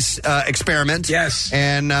participating in this experiment. Yes.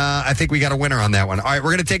 And I think we got a winner on that one. All right,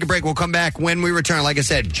 we're going to take a break. We'll come back when we return. Like I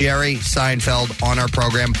said, Jerry Seinfeld on our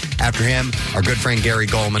program. After him, our good friend Gary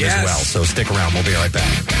Goldman as well. So stick around. We'll be right back.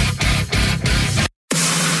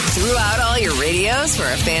 Threw out all your radios for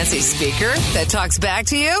a fancy speaker that talks back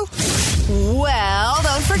to you? Well,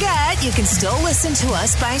 don't forget, you can still listen to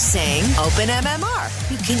us by saying Open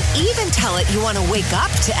MMR. You can even tell it you want to wake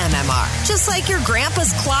up to MMR, just like your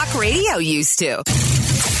grandpa's clock radio used to.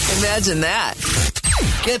 Imagine that.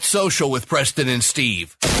 Get social with Preston and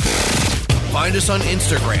Steve. Find us on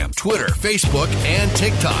Instagram, Twitter, Facebook, and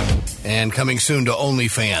TikTok. And coming soon to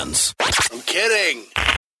OnlyFans. I'm kidding.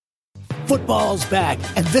 Football's back,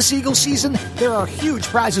 and this Eagle season, there are huge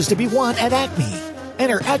prizes to be won at Acme.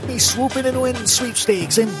 Enter Acme Swoop In and Win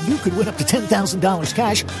sweepstakes, and you could win up to $10,000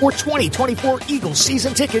 cash or 2024 Eagles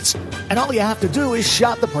season tickets. And all you have to do is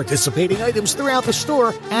shop the participating items throughout the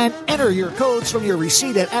store and enter your codes from your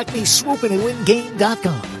receipt at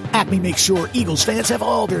acmeswoopinandwingame.com. Acme makes sure Eagles fans have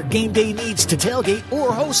all their game day needs to tailgate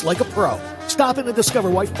or host like a pro. Stop in to discover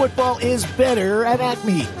why football is better at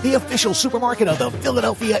Acme, the official supermarket of the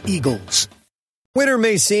Philadelphia Eagles. Winter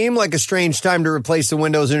may seem like a strange time to replace the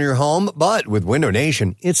windows in your home, but with Window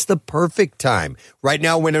Nation, it's the perfect time. Right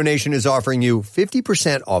now, Window Nation is offering you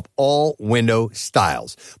 50% off all window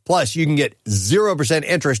styles. Plus, you can get 0%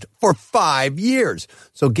 interest for 5 years.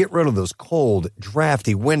 So get rid of those cold,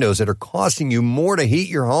 drafty windows that are costing you more to heat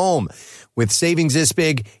your home. With savings this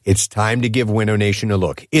big, it's time to give Window Nation a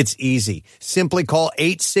look. It's easy. Simply call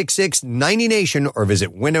 866-90-NATION or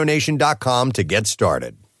visit windownation.com to get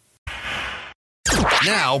started.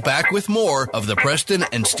 Now, back with more of the Preston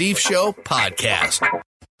and Steve Show podcast.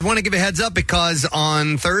 I want to give a heads up because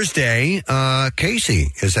on Thursday, Casey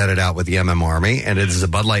is headed out with the MM Army, and it is a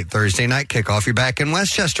Bud Light Thursday night kickoff. You're back in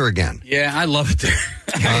Westchester again. Yeah, I love it there.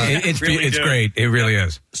 It's great. It really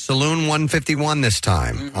is. Saloon 151 this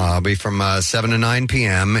time. It'll be from 7 to 9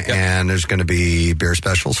 p.m., and there's going to be beer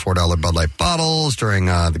specials, $4 Bud Light bottles during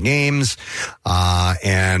the games,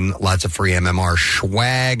 and lots of free MMR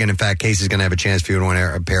swag. And in fact, Casey's going to have a chance for you to win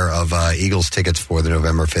a pair of Eagles tickets for the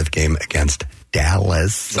November 5th game against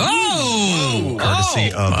Dallas.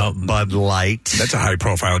 Courtesy of Bud Light. That's a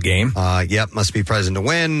high-profile game. Yep, must be present to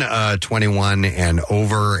win, 21 and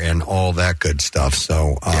over, and all that good stuff.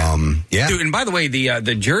 So, yeah. Dude, and by the way,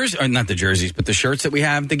 the jerseys, or not the jerseys, but the shirts that we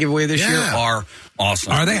have to give away this year are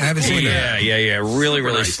awesome. Are they? I haven't seen them. Yeah.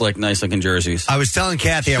 Really slick, nice-looking jerseys. I was telling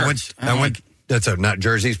Kathy, I went. That's not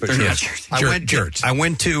jerseys, but shirts. I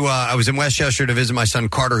was in Westchester to visit my son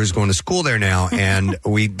Carter, who's going to school there now, and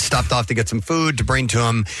we stopped off to get some food to bring to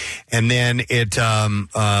him, and then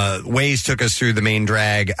Waze took us through the main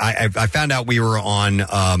drag. I found out we were on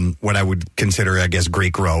what I would consider, I guess,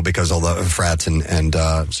 Greek Row because all the frats and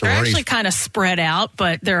sororities. They're actually kind of spread out,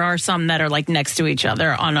 but there are some that are like next to each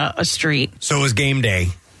other on a street. So it was game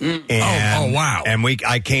day. And, wow. And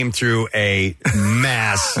I came through a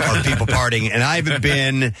mass of people partying, and I haven't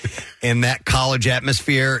been in that college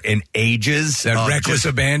atmosphere in ages. That reckless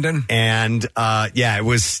abandon. And it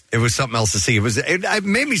was something else to see. It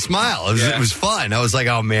made me smile. It was fun. I was like,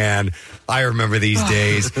 oh man, I remember these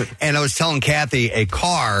days. And I was telling Kathy, a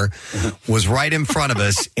car was right in front of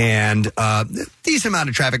us, and decent amount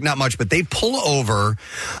of traffic, not much, but they pull over.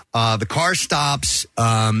 The car stops.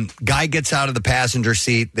 Guy gets out of the passenger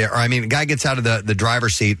seat. there. I mean, the guy gets out of the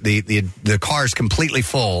driver's seat. The car is completely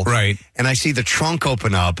full. Right. And I see the trunk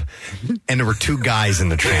open up, and there were two guys in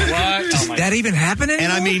the trunk. What? Does that even happen anymore?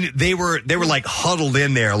 And I mean, they were like huddled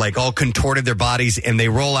in there, like all contorted their bodies, and they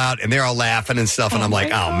roll out, and they're all laughing and stuff. And I'm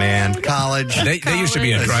like, oh man, college. They used to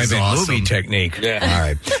be a drive-in movie technique. Yeah. All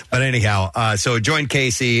right. But anyhow, so join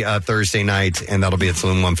Casey Thursday night, and that'll be at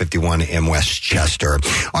Saloon 151 in Westchester.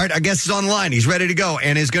 All right, our guest is on the line. He's ready to go,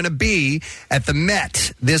 and is going to be at the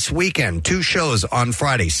Met this weekend. 2 shows on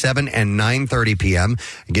Friday, 7 and 9:30 p.m.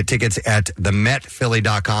 Get tickets at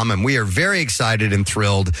themetphilly.com, and we are very excited and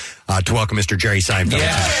thrilled to welcome Mr. Jerry Seinfeld to the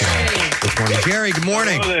show this morning. Jerry, good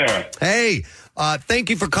morning. Hello there. Hey. Thank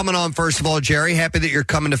you for coming on, first of all, Jerry. Happy that you're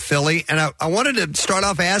coming to Philly. And I wanted to start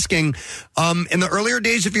off asking, in the earlier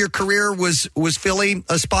days of your career, was Philly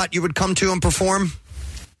a spot you would come to and perform?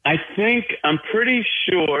 I'm pretty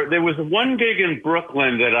sure there was one gig in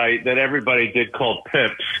Brooklyn that everybody did called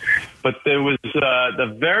Pips, but there was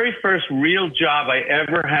the very first real job I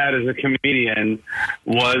ever had as a comedian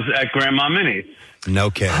was at Grandma Minnie's. No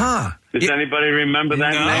kidding. Huh. Does anybody remember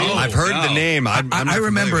that name? I've heard the name. I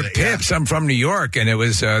remember Pips. I'm from New York, and it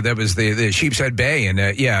was that was the Sheepshead Bay, and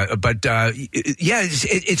it's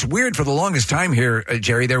weird. For the longest time here,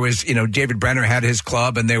 Jerry, there was David Brenner had his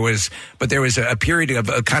club, and there was a period of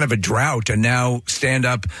a kind of a drought, and now stand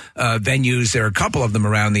up venues. There are a couple of them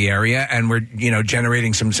around the area, and we're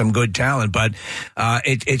generating some good talent. But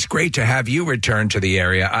it's great to have you return to the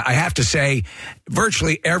area. I have to say,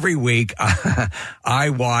 virtually every week I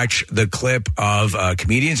watch the clip of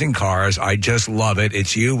Comedians in Cars. I just love it.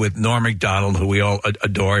 It's you with Norm Macdonald, who we all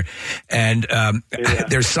adore. And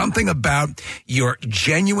there's something about your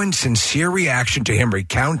genuine, sincere reaction to him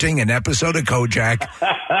recounting an episode of Kojak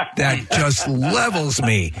that just levels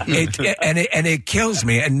me. It kills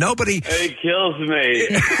me. And nobody... It kills me.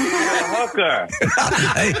 She was a hooker.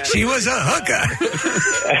 She was a hooker.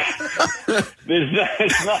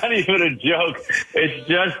 It's not even a joke. It's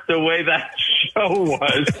just the way that show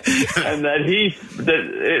was. And that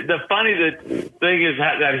the funny thing is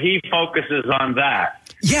that he focuses on that.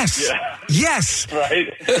 Yes. Yeah. Yes.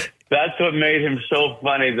 Right? That's what made him so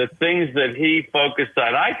funny. The things that he focused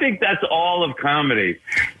on. I think that's all of comedy.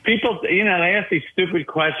 People, they ask these stupid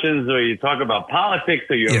questions or you talk about politics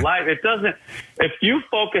or your life. It doesn't, if you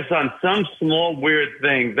focus on some small weird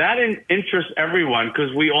thing, that interests everyone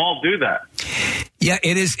because we all do that. Yeah,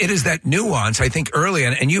 it is that nuance, I think, early,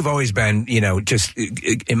 and you've always been, just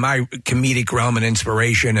in my comedic realm and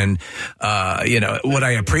inspiration, and what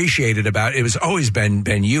I appreciated about it was always been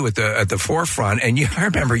you at the forefront. And I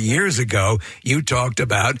remember years ago you talked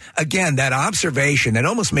about, again, that observation that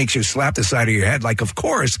almost makes you slap the side of your head, like, of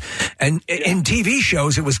course. And in TV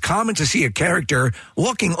shows, it was common to see a character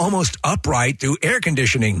walking almost upright through air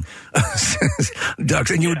conditioning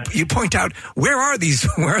ducts, and you point out where are these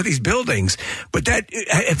buildings, but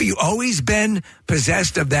have you always been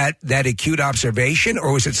possessed of that acute observation,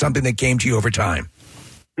 or was it something that came to you over time?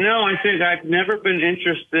 No, I think I've never been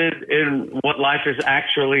interested in what life is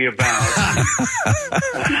actually about.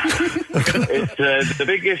 The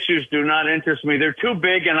big issues do not interest me. They're too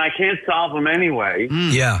big, and I can't solve them anyway.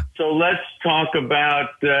 Yeah. So let's talk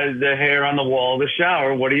about the hair on the wall of the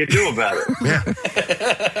shower. What do you do about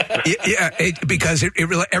it? Because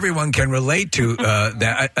everyone can relate to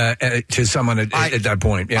that to someone at that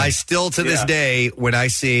point. Yeah. I still, to this day, when I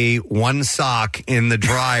see one sock in the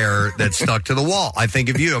dryer that's stuck to the wall, I think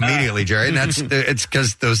of you immediately, Jerry, and it's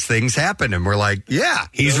because those things happen, and we're like, yeah,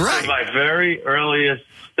 he's Those right. are my very earliest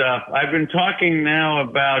stuff. I've been talking now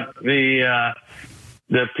about the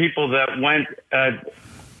people that went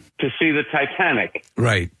to see the Titanic,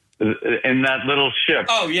 right, in that little ship.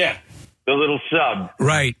 Oh yeah. The little sub.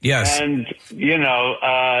 Right, yes. And,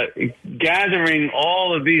 gathering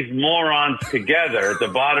all of these morons together at the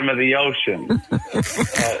bottom of the ocean.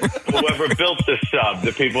 Whoever built the sub,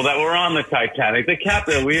 the people that were on the Titanic, the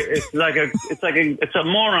captain, it's a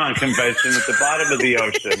moron convention at the bottom of the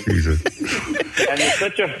ocean. And it's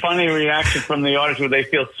such a funny reaction from the audience where they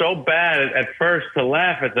feel so bad at first to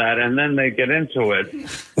laugh at that, and then they get into it.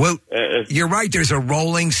 Well, you're right. There's a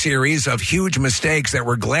rolling series of huge mistakes that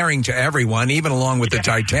were glaring to everyone, even along with the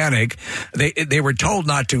Titanic. They were told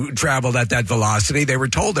not to travel at that velocity. They were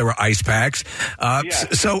told there were ice packs.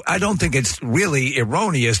 So I don't think it's really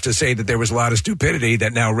erroneous to say that there was a lot of stupidity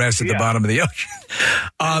that now rests at the bottom of the ocean.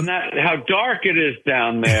 And how dark it is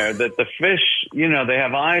down there, that the fish they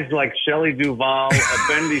have eyes like Shelley Duvall, a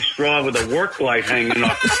bendy straw with a work light hanging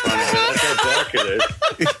off the front of it. That's how dark it is.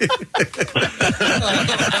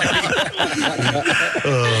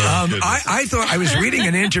 I thought I was reading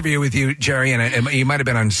an interview with you, Jerry, and you might have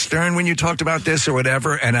been on Stern when you talked about this or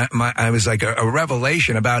whatever, and I was like a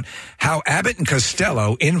revelation about how Abbott and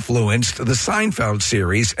Costello influenced the Seinfeld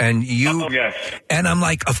series, and you, and I'm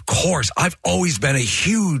like, of course, I've always been a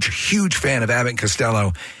huge fan of Abbott and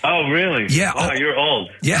Costello. Oh, really? Yeah. Wow, you're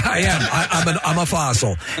old. Yeah, I am. I'm a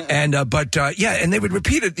fossil, and and they would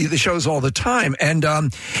repeat the shows all the time, and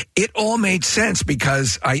it all made sense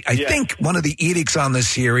because I think one of the edicts on the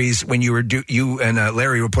series when you and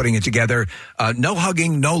Larry were putting it together, no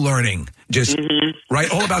hugging, no learning, just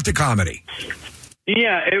right, all about the comedy.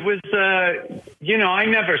 Yeah, it was. I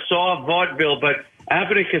never saw vaudeville, but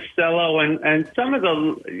Abbott and Costello and some of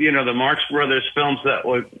the Marx Brothers films that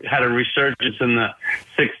had a resurgence in the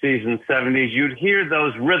 60s and 70s, you'd hear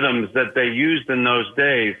those rhythms that they used in those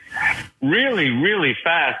days really, really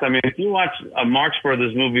fast. I mean, if you watch a Marx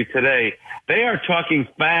Brothers movie today, they are talking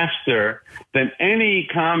faster than any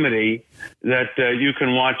comedy that you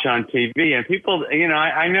can watch on TV. And people,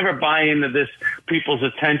 I never buy into this people's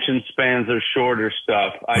attention spans are shorter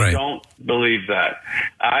stuff. I don't believe that.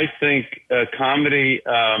 I think comedy,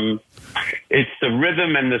 it's the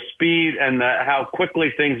rhythm and the speed and how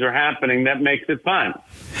quickly things are happening that makes it fun.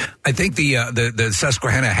 I think the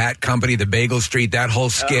Susquehanna Hat Company, the Bagel Street, that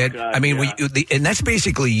whole skit. God, I mean, and that's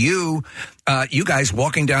basically you guys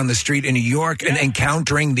walking down the street in New York and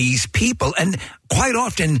encountering these people, and quite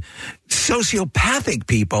often sociopathic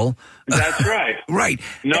people. That's right. Right.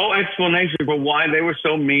 No explanation for why they were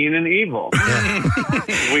so mean and evil.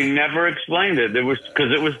 We never explained it. It was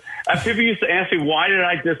because it was. People used to ask me, why did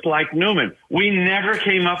I dislike Newman? We never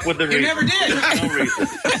came up with a reason. You never did. No reason.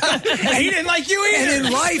 He didn't like you either. And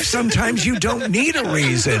in life, sometimes you don't need a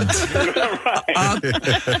reason.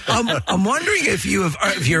 I'm wondering if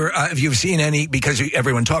you've seen any, because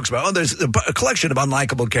everyone talks about, there's a collection of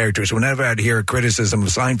unlikable characters. Whenever I'd hear a criticism of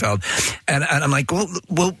Seinfeld, and I'm like, well,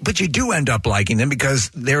 but you do end up liking them because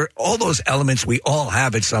they're all those elements we all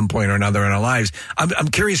have at some point or another in our lives. I'm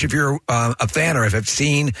curious if you're a fan or if you've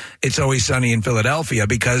seen It's Always Sunny in Philadelphia,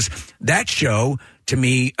 because that show, to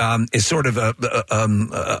me, is sort of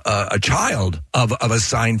a child of a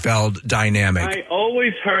Seinfeld dynamic. I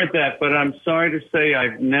always heard that, but I'm sorry to say I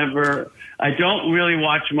don't really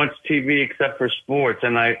watch much TV except for sports,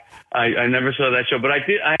 and I never saw that show, but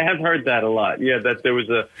I have heard that a lot. Yeah, that there was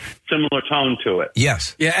a similar tone to it.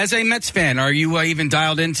 Yes. Yeah, as a Mets fan, are you even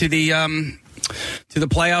dialed into the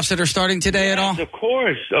playoffs that are starting today at all? Of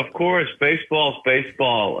course. Baseball's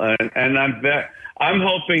baseball, and I'm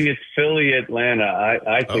hoping it's Philly, Atlanta.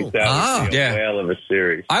 I think that would be a whale of a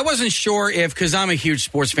series. I wasn't sure because I'm a huge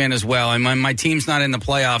sports fan as well, and my team's not in the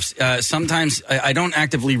playoffs. Sometimes I don't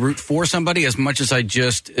actively root for somebody as much as I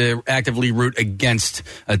just actively root against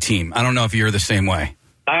a team. I don't know if you're the same way.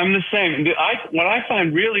 I'm the same. What I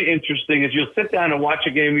find really interesting is you'll sit down and watch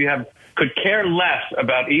a game you could care less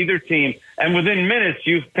about either team, and within minutes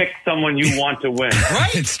you've picked someone you want to win.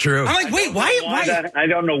 Right? It's true. I'm like, wait, why? I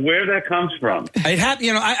don't know where that comes from. I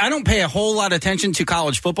don't pay a whole lot of attention to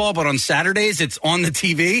college football, but on Saturdays it's on the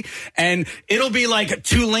TV, and it'll be like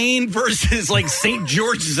Tulane versus like St.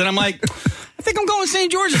 George's, and I'm like, I think I'm going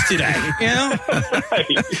St. George's today. Right.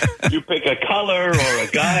 You pick a color or a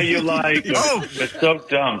guy you like. It's so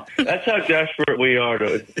dumb. That's how desperate we are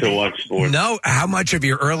to watch sports. No, how much of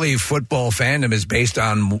your early football fandom is based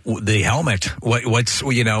on the helmet? What's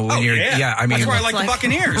when you're I mean, that's why I like the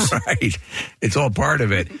Buccaneers. Right, it's all part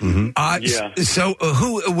of it. So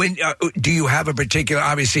when do you have a particular?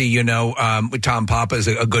 Obviously, Tom Papa is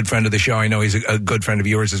a good friend of the show. I know he's a good friend of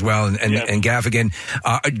yours as well, and Gaffigan.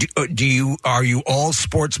 Are you all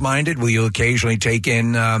sports minded? Will you occasionally take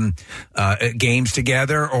in games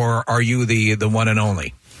together, or are you the one and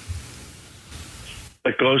only?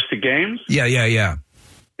 That goes to games? Yeah.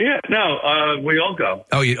 Yeah, no, we all go.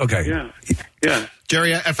 Oh, okay. Yeah.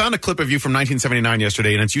 Jerry, I found a clip of you from 1979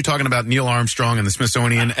 yesterday, and it's you talking about Neil Armstrong and the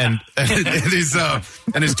Smithsonian and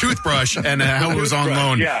his toothbrush and how it was on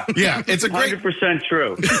loan. Yeah, it's a great 100%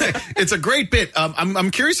 true. It's a great bit. I'm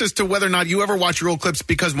curious as to whether or not you ever watch your old clips,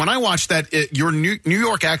 because when I watched that, your New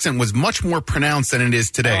York accent was much more pronounced than it is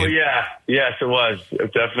today. Oh yeah, yes, it was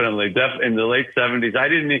definitely. In the late 70s, I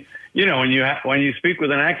didn't. When you speak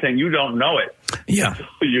with an accent, you don't know it. Yeah.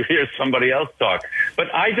 You hear somebody else talk. But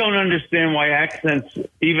I don't understand why accents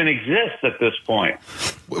even exist at this point.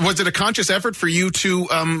 Was it a conscious effort for you to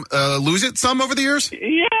lose it some over the years?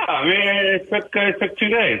 Yeah, I mean, it took 2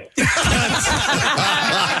 days.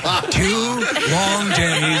 2 long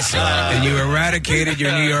days, and you eradicated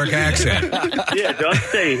your New York accent. Yeah, don't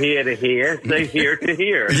say here to here. Say here to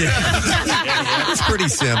here. It's pretty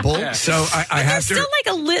simple. So I have to. Still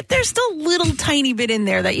there's still a little tiny bit in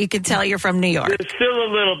there that you can tell you're from New York. There's still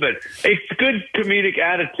a little bit. It's good comedic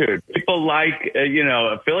attitude. People like,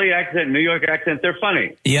 a Philly accent, New York accent. They're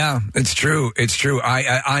funny. Yeah, it's true. It's true.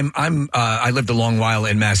 I lived a long while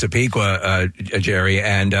in Massapequa, Jerry,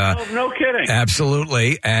 and no kidding.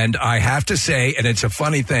 Absolutely. And I have to say, and it's a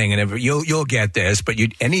funny thing, and you'll get this, but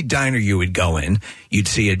any diner you would go in, you'd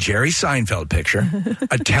see a Jerry Seinfeld picture,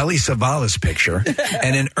 a Telly Savalas picture,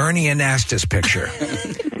 and an Ernie Anastas picture.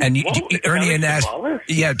 And Ernie Anastas,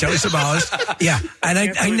 yeah, Telly Savalas, yeah. And I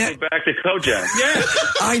back to Kojak. Yeah,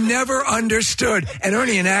 I never understood. And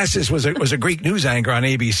Ernie Anastas was a Greek news anchor on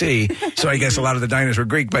ABC, so I guess a lot of the diners were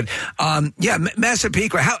Greek. But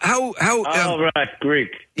Massapequa, how right,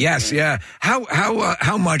 Greek. Yes, yeah.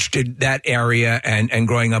 How much did that area and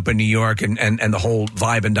growing up in New York and the whole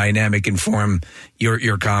vibe and dynamic inform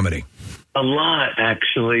your comedy? A lot,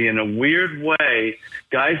 actually, in a weird way.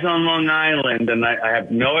 Guys on Long Island, and I have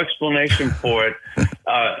no explanation for it.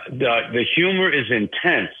 The humor is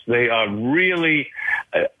intense. They are really.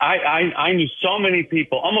 I knew so many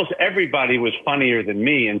people. Almost everybody was funnier than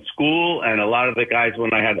me in school, and a lot of the guys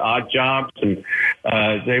when I had odd jobs, and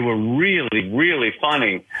they were really, really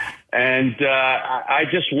funny. And I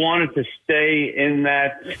just wanted to stay in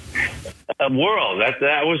that world.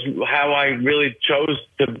 That was how I really chose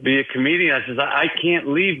to be a comedian. I said, I can't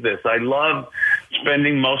leave this. I love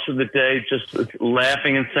spending most of the day just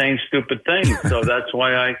laughing and saying stupid things. So that's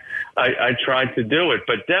why I tried to do it.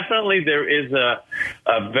 But definitely there is a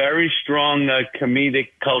very strong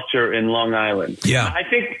comedic culture in Long Island. Yeah. I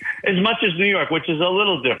think as much as New York, which is a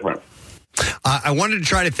little different. I wanted to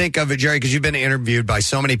try to think of it, Jerry, because you've been interviewed by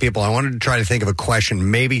so many people. I wanted to try to think of a question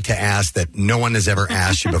maybe to ask that no one has ever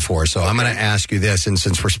asked you before. So I'm going to ask you this. And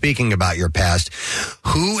since we're speaking about your past,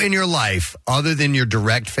 who in your life, other than your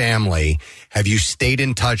direct family, have you stayed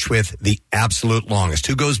in touch with the absolute longest?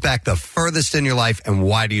 Who goes back the furthest in your life, and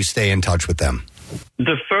why do you stay in touch with them?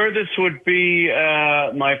 The furthest would be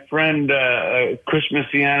my friend Chris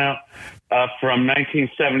Messiano. From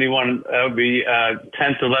 1971, that would be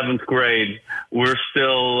 10th, 11th grade. We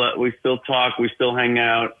still talk, we still hang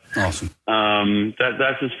out. Awesome.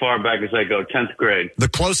 That's as far back as I go, 10th grade. The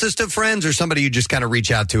closest of friends, or somebody you just kind of reach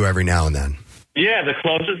out to every now and then? Yeah, the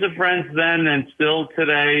closest of friends then and still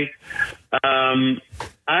today. I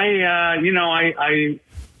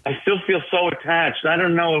still feel so attached. I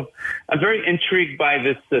don't know. I'm very intrigued by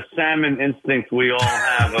this salmon instinct we all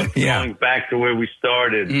have of going back to where we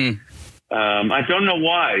started. I don't know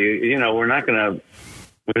why. We're not going to.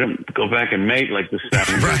 We don't go back and mate like the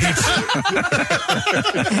salmon.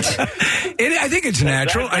 I think it's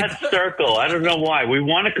natural. That circle. I don't know why. We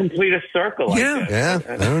want to complete a circle. Yeah.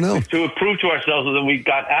 I don't know. To prove to ourselves that we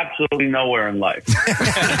got absolutely nowhere in life.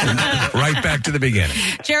 Right back to the beginning.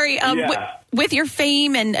 Jerry, with your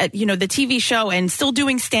fame and the TV show and still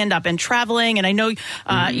doing stand up and traveling, and I know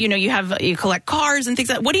you collect cars and things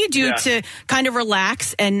like that. What do you do to kind of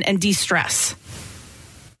relax and de-stress?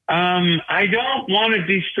 I don't want to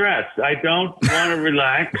de-stress. I don't want to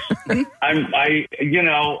relax.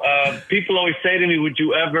 People always say to me, "Would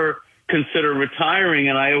you ever consider retiring?"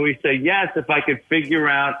 And I always say yes, if I could figure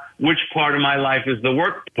out which part of my life is the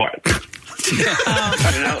work part.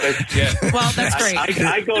 Well, that's great.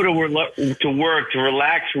 I go to work to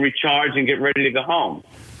relax, recharge, and get ready to go home.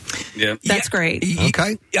 Yeah, that's great.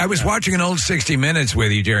 Okay. I was watching an old 60 Minutes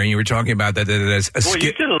with you, Jerry, and you were talking about that. Well,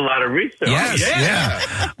 you did a lot of research. Yes,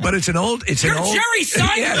 yeah. But it's an old. You're Jerry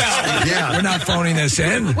Seinfeld. Yes. Yeah, we're not phoning this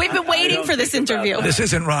in. We've been waiting for this interview. This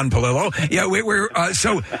isn't Ron Palillo. Yeah, we're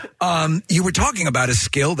so you were talking about a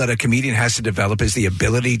skill that a comedian has to develop is the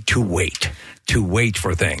ability to wait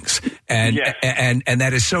for things. And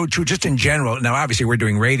that is so true just in general. Now, obviously, we're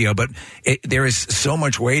doing radio, but there is so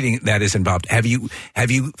much waiting that is involved. Have you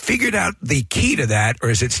figured out the key to that, or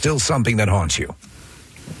is it still something that haunts you?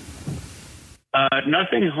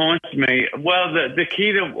 Nothing haunts me. Well, the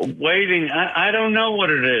key to waiting, I don't know what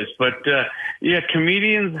it is, but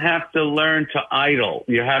comedians have to learn to idle.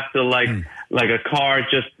 You have to like a car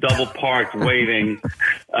just double parked waiting.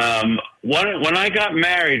 When I got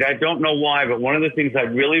married, I don't know why, but one of the things I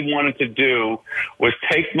really wanted to do was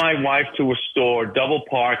take my wife to a store, double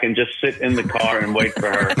park, and just sit in the car and wait for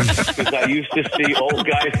her. Because I used to see old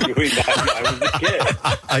guys doing that when I was a kid.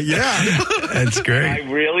 That's great. I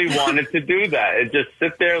really wanted to do that. And just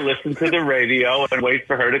sit there, listen to the radio, and wait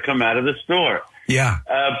for her to come out of the store. Yeah.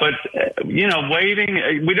 But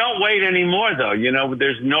waiting, we don't wait anymore, though.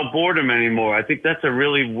 There's no boredom anymore. I think that's a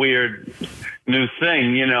really weird new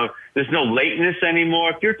thing. There's no lateness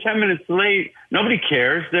anymore. If you're 10 minutes late, nobody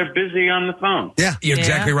cares. They're busy on the phone. Yeah. You're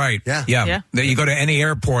exactly right. Yeah. You go to any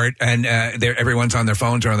airport and everyone's on their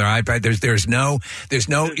phones or on their iPad. There's no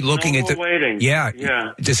looking at the waiting.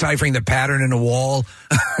 Yeah. Deciphering the pattern in a wall.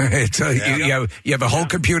 You have a whole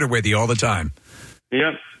computer with you all the time.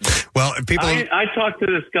 Yep. Well, people. I talked to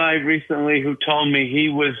this guy recently who told me he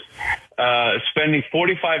was spending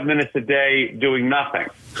 45 minutes a day doing nothing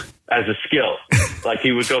as a skill. Like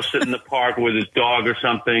he would go sit in the park with his dog or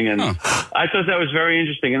something. And I thought that was very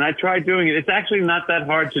interesting. And I tried doing it. It's actually not that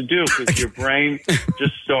hard to do because your brain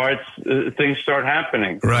just starts, things start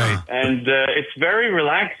happening. Right. And it's very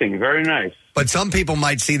relaxing, very nice. But some people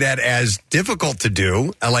might see that as difficult to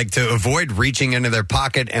do, like to avoid reaching into their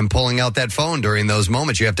pocket and pulling out that phone during those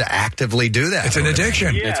moments. You have to actively do that. It's an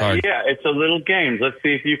addiction. Yeah, it's hard. Yeah, it's a little game. Let's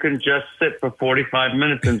see if you can just sit for 45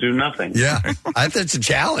 minutes and do nothing. Yeah, that's a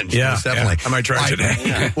challenge. Yeah, most definitely. I might try today.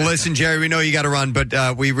 Yeah. Well, listen, Jerry, we know you got to run,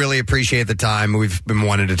 but we really appreciate the time. We've been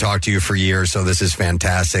wanting to talk to you for years, so this is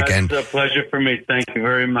fantastic. It's and a pleasure for me. Thank you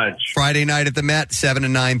very much. Friday night at the Met, 7 to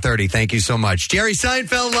 9:30. Thank you so much. Jerry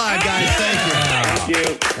Seinfeld live, guys. Thank you. Thank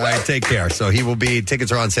you. All right, take care. So he will be,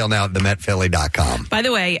 tickets are on sale now at themetphilly.com. By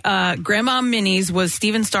the way, Grandma Minnie's was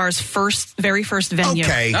Steven Starr's very first venue.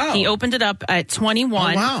 Okay. Oh. He opened it up at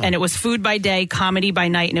 21, and it was food by day, comedy by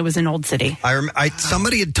night, and it was in Old City.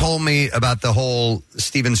 Somebody had told me about the whole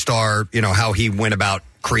Steven Starr, how he went about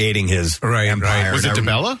creating his empire. Right. Was it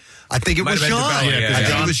DeBella? I think it was Sean. I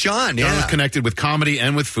think it was Sean. John was connected with comedy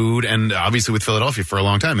and with food, and obviously with Philadelphia for a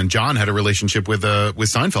long time. And John had a relationship with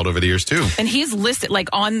Seinfeld over the years too. And he's listed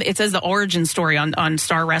it says the origin story on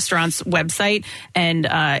Star Restaurant's website, and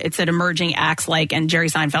it said emerging acts and Jerry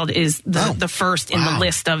Seinfeld is the first in the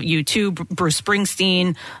list of U2, Bruce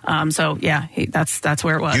Springsteen. That's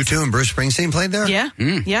where it was. U2 and Bruce Springsteen played there. Yeah,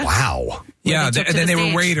 yeah. Wow. Yeah, and then they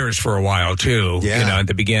were Raiders for a while too. Yeah. At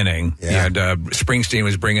the beginning, and Springsteen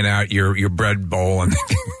was bringing out your bread bowl, and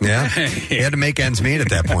he had to make ends meet at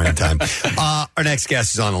that point in time. Our next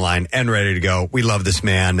guest is on the line and ready to go. We love this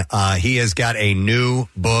man. He has got a new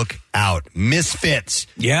book out, Misfits.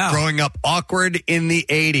 Yeah, growing up awkward in the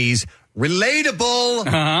 80s.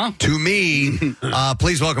 Relatable to me.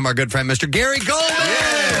 Please welcome our good friend, Mr. Gary Goldman.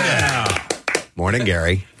 Yeah. Morning,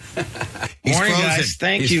 Gary. He's Morning, frozen. Guys.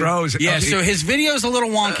 Thank He's you. Frozen. Yeah, so his video's a little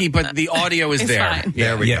wonky, but the audio is there. Fine.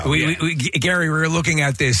 There we go. Gary, we were looking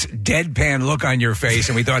at this deadpan look on your face,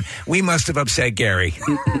 and we thought we must have upset Gary.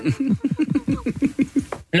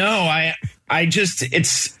 No, I just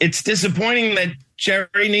it's disappointing that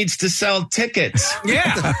Jerry needs to sell tickets.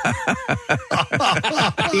 Yeah.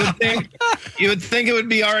 you would think it would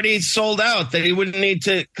be already sold out, that he wouldn't need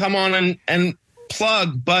to come on and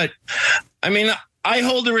plug, but I mean, I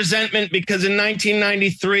hold a resentment because in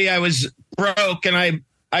 1993 I was broke and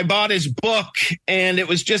I bought his book and it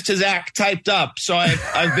was just his act typed up. So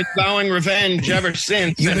I've been vowing revenge ever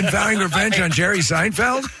since. You've been vowing revenge on Jerry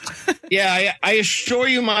Seinfeld? Yeah, I assure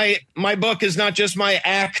you my book is not just my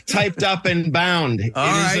act typed up and bound.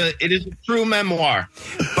 It is a true memoir.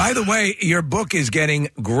 By the way, your book is getting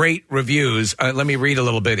great reviews. Let me read a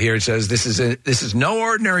little bit here. It says, this is no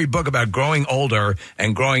ordinary book about growing older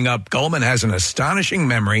and growing up. Goldman has an astonishing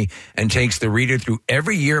memory and takes the reader through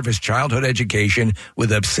every year of his childhood education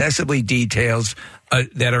with obsessively details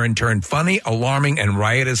that are in turn funny, alarming, and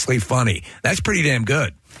riotously funny. That's pretty damn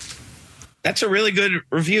good. That's a really good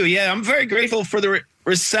review. Yeah, I'm very grateful for the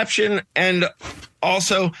reception and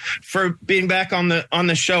also for being back on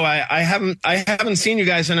the show. I haven't seen you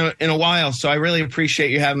guys in a while, so I really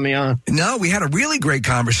appreciate you having me on. No, we had a really great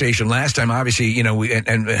conversation last time. Obviously,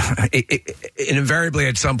 it invariably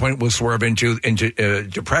at some point will swerve into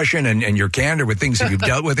depression and your candor with things that you've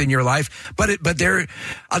dealt with in your life. But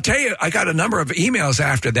I'll tell you, I got a number of emails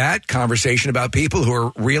after that conversation about people who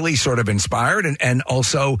are really sort of inspired and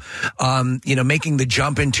also making the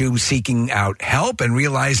jump into seeking out help and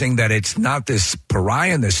realizing that it's not this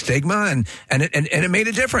pariah and the stigma, and it made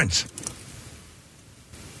a difference.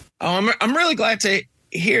 Oh, I'm really glad to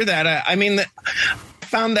hear that. I mean, I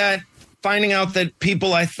found that finding out that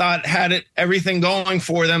people I thought had everything going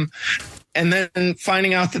for them, and then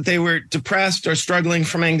finding out that they were depressed or struggling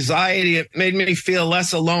from anxiety, it made me feel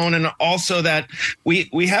less alone. And also that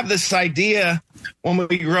we have this idea when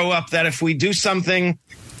we grow up that if we do something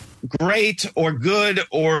great or good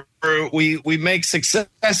or we make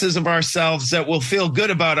successes of ourselves, that we'll feel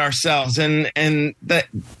good about ourselves, and that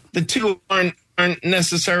the two aren't aren't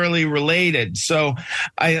necessarily related. So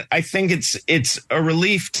I think it's a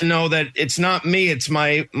relief to know that it's not me, it's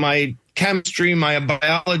my chemistry, my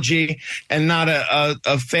biology, and not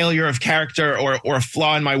a failure of character or a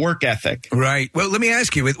flaw in my work ethic. Right. Well, let me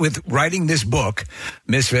ask you, with writing this book,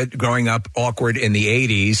 Misfit, growing up awkward in the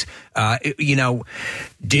 80s,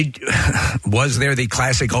 was there the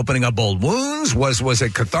classic opening up old wounds? Was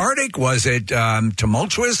it cathartic? Was it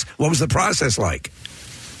tumultuous? What was the process like?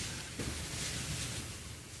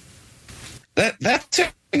 That's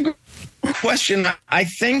a good question. I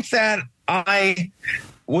think that I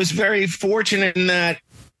was very fortunate in that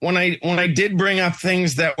when I did bring up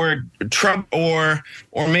things that were trouble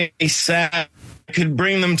or maybe sad, I could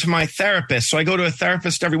bring them to my therapist. So I go to a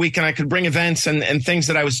therapist every week, and I could bring events and things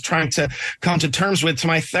that I was trying to come to terms with to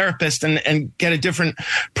my therapist and get a different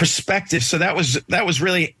perspective. So that was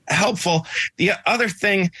really helpful. The other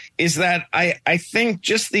thing is that I think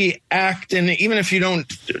just the act, and even if you don't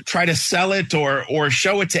try to sell it or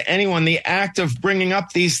show it to anyone, the act of bringing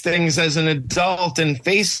up these things as an adult and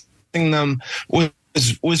facing them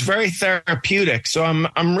was very therapeutic. So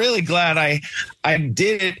I'm really glad I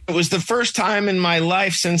did it. It was the first time in my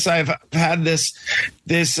life since I've had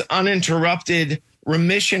this uninterrupted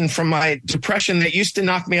remission from my depression that used to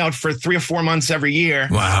knock me out for 3 or 4 months every year.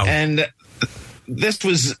 Wow. And this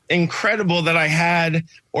was incredible that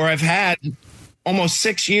I've had almost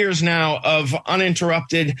 6 years now of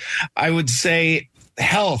uninterrupted, I would say,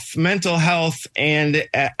 mental health, and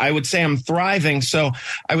I would say I'm thriving. So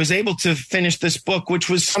I was able to finish this book, which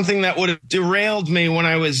was something that would have derailed me when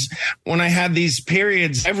I had these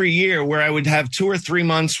periods every year where I would have 2 or 3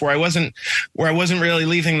 months where I wasn't really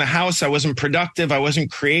leaving the house. I wasn't productive. I wasn't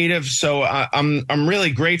creative. So I'm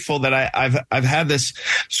really grateful that I've had this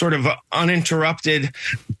sort of uninterrupted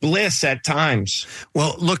bliss at times.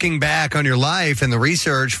 Well, looking back on your life and the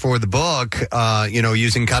research for the book,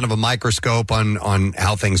 using kind of a microscope on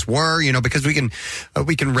how things were, because we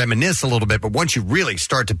can reminisce a little bit, but once you really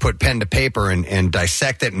start to put pen to paper and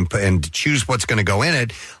dissect it and choose what's going to go in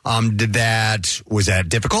it, was that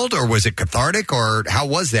difficult, or was it cathartic, or how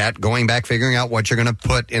was that going back, figuring out what you're going to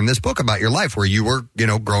put in this book about your life where you were,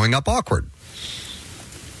 growing up awkward?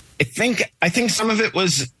 I think some of it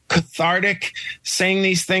was cathartic, saying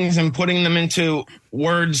these things and putting them into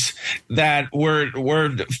words that were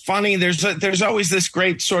funny. There's always this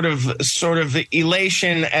great sort of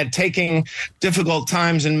elation at taking difficult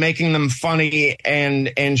times and making them funny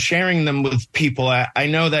and sharing them with people. I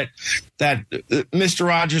know that Mr.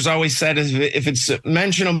 Rogers always said, if it's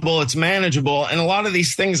mentionable, it's manageable. And a lot of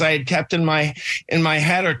these things I had kept in my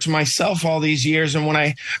head or to myself all these years. And when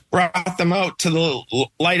I brought them out to the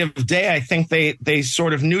light of day, I think they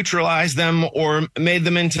sort of neutralized them or made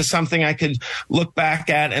them into something I could look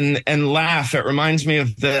back at and laugh. It reminds me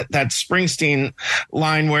of that Springsteen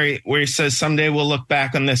line where he says, "Someday we'll look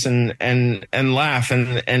back on this and laugh."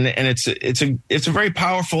 And it's a very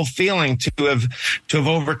powerful feeling to have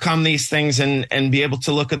overcome these things and be able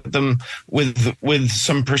to look at them with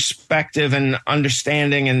some perspective and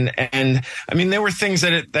understanding. And I mean, there were things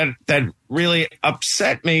that really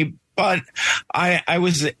upset me, but I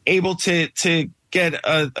was able to get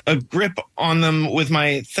a grip on them with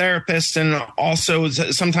my therapist, and also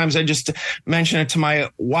sometimes I just mention it to my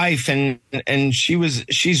wife, and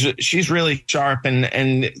she's really sharp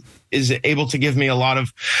and is able to give me a lot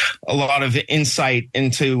of insight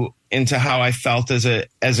into how I felt as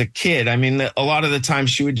a kid. I mean, a lot of the time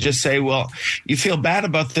she would just say, "Well, you feel bad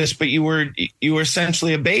about this, but you were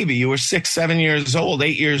essentially a baby. You were 6, 7 years old,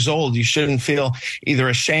 8 years old. You shouldn't feel either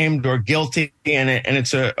ashamed or guilty." And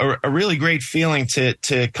it's a really great feeling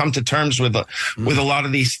to come to terms with a lot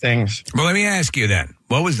of these things. Well, let me ask you then,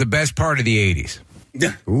 what was the best part of the 80s?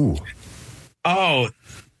 Ooh. Oh,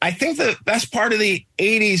 I think the best part of the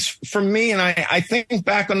 80s for me, and I think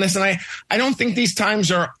back on this, and I don't think these times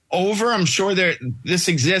are over. I'm sure this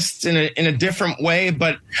exists in a different way,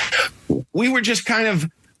 but we were just kind of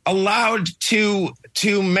allowed to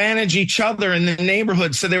manage each other in the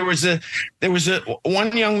neighborhood. So there was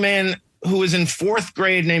one young man who was in 4th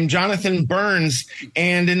grade named Jonathan Burns,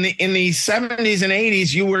 and in the 70s and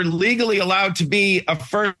 80s, you were legally allowed to be a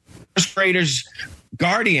first grader's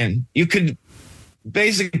guardian. You could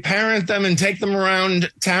basically parent them and take them around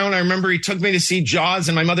town. I remember he took me to see Jaws,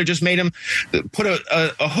 and my mother just made him put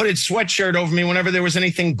a hooded sweatshirt over me whenever there was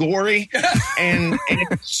anything gory. and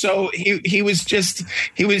so he was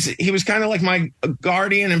kind of like my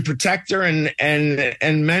guardian and protector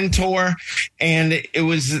and mentor. And it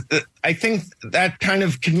was I think that kind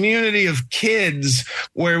of community of kids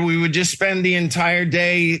where we would just spend the entire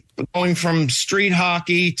day going from street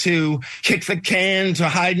hockey to kick the can to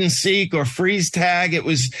hide and seek or freeze tag. It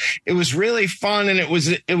was really fun, and it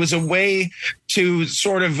was a way to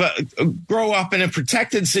sort of grow up in a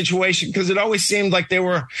protected situation, because it always seemed like there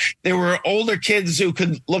were older kids who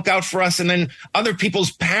could look out for us, and then other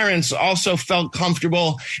people's parents also felt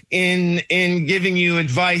comfortable in giving you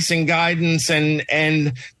advice and guidance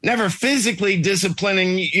and never physically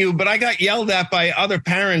disciplining you. But I got yelled at by other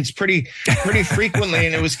parents pretty frequently,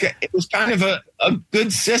 and it was kind of a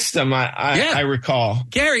good system. I recall.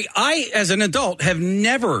 Gary, I as an adult have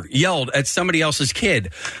never yelled at somebody else's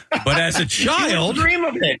kid, but as a child, dream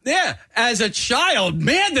of it. Yeah, as a child,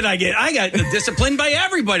 man, I got disciplined by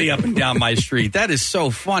everybody up and down my street. That is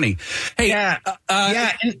so funny. Hey,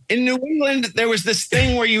 In New England, there was this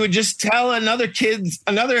thing where you would just tell another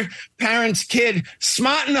parent's kid,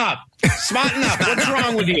 "Smarten up. Smarten up. What's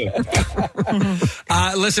wrong with you?"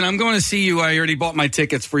 Listen, I'm going to see you. I already bought my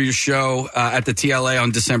tickets for your show at the TLA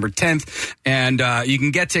on December 10th, and you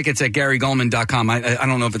can get tickets at GaryGoldman.com. I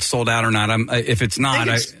don't know if it's sold out or not. If it's not,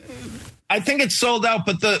 I think it's sold out,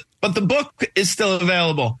 but the book is still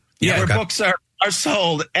available. Yeah, books are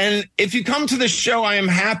sold. And if you come to the show, I am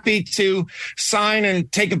happy to sign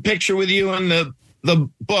and take a picture with you in the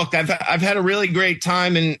book. I've had a really great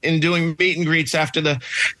time in doing meet and greets after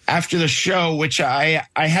the show, which I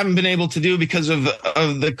haven't been able to do because of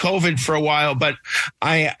the COVID for a while, but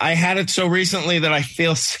I had it so recently that I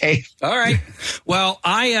feel safe. All right. Well,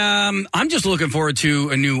 I'm just looking forward to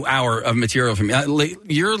a new hour of material from you.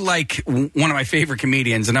 You're like one of my favorite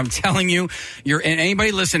comedians, and I'm telling you, and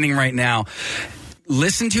anybody listening right now,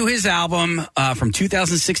 listen to his album from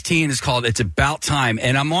 2016. It's called It's About Time.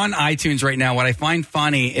 And I'm on iTunes right now. What I find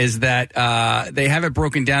funny is that they have it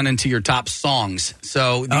broken down into your top songs.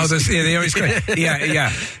 So they always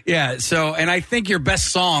yeah. So, and I think your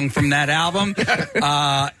best song from that album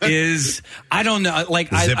is, I don't know,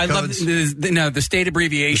 like I love the state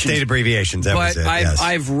abbreviations. State abbreviations. That was it, yes.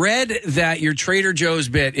 I've read that your Trader Joe's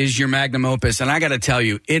bit is your magnum opus, and I got to tell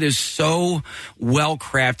you, it is so well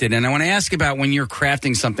crafted. And I want to ask about when you're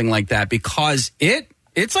crafting something like that, because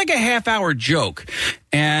it's like a half-hour joke,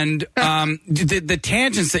 and the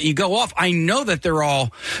tangents that you go off, I know that they're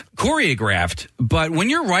all choreographed, but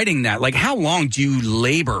when you're writing that, like, how long do you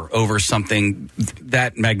labor over something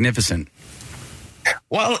that magnificent?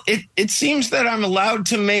 Well, it seems that I'm allowed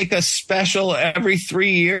to make a special every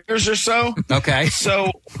 3 years or so. Okay.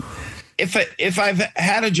 So if I've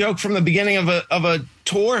had a joke from the beginning of a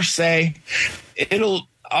tour, say,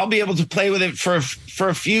 I'll be able to play with it for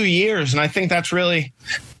a few years, and I think that's really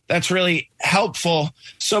helpful.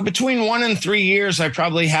 So between 1 and 3 years, I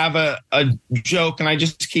probably have a joke, and I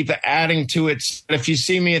just keep adding to it. So if you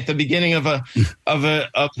see me at the beginning of the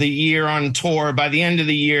year on tour, by the end of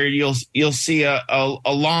the year, you'll see a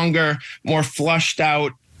longer, more flushed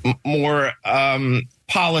out, more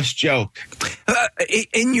polished joke.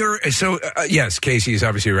 Yes, Casey is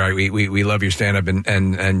obviously right. We love your stand up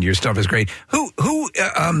and your stuff is great.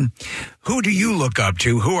 Who do you look up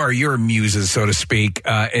to? Who are your muses, so to speak,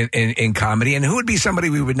 in comedy, and who would be somebody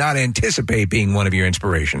we would not anticipate being one of your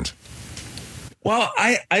inspirations? Well,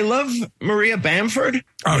 I love Maria Bamford.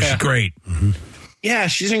 Oh, she's great. Mm-hmm. Yeah,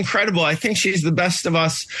 she's incredible. I think she's the best of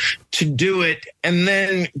us to do it. And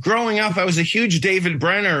then growing up, I was a huge David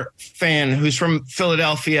Brenner fan, who's from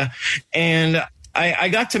Philadelphia. And I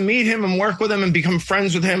got to meet him and work with him and become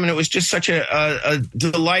friends with him. And it was just such a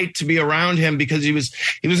delight to be around him, because he was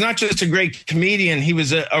not just a great comedian. He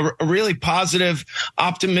was a really positive,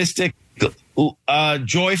 optimistic,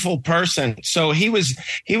 joyful person. So he was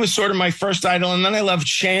sort of my first idol. And then I loved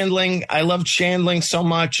Chandling. I loved Chandling so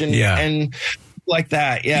much. And like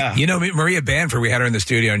that, yeah. You know, Maria Bamford, we had her in the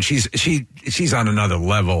studio, and she's on another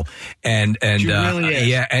level, and she really is.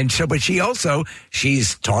 Yeah, and so, but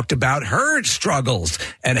she's talked about her struggles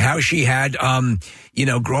and how she had,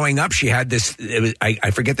 growing up, she had this.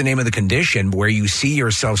 I forget the name of the condition where you see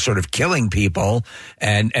yourself sort of killing people,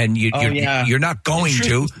 and you're not going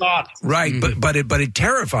to, right? Mm-hmm. But it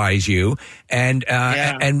terrifies you, and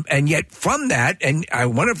yet from that, and I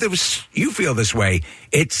wonder if you feel this way.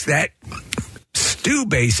 It's that stew,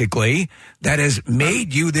 basically, that has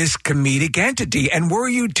made you this comedic entity. And were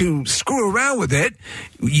you to screw around with it,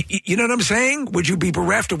 you know what I'm saying? Would you be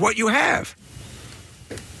bereft of what you have?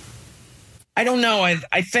 I don't know.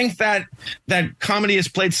 I think that comedy has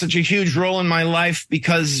played such a huge role in my life,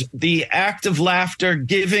 because the act of laughter,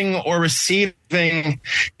 giving or receiving,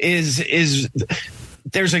 is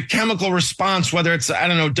there's a chemical response, whether it's, I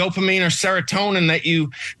don't know, dopamine or serotonin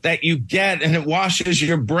that you get, and it washes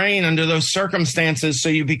your brain under those circumstances. So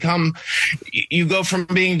you go from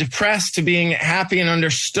being depressed to being happy and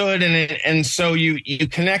understood. And so you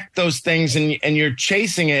connect those things and you're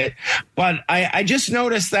chasing it. But I just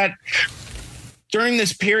noticed that during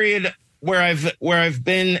this period where I've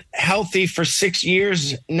been healthy for 6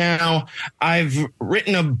 years now, I've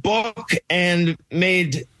written a book and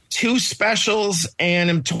made 2 specials and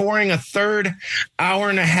am touring a third hour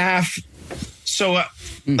and a half. So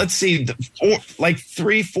let's see,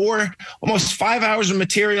 3, 4, almost 5 hours of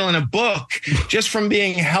material in a book just from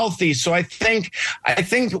being healthy. So I think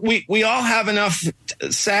we all have enough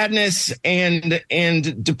sadness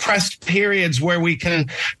and depressed periods where we can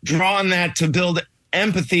draw on that to build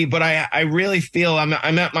empathy. But I really feel I'm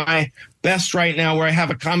at my best right now, where I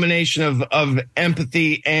have a combination of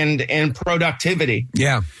empathy and productivity.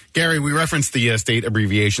 Yeah. Gary, we referenced the state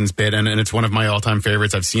abbreviations bit, and it's one of my all-time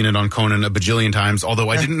favorites. I've seen it on Conan a bajillion times, although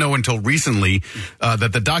I didn't know until recently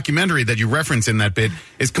that the documentary that you reference in that bit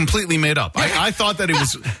is completely made up. I thought that it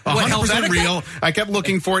was 100% real. I kept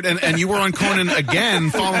looking for it, and you were on Conan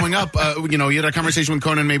again, following up. You had a conversation with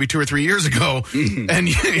Conan maybe 2 or 3 years ago, and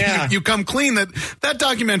you come clean that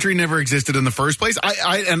documentary never existed in the first place.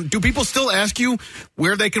 And do people still ask you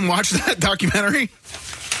where they can watch that documentary?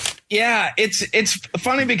 Yeah, it's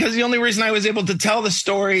funny because the only reason I was able to tell the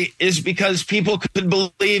story is because people could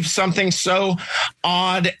believe something so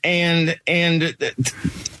odd and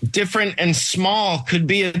different and small could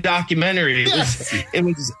be a documentary.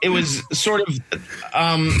 It was sort of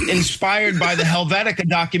inspired by the Helvetica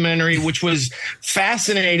documentary, which was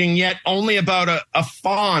fascinating, yet only about a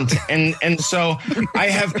font. And so I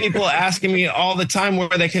have people asking me all the time where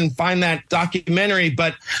they can find that documentary,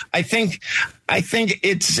 but I think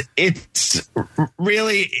it's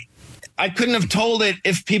really, I couldn't have told it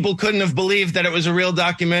if people couldn't have believed that it was a real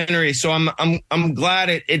documentary. So I'm glad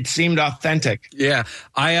it seemed authentic. Yeah.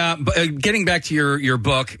 Getting back to your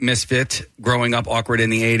book, Misfit, Growing Up Awkward in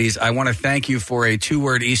the 80s, I want to thank you for a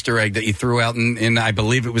 2-word Easter egg that you threw out in I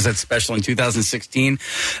believe it was that special in 2016,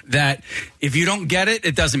 that if you don't get it,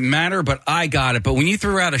 it doesn't matter, but I got it. But when you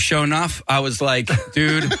threw out a show enough, I was like,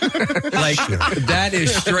 dude, like that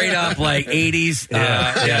is straight up like 80s.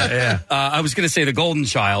 Yeah. I was going to say The Golden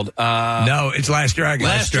Child. No, it's Last Dragon.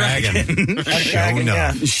 Last Dragon.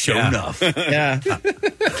 Show enough. Yeah.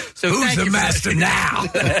 So who's the master now?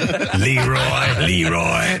 Leroy.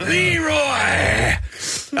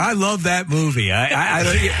 I love that movie. The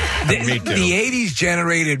 80s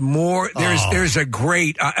generated more. There's a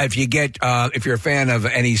great, if you're a fan of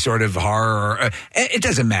any sort of horror, it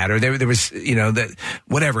doesn't matter. There was,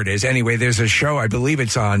 whatever it is. Anyway, there's a show, I believe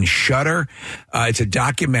it's on Shudder. It's a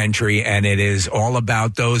documentary, and it is all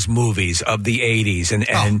about those movies of the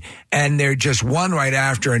 80s. And they're just one right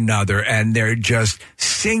after another, and they're just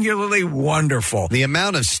singularly wonderful. The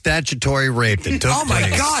amount of statutory rape that took place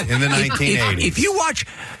in the 1980s. If you watch,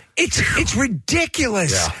 it's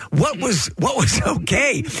ridiculous. Yeah. What was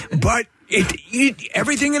okay, but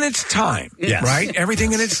everything in its time. Yes. Right?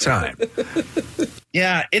 Everything in its time.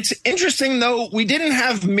 Yeah, it's interesting, though. We didn't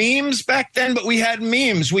have memes back then, but we had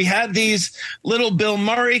memes. We had these little Bill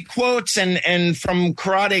Murray quotes and from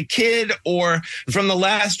Karate Kid or from The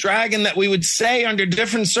Last Dragon that we would say under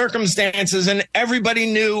different circumstances, and everybody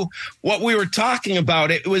knew what we were talking about.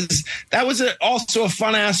 That was also a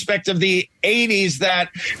fun aspect of the 80s, that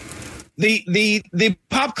the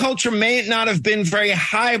pop culture may not have been very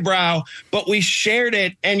highbrow, but we shared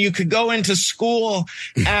it, and you could go into school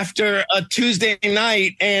after a Tuesday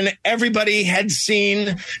night and everybody had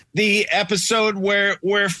seen the episode where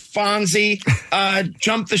Fonzie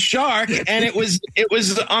jumped the shark, and it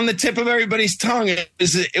was on the tip of everybody's tongue.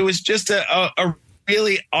 It was just a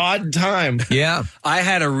really odd time. Yeah. I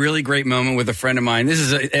had a really great moment with a friend of mine. This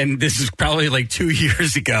is probably like 2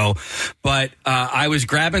 years ago, but I was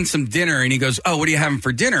grabbing some dinner and he goes, "Oh, what are you having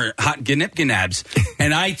for dinner?" "Hot gnip-gnabs."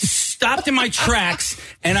 And I stopped in my tracks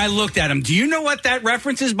and I looked at him. Do you know what that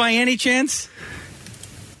reference is by any chance?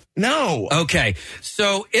 No. Okay.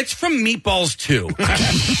 So it's from Meatballs 2.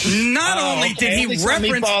 Not only did he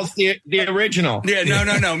reference Meatballs, the original. Yeah,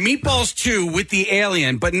 no. Meatballs 2 with the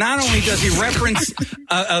alien, but not only does he reference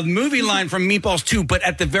a movie line from Meatballs 2, but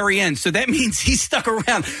at the very end. So that means he stuck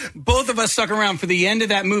around. Both of us stuck around for the end of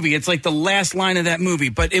that movie. It's like the last line of that movie,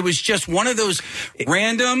 but it was just one of those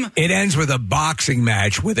random. It ends with a boxing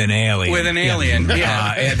match with an alien.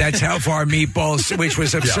 Yeah. That's how far Meatballs, which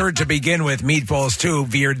was absurd to begin with, Meatballs 2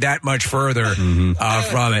 veered that much further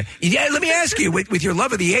from it. Yeah, let me ask you, with your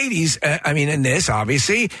love of the 80s, in this,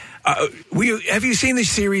 obviously, have you seen the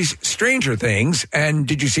series Stranger Things, and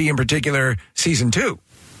did you see in particular season 2?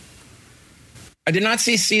 I did not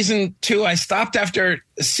see season 2. I stopped after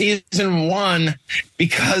season 1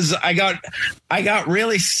 because I got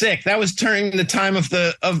really sick. That was during the time of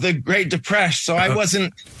the Great Depression, so I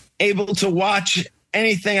wasn't able to watch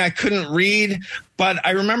anything. I couldn't read, but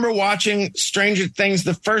I remember watching Stranger Things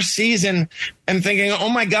the first season and thinking, oh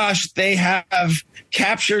my gosh, they have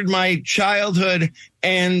captured my childhood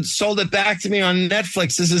and sold it back to me on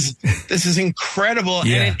Netflix. This is incredible.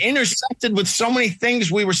 Yeah. And it intersected with so many things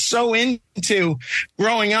we were so into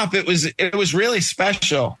growing up. It was really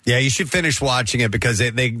special. Yeah, you should finish watching it because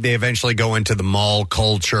they eventually go into the mall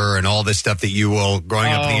culture and all this stuff that you will,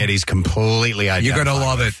 growing up in the 80s, completely identify. You're going to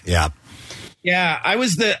love it. Yeah. Yeah, I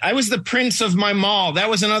was the prince of my mall. That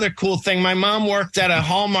was another cool thing. My mom worked at a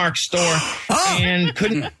Hallmark store and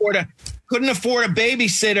couldn't afford a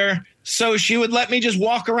babysitter, so she would let me just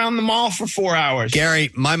walk around the mall for 4 hours.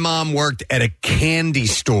 Gary, my mom worked at a candy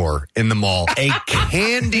store in the mall. A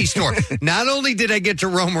candy store. Not only did I get to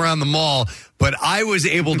roam around the mall, but I was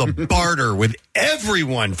able to barter with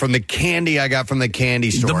everyone from the candy I got from the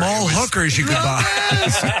candy store. The mall hookers you could buy.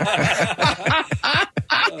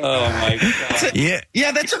 Oh my God!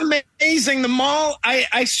 Yeah, that's amazing. The mall.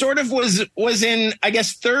 I sort of was in, I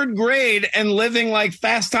guess, 3rd grade and living like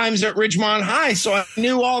Fast Times at Ridgemont High, so I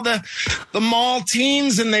knew all the mall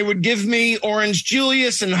teens, and they would give me Orange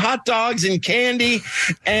Julius and hot dogs and candy,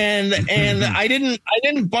 and I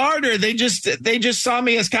didn't barter. They just saw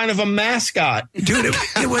me as kind of a mascot, dude.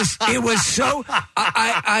 It was so.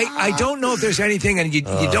 I don't know if there's anything, and you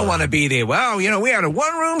don't want to be there. Well, we had a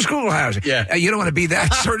 1-room schoolhouse. Yeah, you don't want to be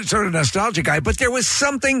that sort of nostalgic guy, but there was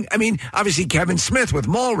something. I mean, obviously Kevin Smith with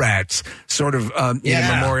Mallrats sort of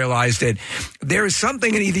memorialized it. There is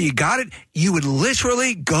something, and either you got it, you would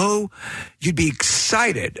literally go. You'd be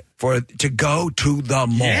excited to go to the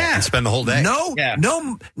mall and spend the whole day. No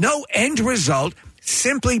end result.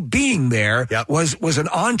 Simply being there was an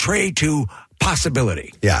entree to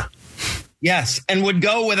possibility. Yeah. Yes, and would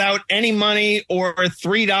go without any money or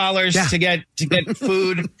 $3 to get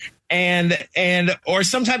food. Or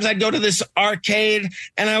sometimes I'd go to this arcade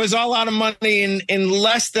and I was all out of money in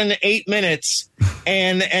less than 8 minutes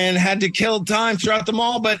and had to kill time throughout the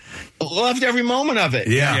mall, but loved every moment of it.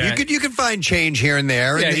 Yeah. You could find change here and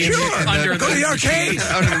there. Yeah, go to the arcade.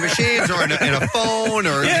 Under the machines or in a phone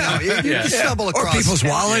or you stumble across. Or people's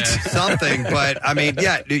wallets. Something. But I mean,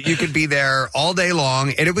 you could be there all day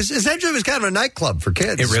long. And it was kind of a nightclub for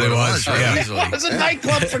kids. It really was. It was a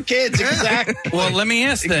nightclub for kids. Exactly. Well, let me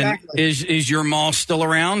ask then, is your mall still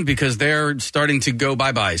around? Because they're starting to go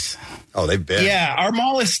bye-byes. Oh, they've been. Yeah, our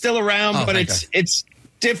mall is still around, but it's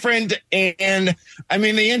different. And I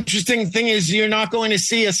mean, the interesting thing is you're not going to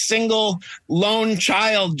see a single lone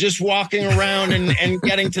child just walking around and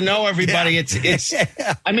getting to know everybody. It's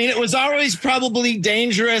I mean, it was always probably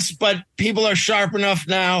dangerous, but people are sharp enough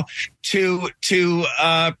now to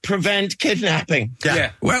prevent kidnapping.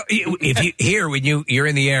 Yeah. Well, when you're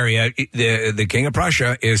in the area, the King of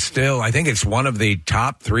Prussia is still, I think it's one of the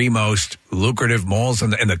top 3 most lucrative malls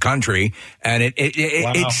in the country, and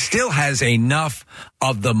it still has enough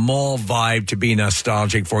of the mall vibe to be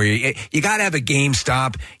nostalgic for you. You got to have a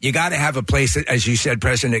GameStop. You got to have a place that, as you said,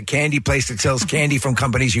 Preston, a candy place that sells candy from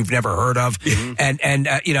companies you've never heard of, and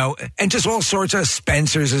just all sorts of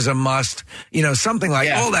Spencer's is a must. Something like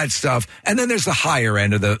all that stuff. And then there's the higher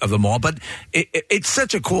end of the mall, but it's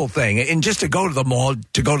such a cool thing. And just to go to the mall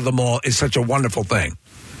is such a wonderful thing.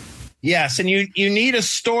 Yes, and you need a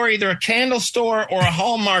store, either a candle store or a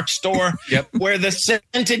Hallmark store, where the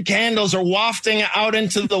scented candles are wafting out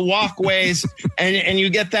into the walkways, and you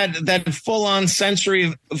get that full on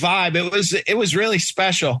sensory vibe. It was really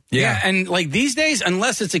special. Yeah, and like these days,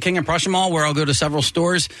 unless it's a King of Prussia mall where I'll go to several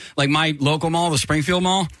stores, like my local mall, the Springfield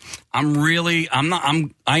Mall,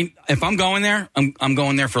 if I'm going there, I'm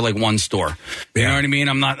going there for like one store. You know what I mean?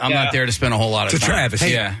 I'm not there to spend a whole lot of time. Travis.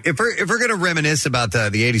 Hey, if we're going to reminisce about the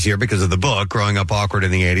 80s here because of the book, Growing Up Awkward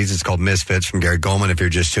in the 80s, it's called Misfits from Gary Goldman, if you're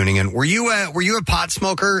just tuning in. Were you a pot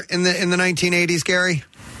smoker in the 1980s, Gary?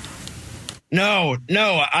 No.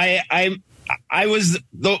 I was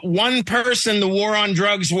the one person the war on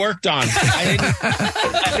drugs worked on.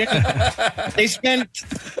 They spent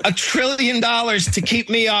 $1 trillion to keep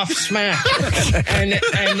me off smack, and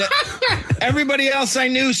everybody else I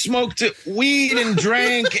knew smoked weed and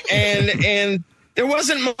drank, and there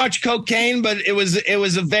wasn't much cocaine, but it was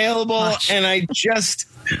available, and I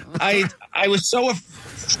was so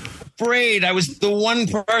afraid. I was the one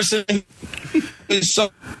person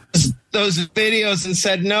those videos and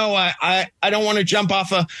said, no, I don't want to jump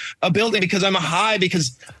off a building because I'm high,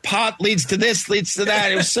 because pot leads to this, leads to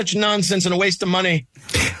that. It was such nonsense and a waste of money.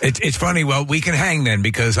 It's funny. Well, we can hang then,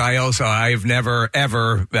 because I've never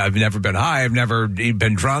been high. I've never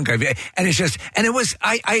been drunk. I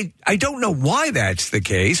don't know why that's the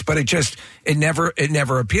case, but it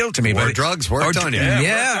never appealed to me. Or drugs worked on you.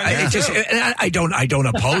 Yeah. I don't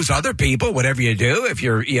oppose other people. Whatever you do, if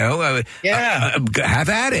you're, have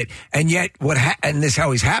at it. And yet, and this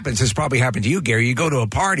always happens. This probably happened to you, Gary. You go to a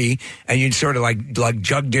party and you sort of like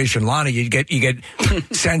Jugdish and Lana. You get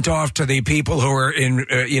sent off to the people who are in,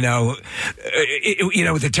 the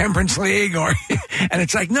Temperance League, and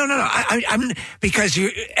it's like, no. I'm because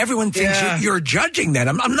everyone thinks you're judging that.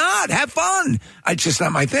 I'm not. Have fun. It's just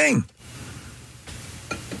not my thing.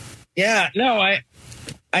 Yeah, no,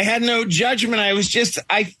 I had no judgment.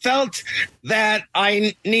 I felt that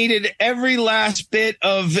I needed every last bit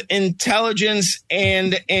of intelligence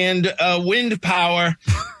and wind power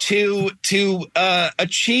to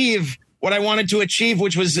achieve what I wanted to achieve,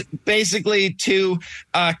 which was basically to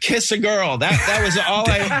kiss a girl. That was all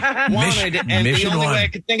I wanted, and the only way I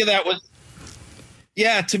could think of that was,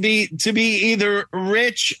 to be either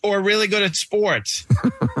rich or really good at sports.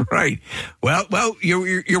 Right. Well,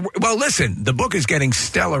 you're well. Listen, the book is getting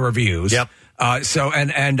stellar reviews. Yep. So I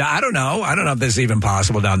don't know if this is even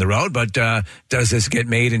possible down the road, but does this get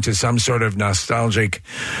made into some sort of nostalgic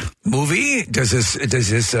movie? Is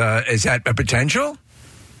that a potential?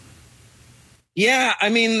 Yeah, I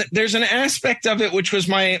mean, there's an aspect of it which was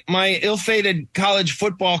my ill-fated college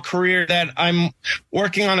football career that I'm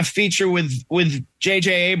working on a feature with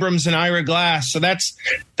J.J. Abrams and Ira Glass. So that's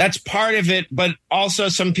part of it. But also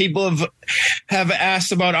some people have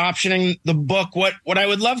asked about optioning the book. What I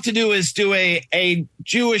would love to do is do a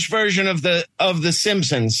Jewish version of the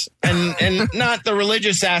Simpsons, and not the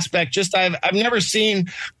religious aspect. Just I've never seen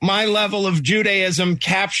my level of Judaism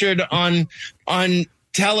captured on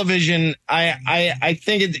television. I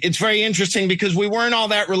think it's very interesting because we weren't all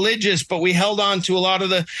that religious, but we held on to a lot of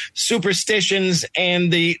the superstitions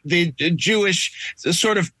and the Jewish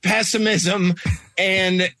sort of pessimism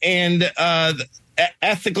and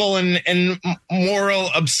ethical and moral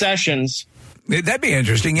obsessions. That'd be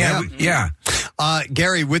interesting. Yeah.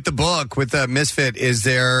 Gary, with the book, with the Misfit, is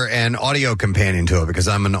there an audio companion to it? Because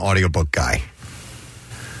I'm an audiobook guy.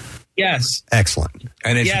 Yes. Excellent.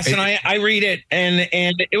 And I read it, and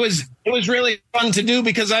it was really fun to do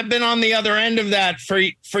because I've been on the other end of that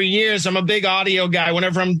for years. I'm a big audio guy.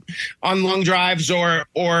 Whenever I'm on long drives or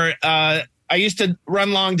I used to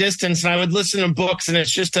run long distance, and I would listen to books, and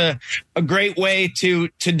it's just a great way to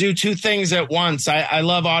do two things at once. I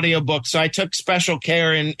love audiobooks, so I took special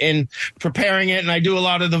care in preparing it, and I do a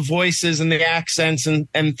lot of the voices and the accents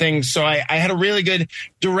and things. So I had a really good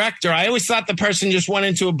director. I always thought the person just went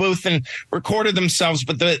into a booth and recorded themselves,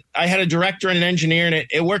 but I had a director and an engineer, and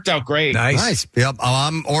it worked out great. Nice. Yep.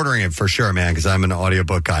 I'm ordering it for sure, man, because I'm an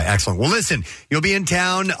audiobook guy. Excellent. Well, listen, you'll be in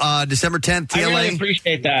town December 10th, TLA. I really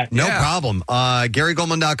appreciate that. No problem.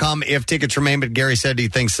 GaryGoldman.com if tickets remain, but Gary said he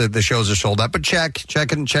thinks that the shows are sold out. But check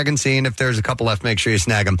and see, and if there's a couple left, make sure you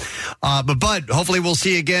snag them. But hopefully we'll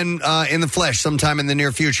see you again in the flesh sometime in the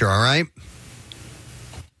near future, all right?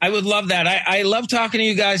 I would love that. I love talking to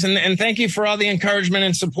you guys, and thank you for all the encouragement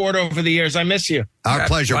and support over the years. I miss you. Our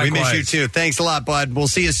pleasure. Likewise. We miss you, too. Thanks a lot, bud. We'll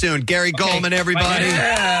see you soon. Gary Goldman, everybody.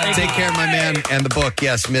 Yeah. Take care, my man. And the book,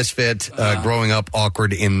 yes, Misfit, Growing Up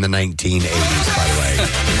Awkward in the 1980s, by the way.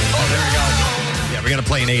 Oh, there we go. Yeah, we're going to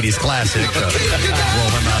play an 80s classic. Roll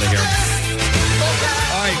him out of here.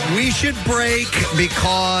 All right, we should break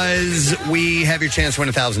because we have your chance to win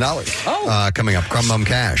 $1,000 coming up. Crumb Bum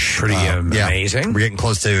Cash. Pretty amazing. We're getting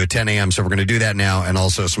close to 10 a.m., so we're going to do that now. And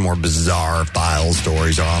also some more bizarre file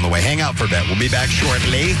stories are on the way. Hang out for a bit. We'll be back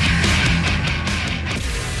shortly.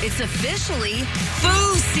 It's officially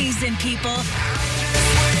foo season, people.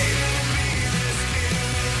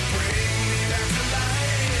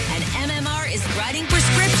 And MMR is writing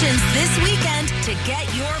prescriptions this weekend to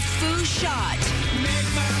get your foo shot.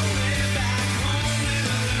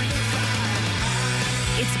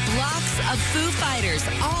 It's blocks of Foo Fighters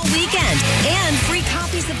all weekend and free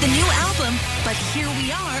copies of the new album, But Here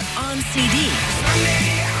We Are on CD.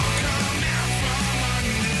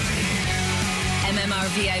 MMR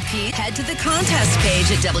VIP, head to the contest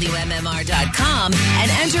page at WMMR.com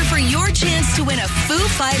and enter for your chance to win a Foo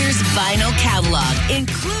Fighters vinyl catalog,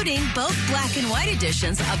 including both black and white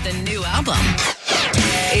editions of the new album.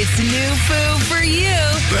 It's new Foo for you.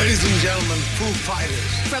 Ladies and gentlemen, Foo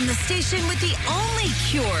Fighters. From the station with the only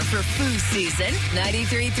cure for foo season,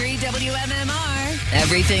 93.3 WMMR.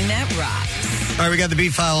 Everything that rocks. All right, we got the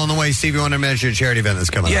beat file on the way. Steve, you want to mention a charity event that's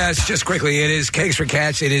coming up? Yes, just quickly. It is Cakes for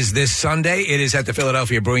Cats. It is this Sunday. It is at the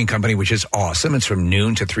Philadelphia Brewing Company, which is awesome. It's from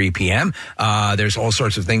noon to 3 p.m. There's all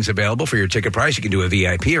sorts of things available for your ticket price. You can do a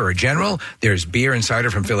VIP or a general. There's beer and cider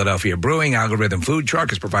from Philadelphia Brewing. Algorithm Food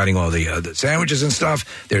Truck is providing all the sandwiches and stuff.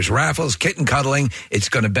 There's raffles, kitten cuddling. It's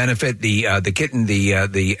going to benefit the kitten,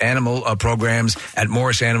 the animal programs at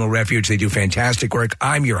Morris Animal Refuge. They do fantastic work.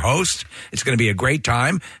 I'm your host. It's going to be a great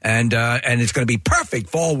time, and it's going to be perfect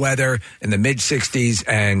fall weather in the mid-60s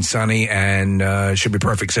and sunny, and should be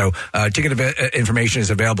perfect. So ticket information is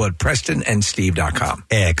available at PrestonandSteve.com.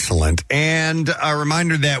 Excellent. And a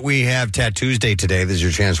reminder that we have Tattoos Day today. This is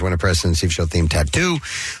your chance to win a Preston and Steve Show themed tattoo.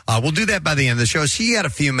 We'll do that by the end of the show. So you got a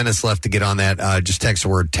few minutes left to get on that. Just text the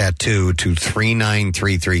word tattoo to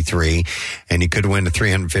 39333, and you could win a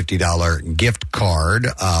 $350 gift card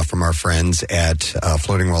from our friends at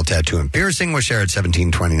Floating World Tattoo and Piercing, which are at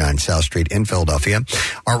 1729 South Street in Philadelphia.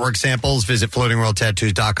 Artwork samples, visit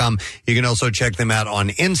floatingworldtattoos.com. You can also check them out on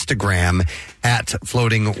Instagram at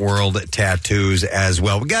Floating World Tattoos as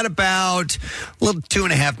well. We got about a little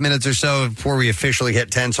 2.5 minutes or so before we officially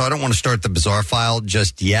hit 10, so I don't want to start the bizarre file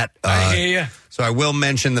just yet. I hear you. So I will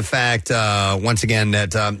mention the fact, once again,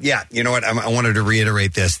 that, you know what, I wanted to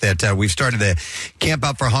reiterate this, that we've started the Camp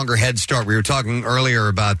Out for Hunger Head Start. We were talking earlier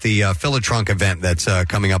about the Fill-A-Trunk event that's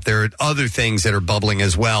coming up. There are other things that are bubbling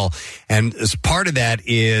as well. And as part of that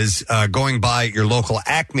is going by your local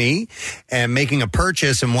Acme and making a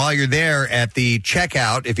purchase. And while you're there at the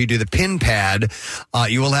checkout, if you do the pin pad,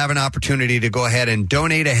 you will have an opportunity to go ahead and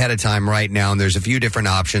donate ahead of time right now. And there's a few different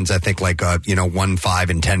options, I think like, $1, $5,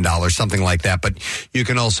 and $10, something like that. But you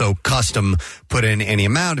can also custom put in any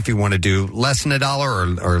amount. If you want to do less than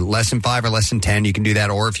 $1 or less than $5 or less than 10, you can do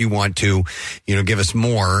that. Or if you want to, give us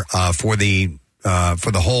more for the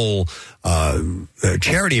whole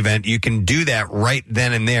charity event, you can do that right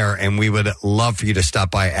then and there, and we would love for you to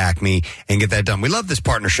stop by Acme and get that done. We love this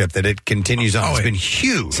partnership that it continues on. It's been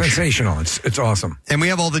huge. Sensational. It's awesome. And we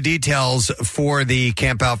have all the details for the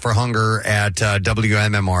Camp Out for Hunger at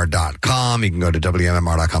WMMR.com. You can go to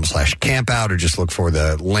WMMR.com/campout or just look for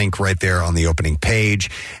the link right there on the opening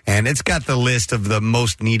page. And it's got the list of the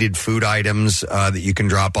most needed food items that you can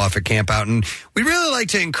drop off at Camp Out. And we really like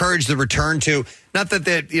to encourage the return to, not that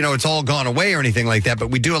it's all gone away or anything like that, but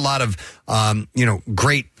we do a lot of,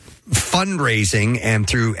 great fundraising and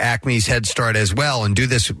through Acme's Head Start as well, and do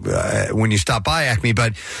this when you stop by Acme.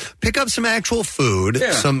 But pick up some actual food,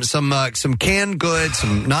 some canned goods,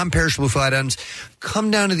 some non-perishable food items.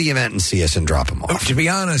 Come down to the event and see us and drop them off. To be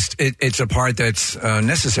honest, it's a part that's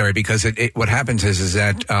necessary because what happens is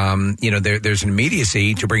that there's an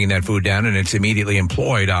immediacy to bringing that food down, and it's immediately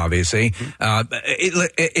employed. Obviously,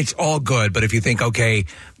 it's all good. But if you think, okay,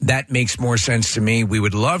 that makes more sense to me, we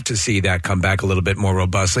would love to see that come back a little bit more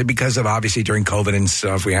robustly because of obviously during COVID and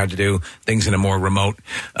stuff, we had to do things in a more remote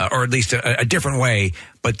or at least a different way.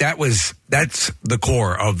 But that's the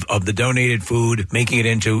core of the donated food, making it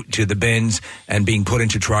into the bins and being put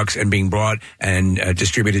into trucks and being brought and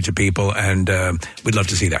distributed to people. And we'd love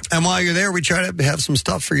to see that. And while you're there, we try to have some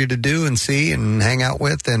stuff for you to do and see and hang out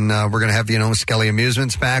with. And we're going to have, Skelly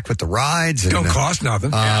Amusements back with the rides. And, don't cost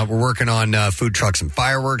nothing. We're working on food trucks and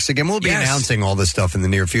fireworks. Again, we'll be announcing all this stuff in the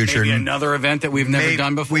near future. Maybe another event that we've never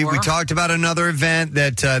done before. We talked about another event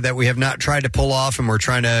that we have not tried to pull off, and we're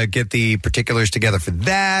trying to get the particulars together for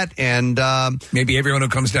that. And maybe everyone who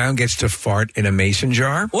comes down gets to fart in a mason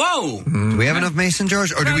jar. Whoa! Do we have enough mason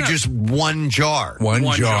jars, or do we just one jar?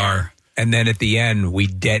 One jar. And then at the end, we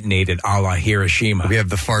detonate it a la Hiroshima. We have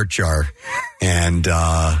the fart jar. And,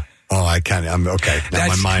 I'm okay. Now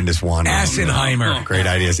my mind is wandering. Assenheimer. Great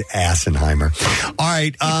ideas. Assenheimer. All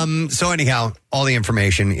right. So anyhow, all the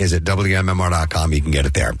information is at WMMR.com. You can get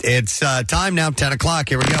it there. It's time now, 10 o'clock.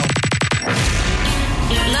 Here we go.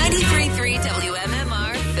 93.3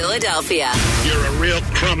 WMMR, Philadelphia. You're a real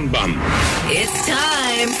crumb bum. It's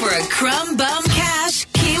time for a crumb bum cash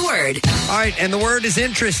keyword. All right, and the word is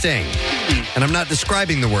interesting. And I'm not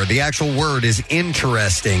describing the word. The actual word is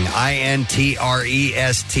interesting.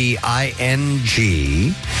 INTRESTING.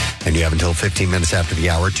 And you have until 15 minutes after the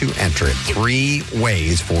hour to enter it. 3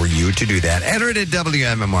 ways for you to do that. Enter it at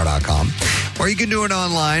WMMR.com. Or you can do it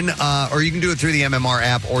online, or you can do it through the MMR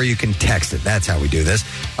app, or you can text it. That's how we do this.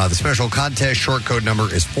 The special contest short code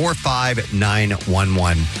number is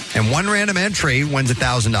 45911. And one random entry wins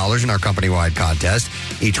 $1,000 in our company-wide contest.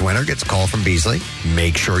 Each winner gets a call from Beasley.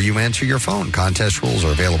 Make sure you answer your phone. Contest rules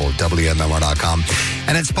are available at WMMR.com.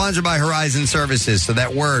 And it's sponsored by Horizon Services. So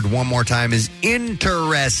that word, one more time, is interesting.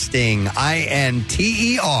 INTERESTING.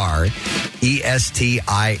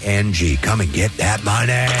 Come and get that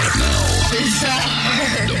money.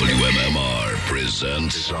 WMMR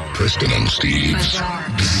presents Preston and Steve's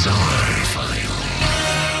Bizarre File.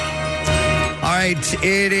 All right,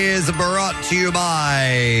 it is brought to you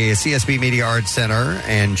by CSB Media Arts Center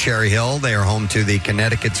and Cherry Hill. They are home to the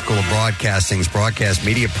Connecticut School of Broadcasting's broadcast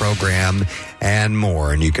media program and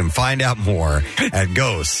more. And you can find out more at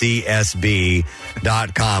GoCSB.com.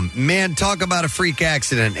 Man, talk about a freak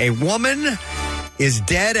accident. A woman is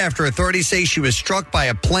dead after authorities say she was struck by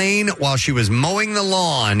a plane while she was mowing the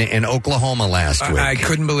lawn in Oklahoma last week. I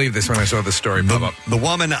couldn't believe this when I saw the story pop up. The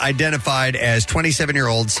woman, identified as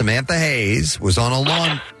 27-year-old Samantha Hayes, was on a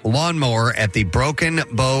lawnmower at the Broken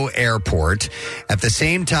Bow Airport. At the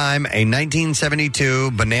same time, a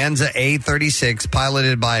 1972 Bonanza A36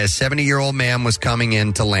 piloted by a 70-year-old man was coming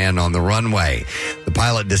in to land on the runway. The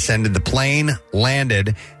pilot descended the plane,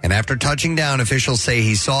 landed, and after touching down, officials say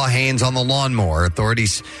he saw Hayes on the lawnmower.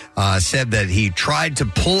 Authorities said that he tried to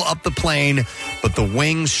pull up the plane, but the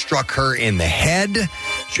wing struck her in the head.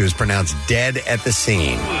 She was pronounced dead at the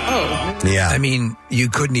scene. Oh. Yeah. I mean, you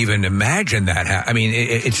couldn't even imagine that. I mean,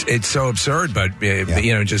 it's so absurd, but,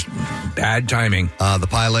 just bad timing. The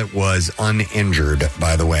pilot was uninjured,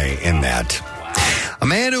 by the way, in that. A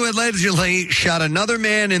man who allegedly shot another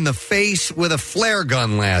man in the face with a flare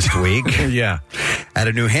gun last week at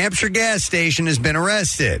a New Hampshire gas station has been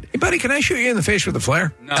arrested. Hey, buddy, can I shoot you in the face with a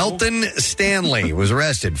flare? No. Elton Stanley was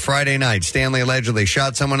arrested Friday night. Stanley allegedly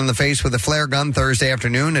shot someone in the face with a flare gun Thursday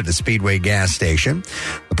afternoon at a Speedway gas station.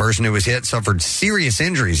 The person who was hit suffered serious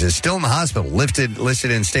injuries, is still in the hospital, listed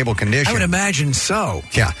in stable condition. I would imagine so.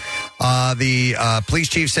 Yeah. The police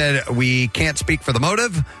chief said, "We can't speak for the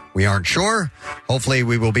motive. We aren't sure. Hopefully,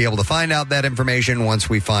 we will be able to find out that information once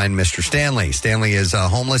we find Mr. Stanley." Stanley is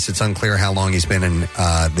homeless. It's unclear how long he's been in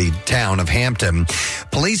the town of Hampton.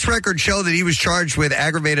 Police records show that he was charged with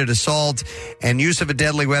aggravated assault and use of a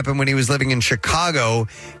deadly weapon when he was living in Chicago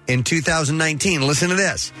in 2019. Listen to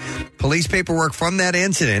this. Police paperwork from that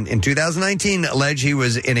incident in 2019 alleged he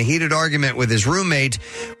was in a heated argument with his roommate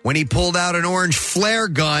when he pulled out an orange flare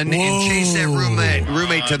gun and chased that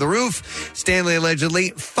roommate to the roof. Stanley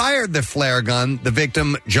allegedly fired the flare gun. The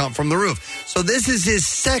victim jumped from the roof. So this is his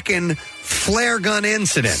second flare gun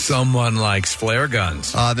incident. Someone likes flare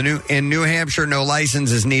guns. In New Hampshire, no license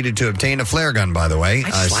is needed to obtain a flare gun, by the way. I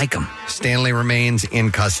just like them. Stanley remains in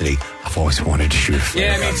custody. I've always wanted to shoot a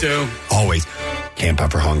flare gun. Yeah, me too. Always. Camp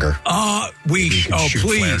for hunger. Please.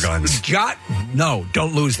 No,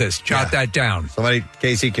 don't lose this. Jot that down. Somebody,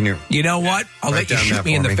 Casey, can you? You know what? I'll let you shoot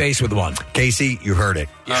me in the face with one. Casey, you heard it.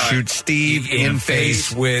 Shoot Steve in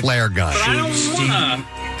face with flare gun. But I don't wanna.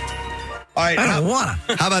 All right, I don't want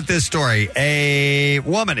to. How about this story? A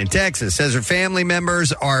woman in Texas says her family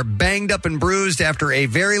members are banged up and bruised after a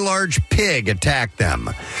very large pig attacked them.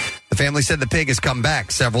 The family said the pig has come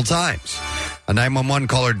back several times. A 911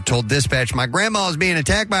 caller told dispatch, "My grandma is being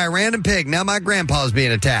attacked by a random pig. Now my grandpa is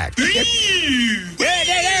being attacked." There he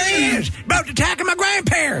is. About to attack my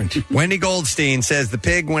grandparents. Wendy Goldstein says the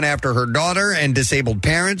pig went after her daughter and disabled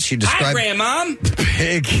parents. She described Hi, Grandmom. the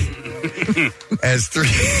pig as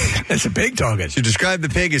That's a big target. She described the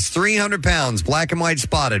pig as 300 pounds, black and white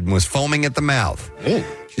spotted, and was foaming at the mouth.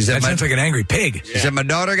 She said, that sounds like an angry pig. She said, "My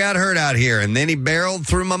daughter got hurt out here, and then he barreled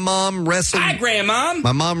through my mom, wrestled." Hi, Grandmom.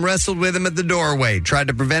 My mom wrestled with him at the doorway, tried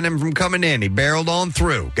to prevent him from coming in. He barreled on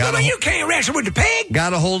through. You can't wrestle with the pig.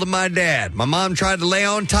 Got a hold of my dad. My mom tried to lay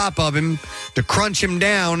on top of him to crunch him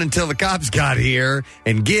down until the cops got here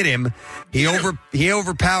and get him. He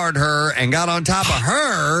overpowered her and got on top of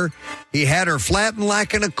her. He had her flattened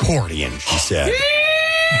like an accordion, she said. Yeah!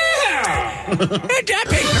 That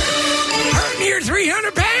pig hurt near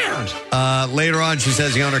 300 pounds. Later on, she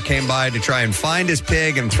says the owner came by to try and find his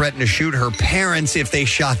pig and threatened to shoot her parents if they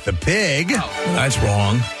shot the pig. That's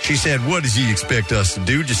wrong. She said, "What does he expect us to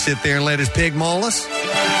do? Just sit there and let his pig maul us?"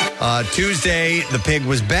 Tuesday, the pig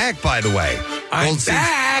was back, by the way. I'm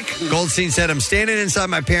back. Goldstein said, "I'm standing inside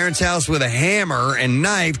my parents' house with a hammer and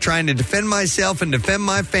knife trying to defend myself and defend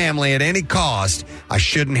my family at any cost. I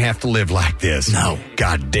shouldn't have to live like this. No.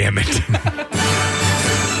 God damn it."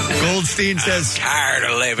 Goldstein says, tired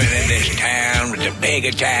of living in this town with the pig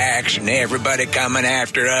attacks and everybody coming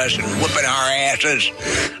after us and whooping our asses.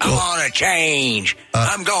 I want to change.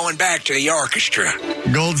 I'm going back to the orchestra.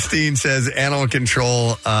 Goldstein says animal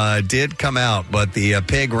control did come out, but the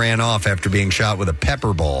pig ran off after being shot with a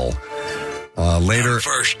pepper ball. Later,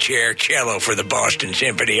 first chair cello for the Boston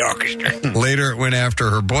Symphony Orchestra. Later, it went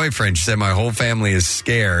after her boyfriend. She said, "My whole family is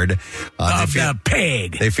scared of the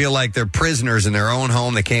pig. They feel like they're prisoners in their own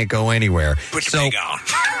home. They can't go anywhere." Put the pig on.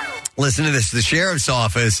 Listen to this. The sheriff's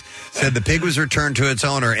office said the pig was returned to its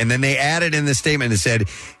owner, and then they added in the statement, it said,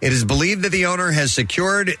 "It is believed that the owner has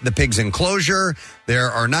secured the pig's enclosure. There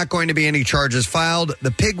are not going to be any charges filed.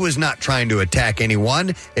 The pig was not trying to attack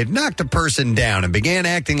anyone. It knocked a person down and began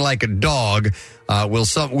acting like a dog will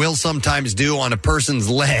sometimes do on a person's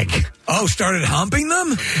leg." Oh, started humping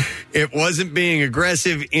them? It wasn't being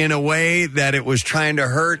aggressive in a way that it was trying to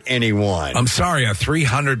hurt anyone. I'm sorry, a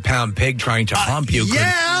 300-pound pig trying to hump you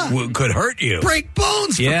could hurt you. Break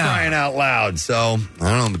bones for crying out loud. So, I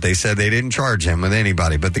don't know, but they said they didn't charge him with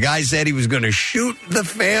anybody. But the guy said he was going to shoot the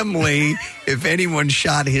family if anyone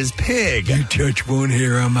shot his pig. You touch one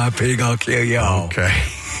hair on my pig, I'll kill y'all. Okay.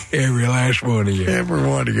 Every last one of you. Every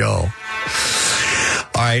one of y'all.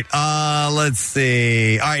 All right, let's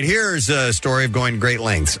see. All right, here's a story of going to great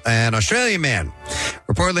lengths. An Australian man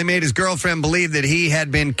reportedly made his girlfriend believe that he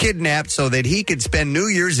had been kidnapped so that he could spend New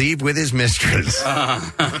Year's Eve with his mistress.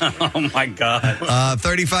 Oh, my God.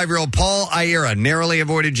 35-year-old Paul Ira narrowly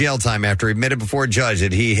avoided jail time after he admitted before a judge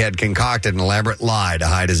that he had concocted an elaborate lie to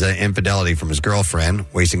hide his infidelity from his girlfriend,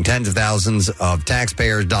 wasting tens of thousands of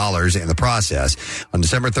taxpayers' dollars in the process. On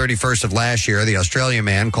December 31st of last year, the Australian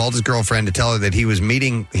man called his girlfriend to tell her that he was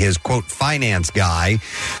meeting his, quote, finance guy,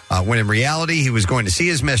 when in reality he was going to see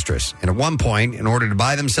his mistress. And at one point, in order to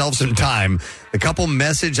buy themselves some time, the couple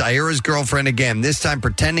messaged Ira's girlfriend again, this time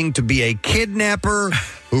pretending to be a kidnapper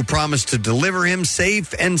who promised to deliver him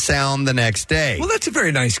safe and sound the next day. Well, that's a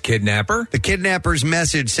very nice kidnapper. The kidnapper's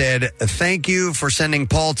message said, "Thank you for sending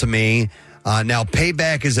Paul to me. Now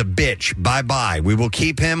payback is a bitch. Bye-bye. We will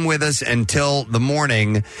keep him with us until the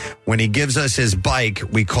morning. When he gives us his bike,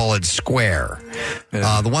 we call it square."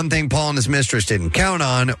 The one thing Paul and his mistress didn't count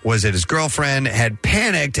on was that his girlfriend had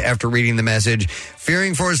panicked after reading the message.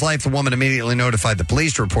 Fearing for his life, the woman immediately notified the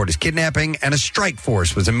police to report his kidnapping, and a strike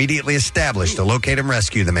force was immediately established to locate and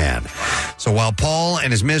rescue the man. So while Paul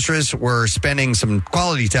and his mistress were spending some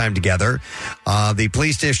quality time together, the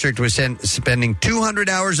police district was spending 200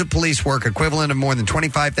 hours of police work, equivalent of more than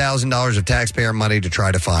 $25,000 of taxpayer money, to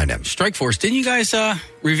try to find him. Strike force. Didn't you guys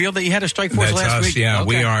reveal that you had a strike force last week? Yeah, okay.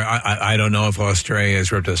 We are. I don't know if Australia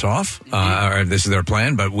has ripped us off, or this is their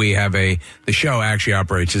plan, but we have the show actually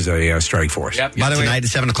operates as a strike force. Yep. By the way, tonight at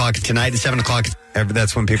 7 o'clock,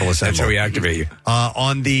 that's when people assemble. That's how we activate you.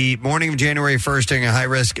 On the morning of January 1st, during a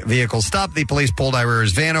high-risk vehicle stop, the police pulled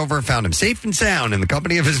Ira's van over, found him safe and sound in the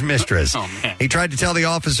company of his mistress. Oh, man. He tried to tell the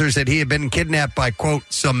officers that he had been kidnapped by, quote,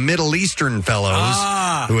 some Middle Eastern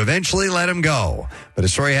fellows who eventually let him go. But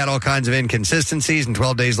his story had all kinds of inconsistencies, and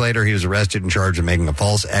 12 days later, he was arrested and charged with making a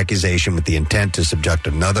false accusation with the intent to subject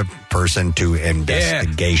another person to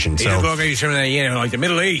investigation. So, like the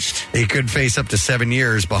Middle East. He could face up to 7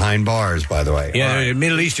 years behind bars, by the way. Yeah, right.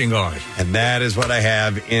 Middle Eastern guys. And that is what I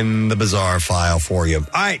have in the bizarre file for you. All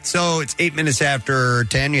right, so it's 8 minutes after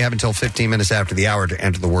 10. You have until 15 minutes after the hour to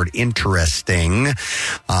enter the word interesting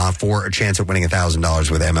for a chance at winning $1,000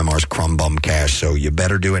 with MMR's Crumb Bum Cash. So you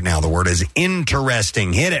better do it now. The word is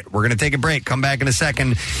interesting. Hit it. We're going to take a break. Come back in a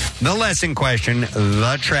second. The lesson question,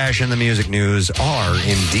 the trash, and the music news are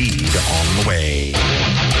indeed on the way.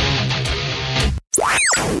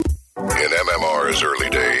 In MMR's early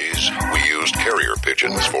days, we used carrier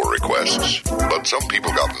pigeons for requests, but some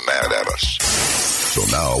people got mad at us. So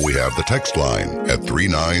now we have the text line at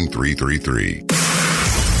 39333.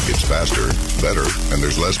 It's faster, better, and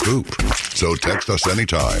there's less poop. So text us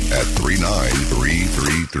anytime at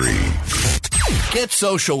 39333. Get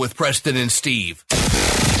social with Preston and Steve.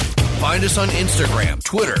 Find us on Instagram,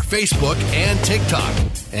 Twitter, Facebook, and TikTok.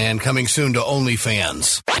 And coming soon to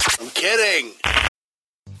OnlyFans. I'm kidding.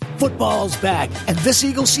 Football's back, and this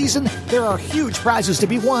Eagle season, there are huge prizes to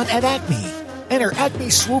be won at Acme. Enter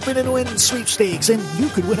Acme Swoop In and Win sweepstakes, and you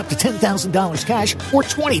could win up to $10,000 cash or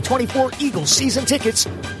 2024 Eagles season tickets.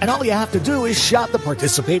 And all you have to do is shop the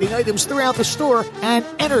participating items throughout the store and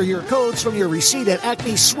enter your codes from your receipt at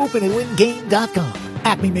acmeswoopinandwingame.com.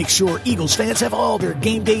 Acme makes sure Eagles fans have all their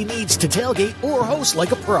game day needs to tailgate or host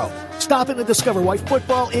like a pro. Stop in and discover why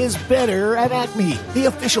football is better at Acme, the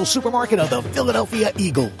official supermarket of the Philadelphia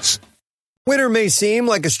Eagles. Winter may seem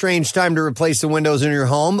like a strange time to replace the windows in your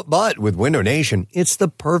home, but with Window Nation, it's the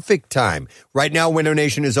perfect time. Right now, Window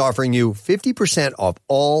Nation is offering you 50% off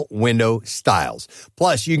all window styles.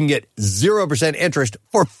 Plus, you can get 0% interest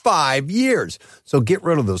for 5 years. So get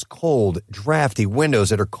rid of those cold, drafty windows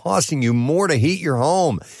that are costing you more to heat your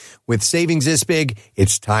home. With savings this big,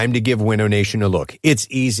 it's time to give Window Nation a look. It's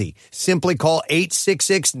easy. Simply call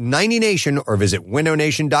 866-90NATION or visit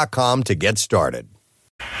windownation.com to get started.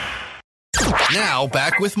 Now,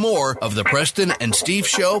 back with more of the Preston and Steve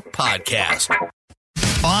Show podcast.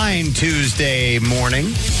 Fine Tuesday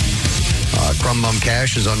morning. Crumb Bum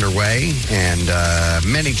Cash is underway, and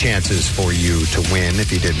many chances for you to win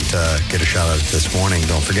if you didn't get a shot at it this morning.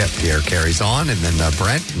 Don't forget, Pierre carries on, and then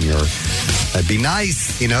Brent, that'd be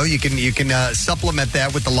nice. You know, you can supplement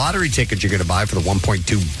that with the lottery tickets you're going to buy for the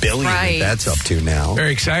 $1.2 billion that that's up to now.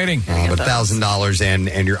 Very exciting. But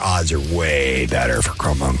 $1,000, and your odds are way better for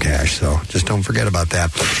Crumb Bum Cash, so just don't forget about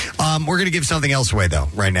that. We're going to give something else away, though,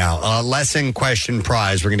 right now. Lesson question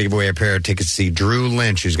prize. We're going to give away a pair of tickets to see Drew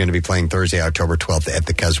Lynch, who's going to be playing Thursday, October 12th at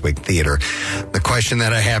the Keswick Theater. The question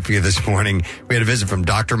that I have for you this morning, we had a visit from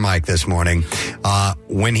Dr. Mike this morning.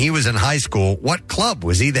 When he was in high school, what club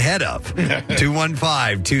was he the head of?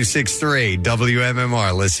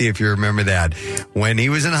 215-263-WMMR. Let's see if you remember that. When he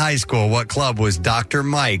was in high school, what club was Dr.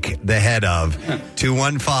 Mike the head of?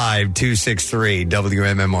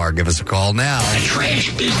 215-263-WMMR. Give us a call now. The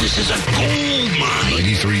trash business is a gold mine.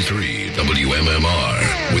 93.3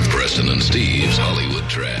 WMMR with Preston and Steve's Hollywood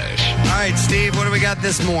Trash. All right, Steve, what do we got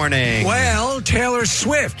this morning? Well, Taylor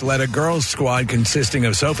Swift led a girls' squad consisting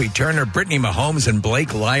of Sophie Turner, Brittany Mahomes, and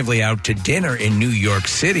Blake Lively out to dinner in New York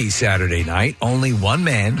City Saturday night. Only one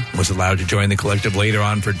man was allowed to join the collective later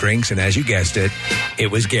on for drinks, and as you guessed it,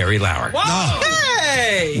 it was Gary Lauer. Whoa!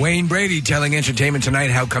 Hey! Wayne Brady telling Entertainment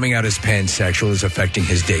Tonight how coming out as pansexual is affecting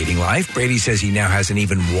his dating life. Brady says he now has an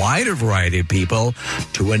even wider variety of people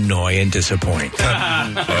to annoy and disappoint.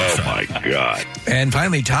 Oh, my God. And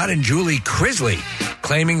finally, Todd and Julie Crisley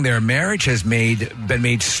claiming their marriage has been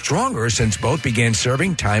made stronger since both began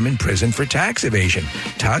serving time in prison for tax evasion.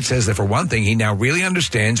 Todd says that for one thing, he now really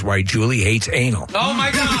understands why Julie hates anal. Oh,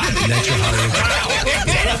 my God. And that's your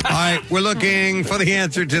Hollywood. All right, we're looking for the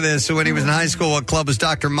answer to this. So when he was in high school, what club was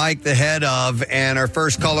Dr. Mike the head of? And our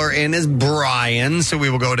first caller in is Brian, so we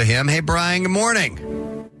will go to him. Hey, Brian, good morning.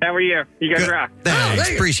 How are you? You guys rock.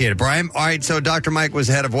 Thanks. Appreciate it, Brian. All right, so Dr. Mike was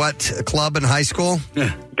head of what club in high school?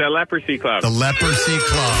 The Leprosy Club. The Leprosy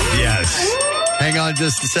Club, yes. Hang on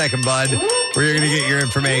just a second, bud. We're going to get your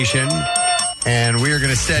information, and we are going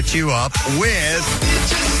to set you up with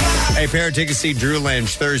a pair of tickets to see Drew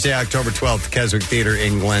Lynch Thursday, October 12th, Keswick Theater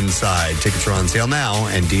in Glenside. Tickets are on sale now,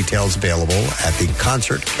 and details available at the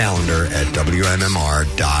concert calendar at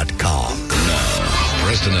WMMR.com. Now,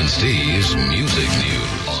 Preston and Steve's Music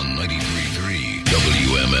News on 93.3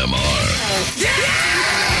 WMMR.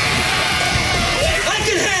 I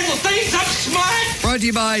can handle things. I'm smart. Brought to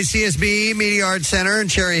you by CSB Media Arts Center in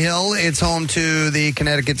Cherry Hill. It's home to the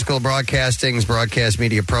Connecticut School of Broadcasting's broadcast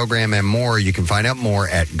media program and more. You can find out more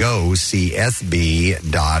at gocsb.com.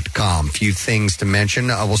 Few things to mention.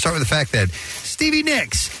 We'll start with the fact that Stevie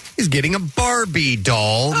Nicks is getting a Barbie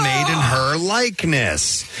doll made in her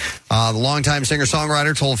likeness. The longtime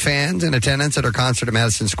singer-songwriter told fans in attendance at her concert at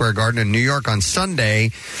Madison Square Garden in New York on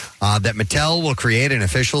Sunday that Mattel will create an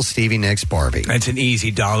official Stevie Nicks Barbie. That's an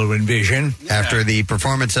easy doll to envision. After the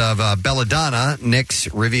performance of Belladonna, Nicks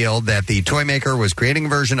revealed that the toy maker was creating a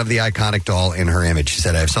version of the iconic doll in her image. She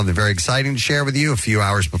said, I have something very exciting to share with you a few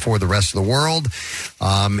hours before the rest of the world.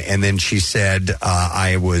 And then she said,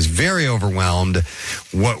 I was very overwhelmed.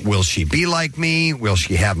 What will she be like me? Will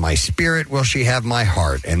she have my spirit? Will she have my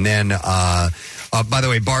heart? And then, by the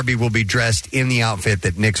way, Barbie will be dressed in the outfit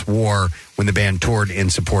that Nicks wore when the band toured in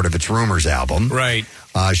support of its Rumors album. Right.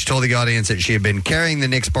 She told the audience that she had been carrying the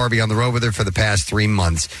Nicks Barbie on the road with her for the past 3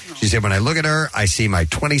 months. She said, when I look at her, I see my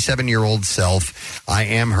 27-year-old self. I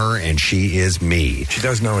am her, and she is me. She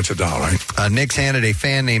does know it's a doll, right? Nicks handed a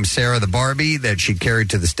fan named Sarah the Barbie that she carried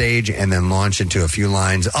to the stage and then launched into a few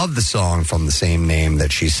lines of the song from the same name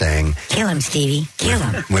that she sang. Kill him, Stevie. Kill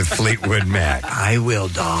him. With Fleetwood Mac. I will,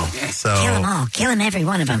 doll. So, kill them all. Kill him, every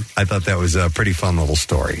one of them. I thought that was a pretty fun little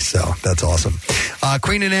story, so that's awesome.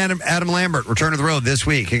 Queen and Adam Lambert return to the road this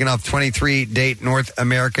week, kicking off 23-date North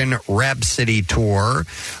American Rhapsody Tour.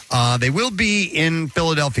 They will be in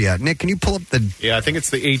Philadelphia. Nick, can you pull up the... Yeah, I think it's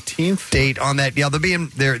the 18th. ...date on that? Yeah, they'll be in...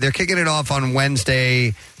 They're kicking it off on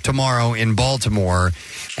Wednesday, tomorrow in Baltimore,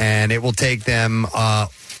 and it will take them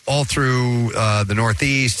all through the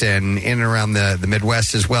Northeast and in and around the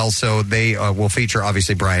Midwest as well. So they will feature,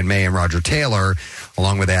 obviously, Brian May and Roger Taylor,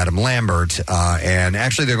 along with Adam Lambert. And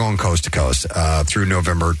actually, they're going coast to coast through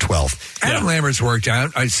November 12th. Adam Lambert's worked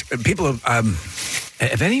out. People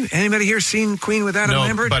have anybody here seen Queen with Adam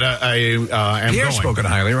Lambert? But I am Pierre's going. spoken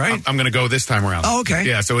highly, right? I'm going to go this time around. Oh, okay.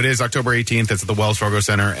 Yeah, so it is October 18th. It's at the Wells Fargo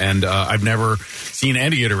Center, and I've never seen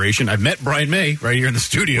any iteration. I've met Brian May right here in the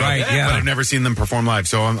studio, right? Yeah, but I've never seen them perform live.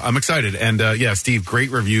 So I'm excited. And Steve, great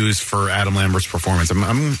reviews for Adam Lambert's performance.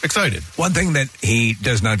 I'm excited. One thing that he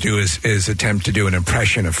does not do is attempt to do an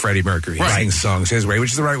impression of Freddie Mercury. He sings songs his way,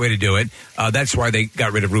 which is the right way to do it. That's why they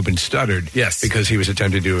got rid of Ruben Studdard. Yes, because he was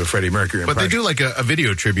attempting to do a Freddie Mercury impression. But they do like a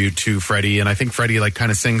video tribute to Freddie, and I think Freddie like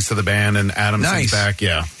kind of sings to the band, and Adam sings back.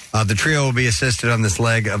 Yeah. The trio will be assisted on this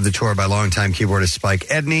leg of the tour by longtime keyboardist Spike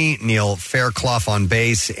Edney, Neil Fairclough on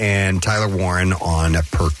bass, and Tyler Warren on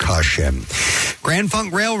percussion. Grand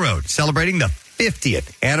Funk Railroad celebrating the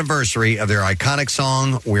 50th anniversary of their iconic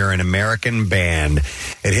song, We're an American Band.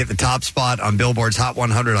 It hit the top spot on Billboard's Hot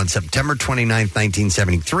 100 on September 29th,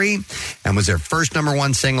 1973, and was their first number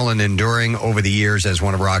one single and enduring over the years as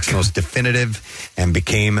one of rock's most definitive and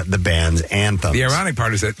became the band's anthem. The ironic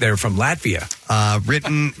part is that they're from Latvia.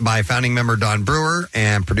 Written by founding member Don Brewer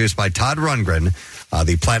and produced by Todd Rundgren,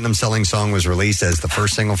 the platinum-selling song was released as the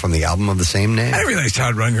first single from the album of the same name. I didn't realize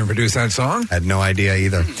Todd Rundgren produced that song. Had no idea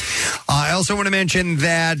either. I also want to mention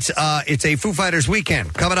that it's a Foo Fighters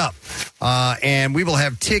weekend coming up, and we will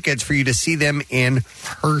have tickets for you to see them in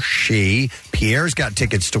Hershey. Pierre's got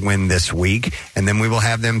tickets to win this week, and then we will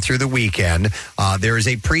have them through the weekend. There is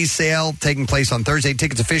a pre-sale taking place on Thursday.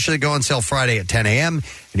 Tickets officially go on sale Friday at 10 a.m.,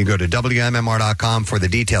 and you go to WMMR.com for the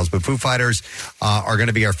details. But Foo Fighters are going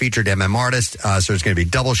to be our featured MM artist, so it's going to be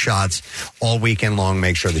double shots all weekend long.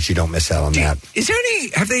 Make sure that you don't miss out on that. Is there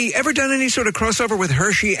have they ever done any sort of crossover with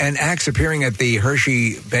Hershey and acts appearing at the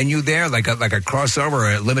Hershey venue there, like a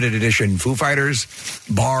crossover, a limited edition Foo Fighters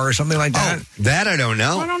bar or something like that? Oh, that I don't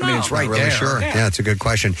know. I mean, it's right Not really there. Sure. Yeah, it's a good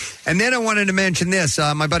question. And then I wanted to mention this.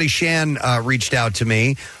 My buddy Shan reached out to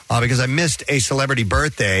me because I missed a celebrity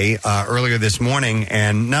birthday earlier this morning,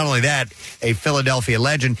 and not only that, a Philadelphia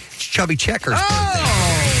legend. It's Chubby Checker's birthday.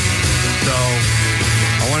 So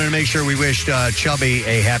I wanted to make sure we wished Chubby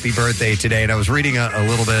a happy birthday today, and I was reading a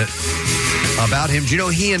little bit about him. Do you know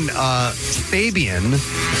he and Fabian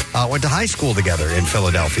went to high school together in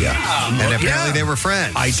Philadelphia, and apparently they were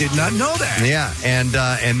friends. I did not know that. Yeah, and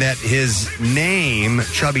that his name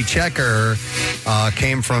Chubby Checker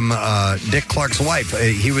came from Dick Clark's wife.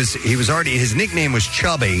 He was already, his nickname was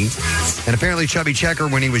Chubby, and apparently Chubby Checker,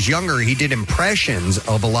 when he was younger, he did impressions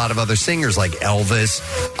of a lot of other singers like Elvis,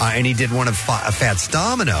 and he did one of Fats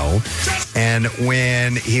Domino. And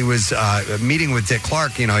when he was meeting with Dick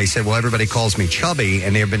Clark, he said, "Well, everybody calls me Chubby,"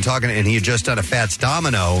 and they had been talking, and he had just done a Fats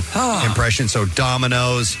Domino impression, so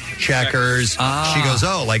Dominoes, Checkers. She goes,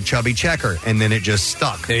 "Oh, like Chubby Checker," and then it just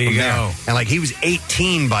stuck. There you go. And he was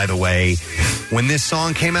 18, by the way, when this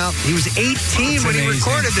song came out. He was 18 when he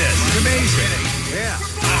recorded this. It's amazing. Yeah.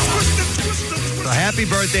 So happy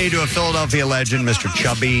birthday to a Philadelphia legend, Mr.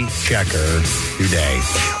 Chubby Checker, today.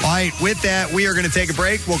 All right, with that, we are going to take a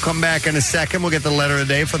break. We'll come back in a second. We'll get the letter of the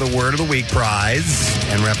day for the Word of the Week prize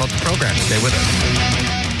and wrap up the program. Stay with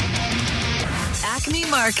us. Acme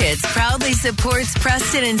Markets proudly supports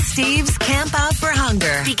Preston and Steve's Camp Out for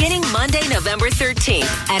Hunger, beginning Monday, November 13th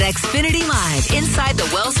at Xfinity Live inside the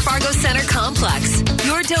Wells Fargo Center complex.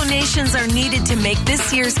 Your donations are needed to make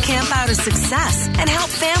this year's Camp Out a success and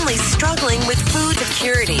help families struggling with food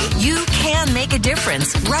security. You can make a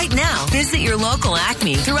difference right now. Visit your local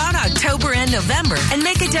Acme throughout October and November and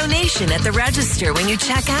make a donation at the register when you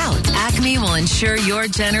check out. Acme will ensure your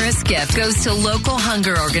generous gift goes to local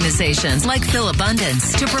hunger organizations like Phil Abundance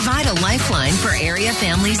to provide a lifeline for area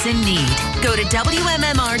families in need. Go to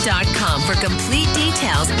WMMR.com for complete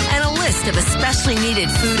details and a list of especially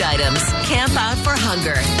needed food items. Camp Out for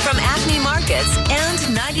Hunger from Acme Markets and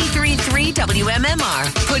 93.3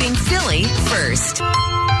 WMMR, putting Philly first.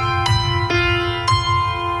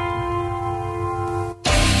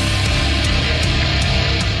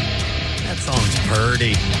 That song's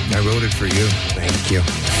purty. I wrote it for you. Thank you.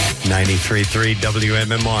 93.3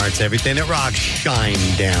 WMMR. It's everything that rocks. Shine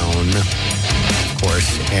down, of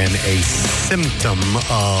course, and a symptom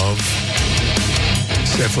of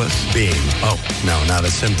syphilis being. Oh, no, not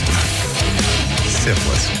a symptom.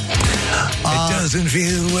 Syphilis. It doesn't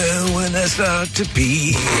feel well when I start to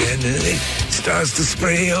pee, and it starts to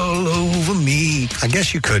spray all over me. I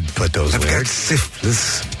guess you could put those I've got lyrics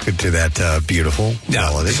syphilis. to that beautiful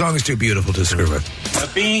melody. The song is too beautiful to screw with.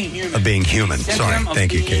 being human. Of being human. Sorry.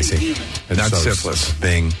 Thank you, Casey. Not syphilis.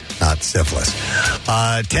 Being not syphilis.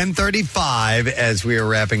 10:35 as we are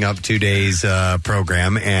wrapping up today's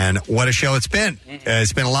program, and what a show it's been.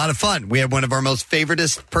 It's been a lot of fun. We have one of our most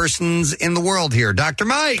favoritist persons in the world here, Dr.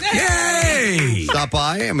 Mike. Yay! Stopped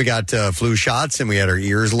by, and we got flu shots, and we had our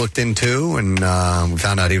ears looked into, and we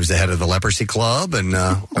found out he was the head of the leprosy club, and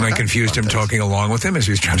I confused him talking along with him as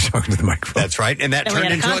he was trying to talk into the microphone. That's right, and that And we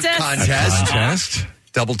turned had into a a contest.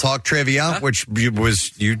 Double Talk Trivia, which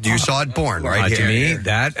was you saw it born right here. To me,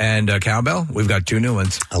 that and Cowbell, we've got 2 new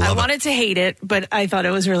ones. I wanted to hate it, but I thought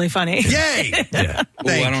it was really funny. Yay! Yeah.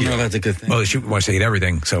 I don't know if that's a good thing. Well, she wants to eat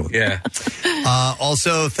everything, so. Yeah.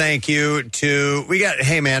 Also, thank you to we had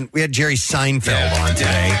Jerry Seinfeld on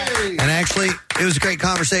today, and actually, it was a great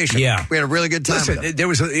conversation. Yeah, we had a really good time. Listen, there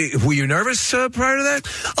was. Were you nervous prior to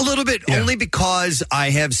that? A little bit, only because I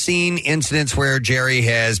have seen incidents where Jerry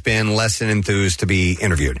has been less than enthused to be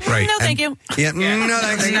interviewed. Right? No, thank you. Yeah, no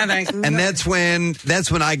thanks. No, thanks. And that's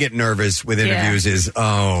when I get nervous with interviews. Is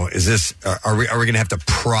this? Are we going to have to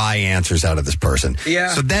pry answers out of this person? Yeah.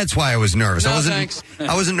 So that's why I was nervous. No,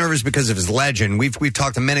 I wasn't nervous because of his legend. We've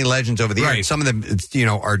talked to many legends over the years. Some of them,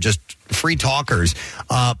 are just free talkers.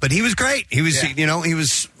 But he was great. He was, he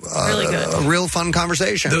was really good. A real fun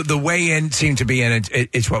conversation. The way in seemed to be, and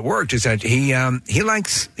it's what worked, is that he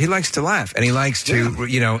likes to laugh, and he likes to,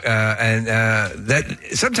 that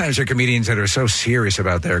sometimes there are comedians that are so serious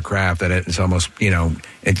about their craft that it's almost,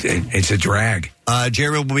 it's a drag.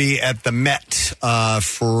 Jerry will be at the Met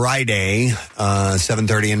Friday,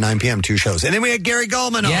 7:30 and 9 p.m., 2 shows. And then we had Gary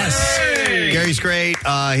Gulman on. Yes. Gary's great.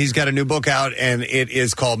 He's got a new book out, and it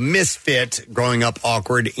is called Misfit, Growing Up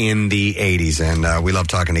Awkward in the 80s. And we love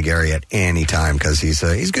talking to Gary at any time because he's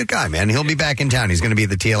a good guy, man. He'll be back in town. He's going to be at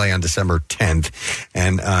the TLA on December 10th.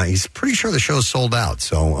 And he's pretty sure the show's sold out.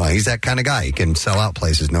 So he's that kind of guy. He can sell out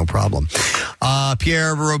places, no problem.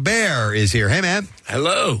 Pierre Robert is here. Hey, man.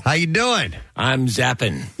 Hello. How you doing? I'm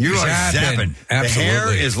zapping. You are zapping. Absolutely. The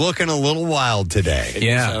hair is looking a little wild today.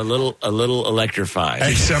 It's a little electrified.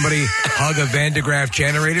 Did somebody hug a Van de Graaff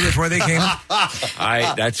generator before they came?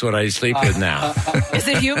 That's what I sleep with now. Is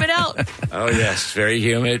it humid out? Oh yes, very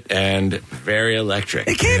humid and very electric.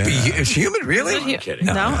 It can't be. It's humid, really? I'm kidding.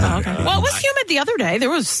 No? Oh, okay. Well, it was humid the other day. There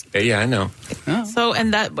was. Yeah, I know. So,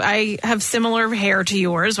 and that I have similar hair to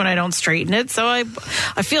yours when I don't straighten it. So I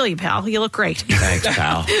feel you, pal. You look great. Thanks,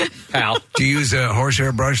 pal. Do you use a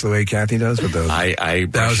horsehair brush the way Kathy does with those? I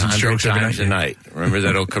brush 100 times a night. Remember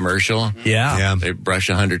that old commercial? Yeah. They brush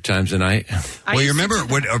 100 times a night. Well, you remember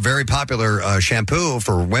what a very popular shampoo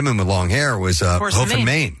for women with long hair was Hoof and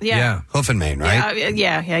Mane. Yeah. Hoof and Mane, right?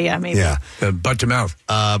 Yeah, maybe. Yeah. Butt to mouth.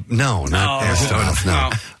 No, not ass to mouth, no.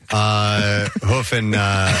 Hoof and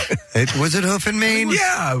was it Hoof and Mane?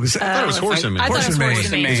 Yeah, I thought it was horse and mane. Horse and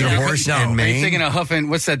mane. Is it horse and mane? Are you thinking of hoof and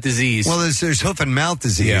what's that disease? Well, there's hoof and mouth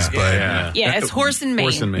disease, but Yeah, it's horse and mane.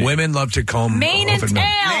 Horse and mane. Women love to comb Mane and hoof tail.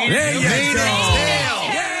 mane. Mane and tail.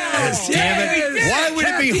 Yes, Damn it! Why would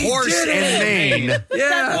it be horse and mane? That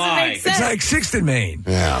doesn't make sense. It's like Sixth and Maine.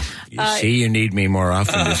 Yeah. You see, you need me more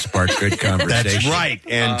often to spark good conversation. That's right,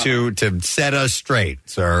 and to set us straight,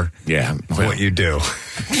 sir. Yeah, what you do.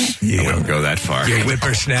 You wouldn't go that far. You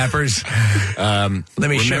whippersnappers. Let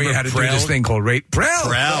me show you how to do this thing called Prel.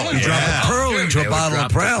 Prel. You drop a pearl into a bottle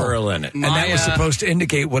of Prel. Pearl in it. And that was supposed to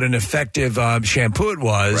indicate what an effective shampoo it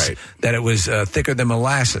was, Right. that it was thicker than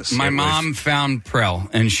molasses. My mom found Prel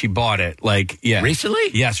and she bought it. Recently?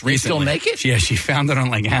 Yes, They recently. still make it? Yeah, she found it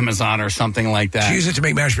on Amazon or something like that. She used it to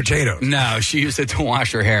make mashed potatoes. No, she used it to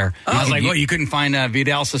wash her hair. And I was like, you- "What? You couldn't find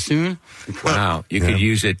Vidal Sassoon?" Wow, you could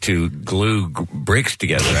use it to glue bricks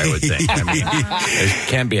together, I would think. I mean, there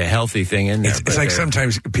can be a healthy thing in there. It's like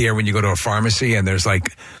sometimes, Pierre, when you go to a pharmacy and there's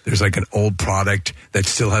like an old product that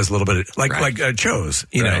still has a little bit of, like Cho's,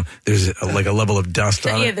 you know, there's a level of dust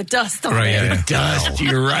on it. Yeah, the dust on Right, it. yeah. The dust.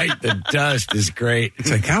 You're right. The dust is great.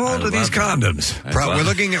 It's like, how old are these condoms? We're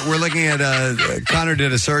looking at Connor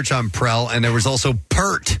did a search on Prel, and there was also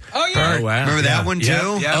Pert. Oh yeah. Oh, wow. Remember that one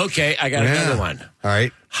too? Yeah. Okay, I got another one. All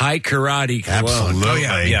right. High karate cologne. Absolutely.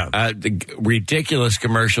 Oh, yeah. The ridiculous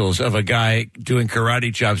commercials of a guy doing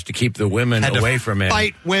karate chops to keep the women Had away to from him.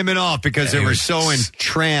 fight women off because they were so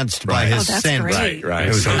entranced by his that's scent. great. Right. It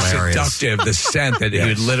was So hilarious. seductive, the scent that he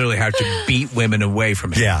would literally have to beat women away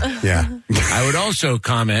from him. Yeah. I would also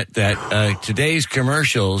comment that today's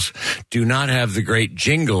commercials do not have the great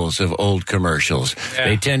jingles of old commercials. Yeah.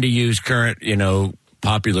 They tend to use current,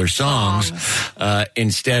 popular songs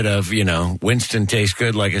instead of, Winston tastes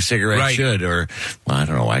good like a cigarette should, or, well, I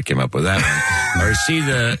don't know why I came up with that one. Or see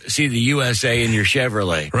the USA in your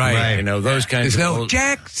Chevrolet. Right. Those kinds There's of... no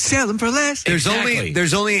Jack, sell them for less.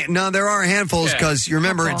 There are handfuls because you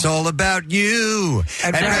remember it's all about you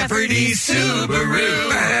at Rafferty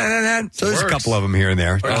Subaru. So there's a couple of them here and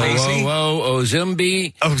there.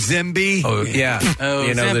 Ozimbi. Oh, yeah.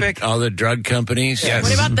 All the drug companies. Yes.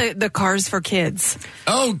 What about the cars for kids?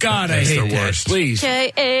 Oh, God, I hate that. Please.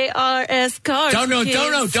 KARS cars.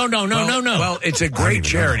 No. Well, it's a great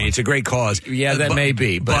charity. It's a great cause. Yeah, that may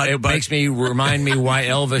be, but it makes me remind me why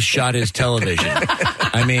Elvis shot his television.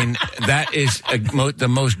 I mean, that is the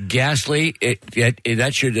most ghastly.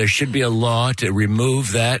 There should be a law to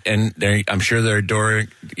remove that, and I'm sure they're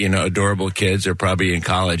adorable kids. They're probably in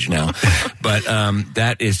college now, but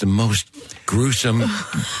that is the most gruesome,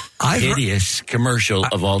 hideous commercial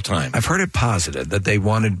of all time. I've heard it posited that they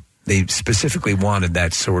specifically wanted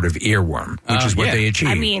that sort of earworm, which is what they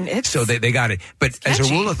achieved. I mean, so they got it. But as a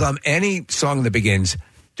rule of thumb, any song that begins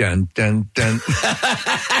dun dun dun,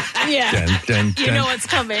 yeah, dun, dun, dun, you know what's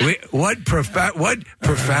coming. What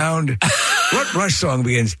profound? What Rush song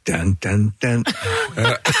begins dun dun dun?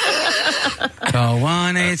 Call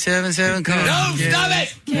 1-877. Call. No, stop it!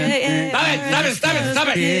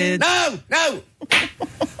 Stop it! No!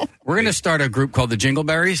 We're going to start a group called the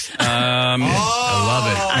Jingleberries. I love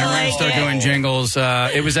it. And we're going to start doing jingles.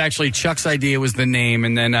 It was actually Chuck's idea was the name,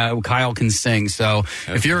 and then Kyle can sing. So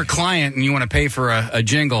if you're a client and you want to pay for a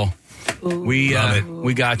jingle, we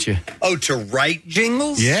got you. Oh, to write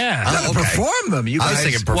jingles? Yeah. Perform them. You guys. I was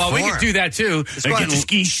thinking perform. Well, we could do that too. Get your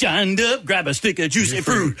ski shined up, grab a stick of juicy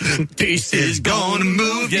fruit. Taste is gonna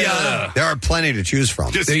move ya. There are plenty to choose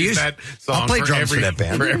from. Just use that song. I'll play drums for that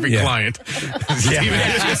band. For every client.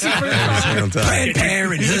 Planned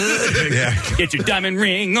Parenthood. Yeah. Get your diamond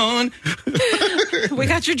ring on. We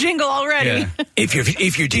got your jingle already. Yeah.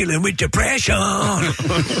 If you're dealing with depression.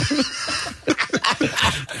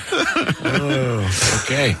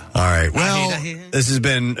 Okay. All right. Well, this has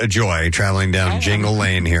been a joy traveling down Jingle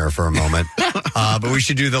Lane here for a moment. But we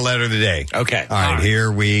should do the letter of the day. Okay. All right.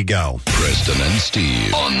 Here we go. Preston and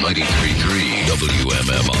Steve on 93.3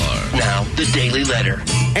 WMMR. Now, the Daily Letter.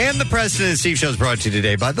 And the Preston and Steve Show is brought to you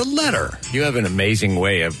today by The Letter. You have an amazing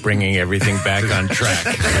way of bringing everything back on track.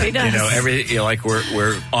 He does. Like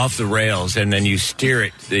we're off the rails, and then you steer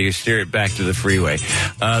it back to the freeway.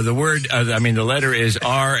 The letter is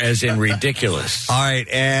R as in ridiculous. All right,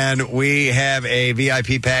 and we have a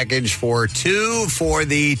VIP package for two for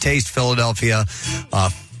the Taste Philadelphia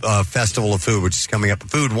Festival of Food, which is coming up.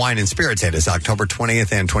 Food, Wine, and Spirits Head is October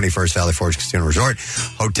 20th and 21st, Valley Forge Casino Resort.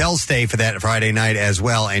 Hotel stay for that Friday night as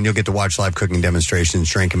well, and you'll get to watch live cooking demonstrations,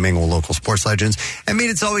 drink and mingle with local sports legends, and meet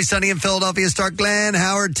It's Always Sunny in Philadelphia star Glenn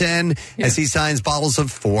Howerton as he signs bottles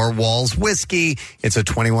of Four Walls whiskey. It's a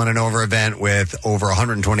 21 and over event with over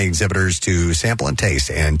 120 exhibitors to sample and taste,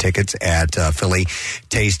 and tickets at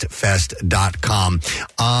PhillyTasteFest.com.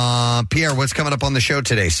 Pierre, what's coming up on the show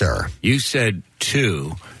today, sir? You said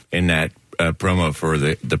two in that promo for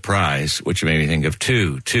the prize, which made me think of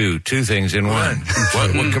two things in one.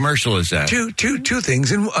 What commercial is that? Two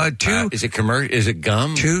things in two. Is it Is it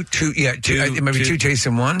gum? Two. Maybe two tastes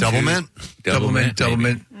in one. Double mint. Double mint.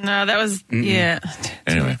 No, that was yeah.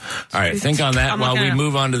 Anyway, all right. Think on that while we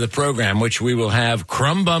move on to the program, which we will have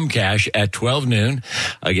Crumb Bum Cash at 12 noon,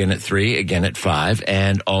 again at 3, again at 5,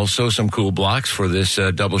 and also some cool blocks for this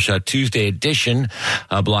Double Shot Tuesday edition.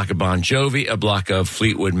 A block of Bon Jovi, a block of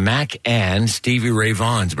Fleetwood Mac, and Stevie Ray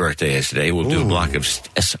Vaughan's birthday is today. We'll do a block of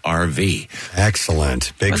SRV.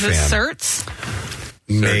 Excellent, big was fan. It Certs?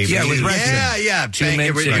 Maybe. Yeah, with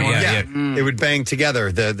it would bang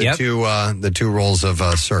together the two rolls of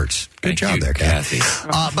certs. Good job there, Kathy.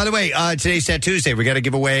 By the way, today's Tat Tuesday. We got to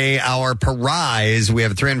give away our prize. We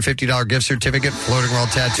have a $350 gift certificate, Floating World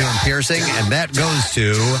Tattoo and Piercing, and that goes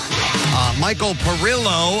to Michael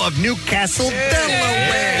Perillo of Newcastle,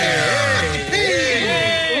 Delaware.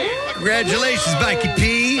 Congratulations, Mikey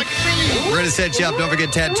P. We're going to set you up. Don't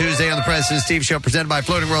forget Tat Tuesday on the Preston and Steve Show, presented by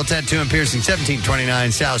Floating World Tattoo and Piercing,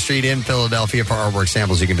 1729 South Street in Philadelphia. For artwork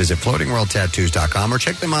samples, you can visit floatingworldtattoos.com or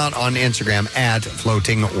check them out on Instagram at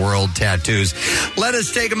Floating World Tattoos. Let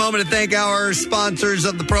us take a moment to thank our sponsors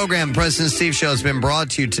of the program. The Preston and Steve Show has been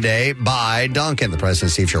brought to you today by Duncan. The Preston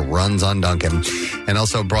and Steve Show runs on Duncan. And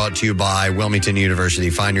also brought to you by Wilmington University.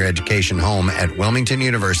 Find your education home at Wilmington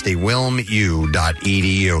University,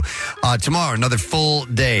 wilmu.edu. Tomorrow, another full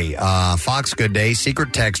day. Fox Good Day,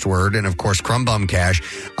 Secret Text Word, and of course, Crumb Bum Cash.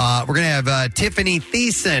 We're going to have Tiffany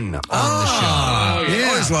Thiessen on the show. Yeah.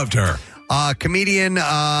 Always loved her. comedian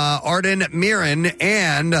Arden Mirren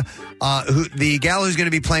and the gal who's going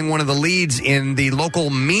to be playing one of the leads in the local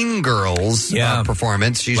Mean Girls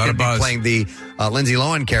performance. She's going to be playing the Lindsay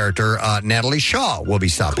Lohan character. Natalie Shaw will be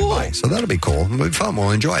stopping by. So that'll be cool. It'll be fun.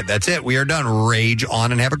 We'll enjoy it. That's it. We are done. Rage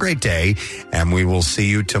on and have a great day. And we will see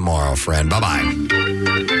you tomorrow, friend. Bye-bye.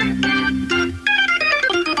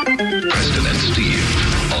 Preston and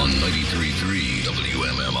Steve on 93.3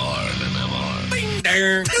 WMMR. Bing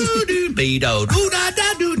there. Doo doo be do doo da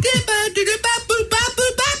da doo dippa doo doo ba boo ba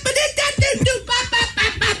boo ba ba dee da doo doo ba ba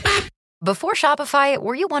ba ba. Before Shopify,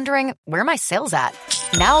 were you wondering, where are my sales at?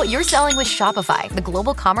 Now you're selling with Shopify, the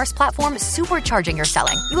global commerce platform supercharging your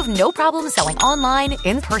selling. You have no problem selling online,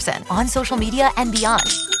 in person, on social media, and beyond.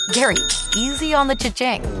 Gary, easy on the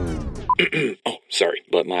cha-ching. Oh, sorry,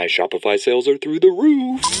 but my Shopify sales are through the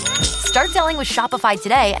roof. Start selling with Shopify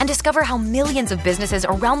today and discover how millions of businesses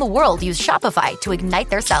around the world use Shopify to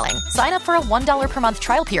ignite their selling. Sign up for a $1 per month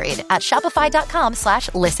trial period at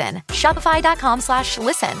shopify.com/listen.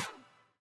 Shopify.com/listen.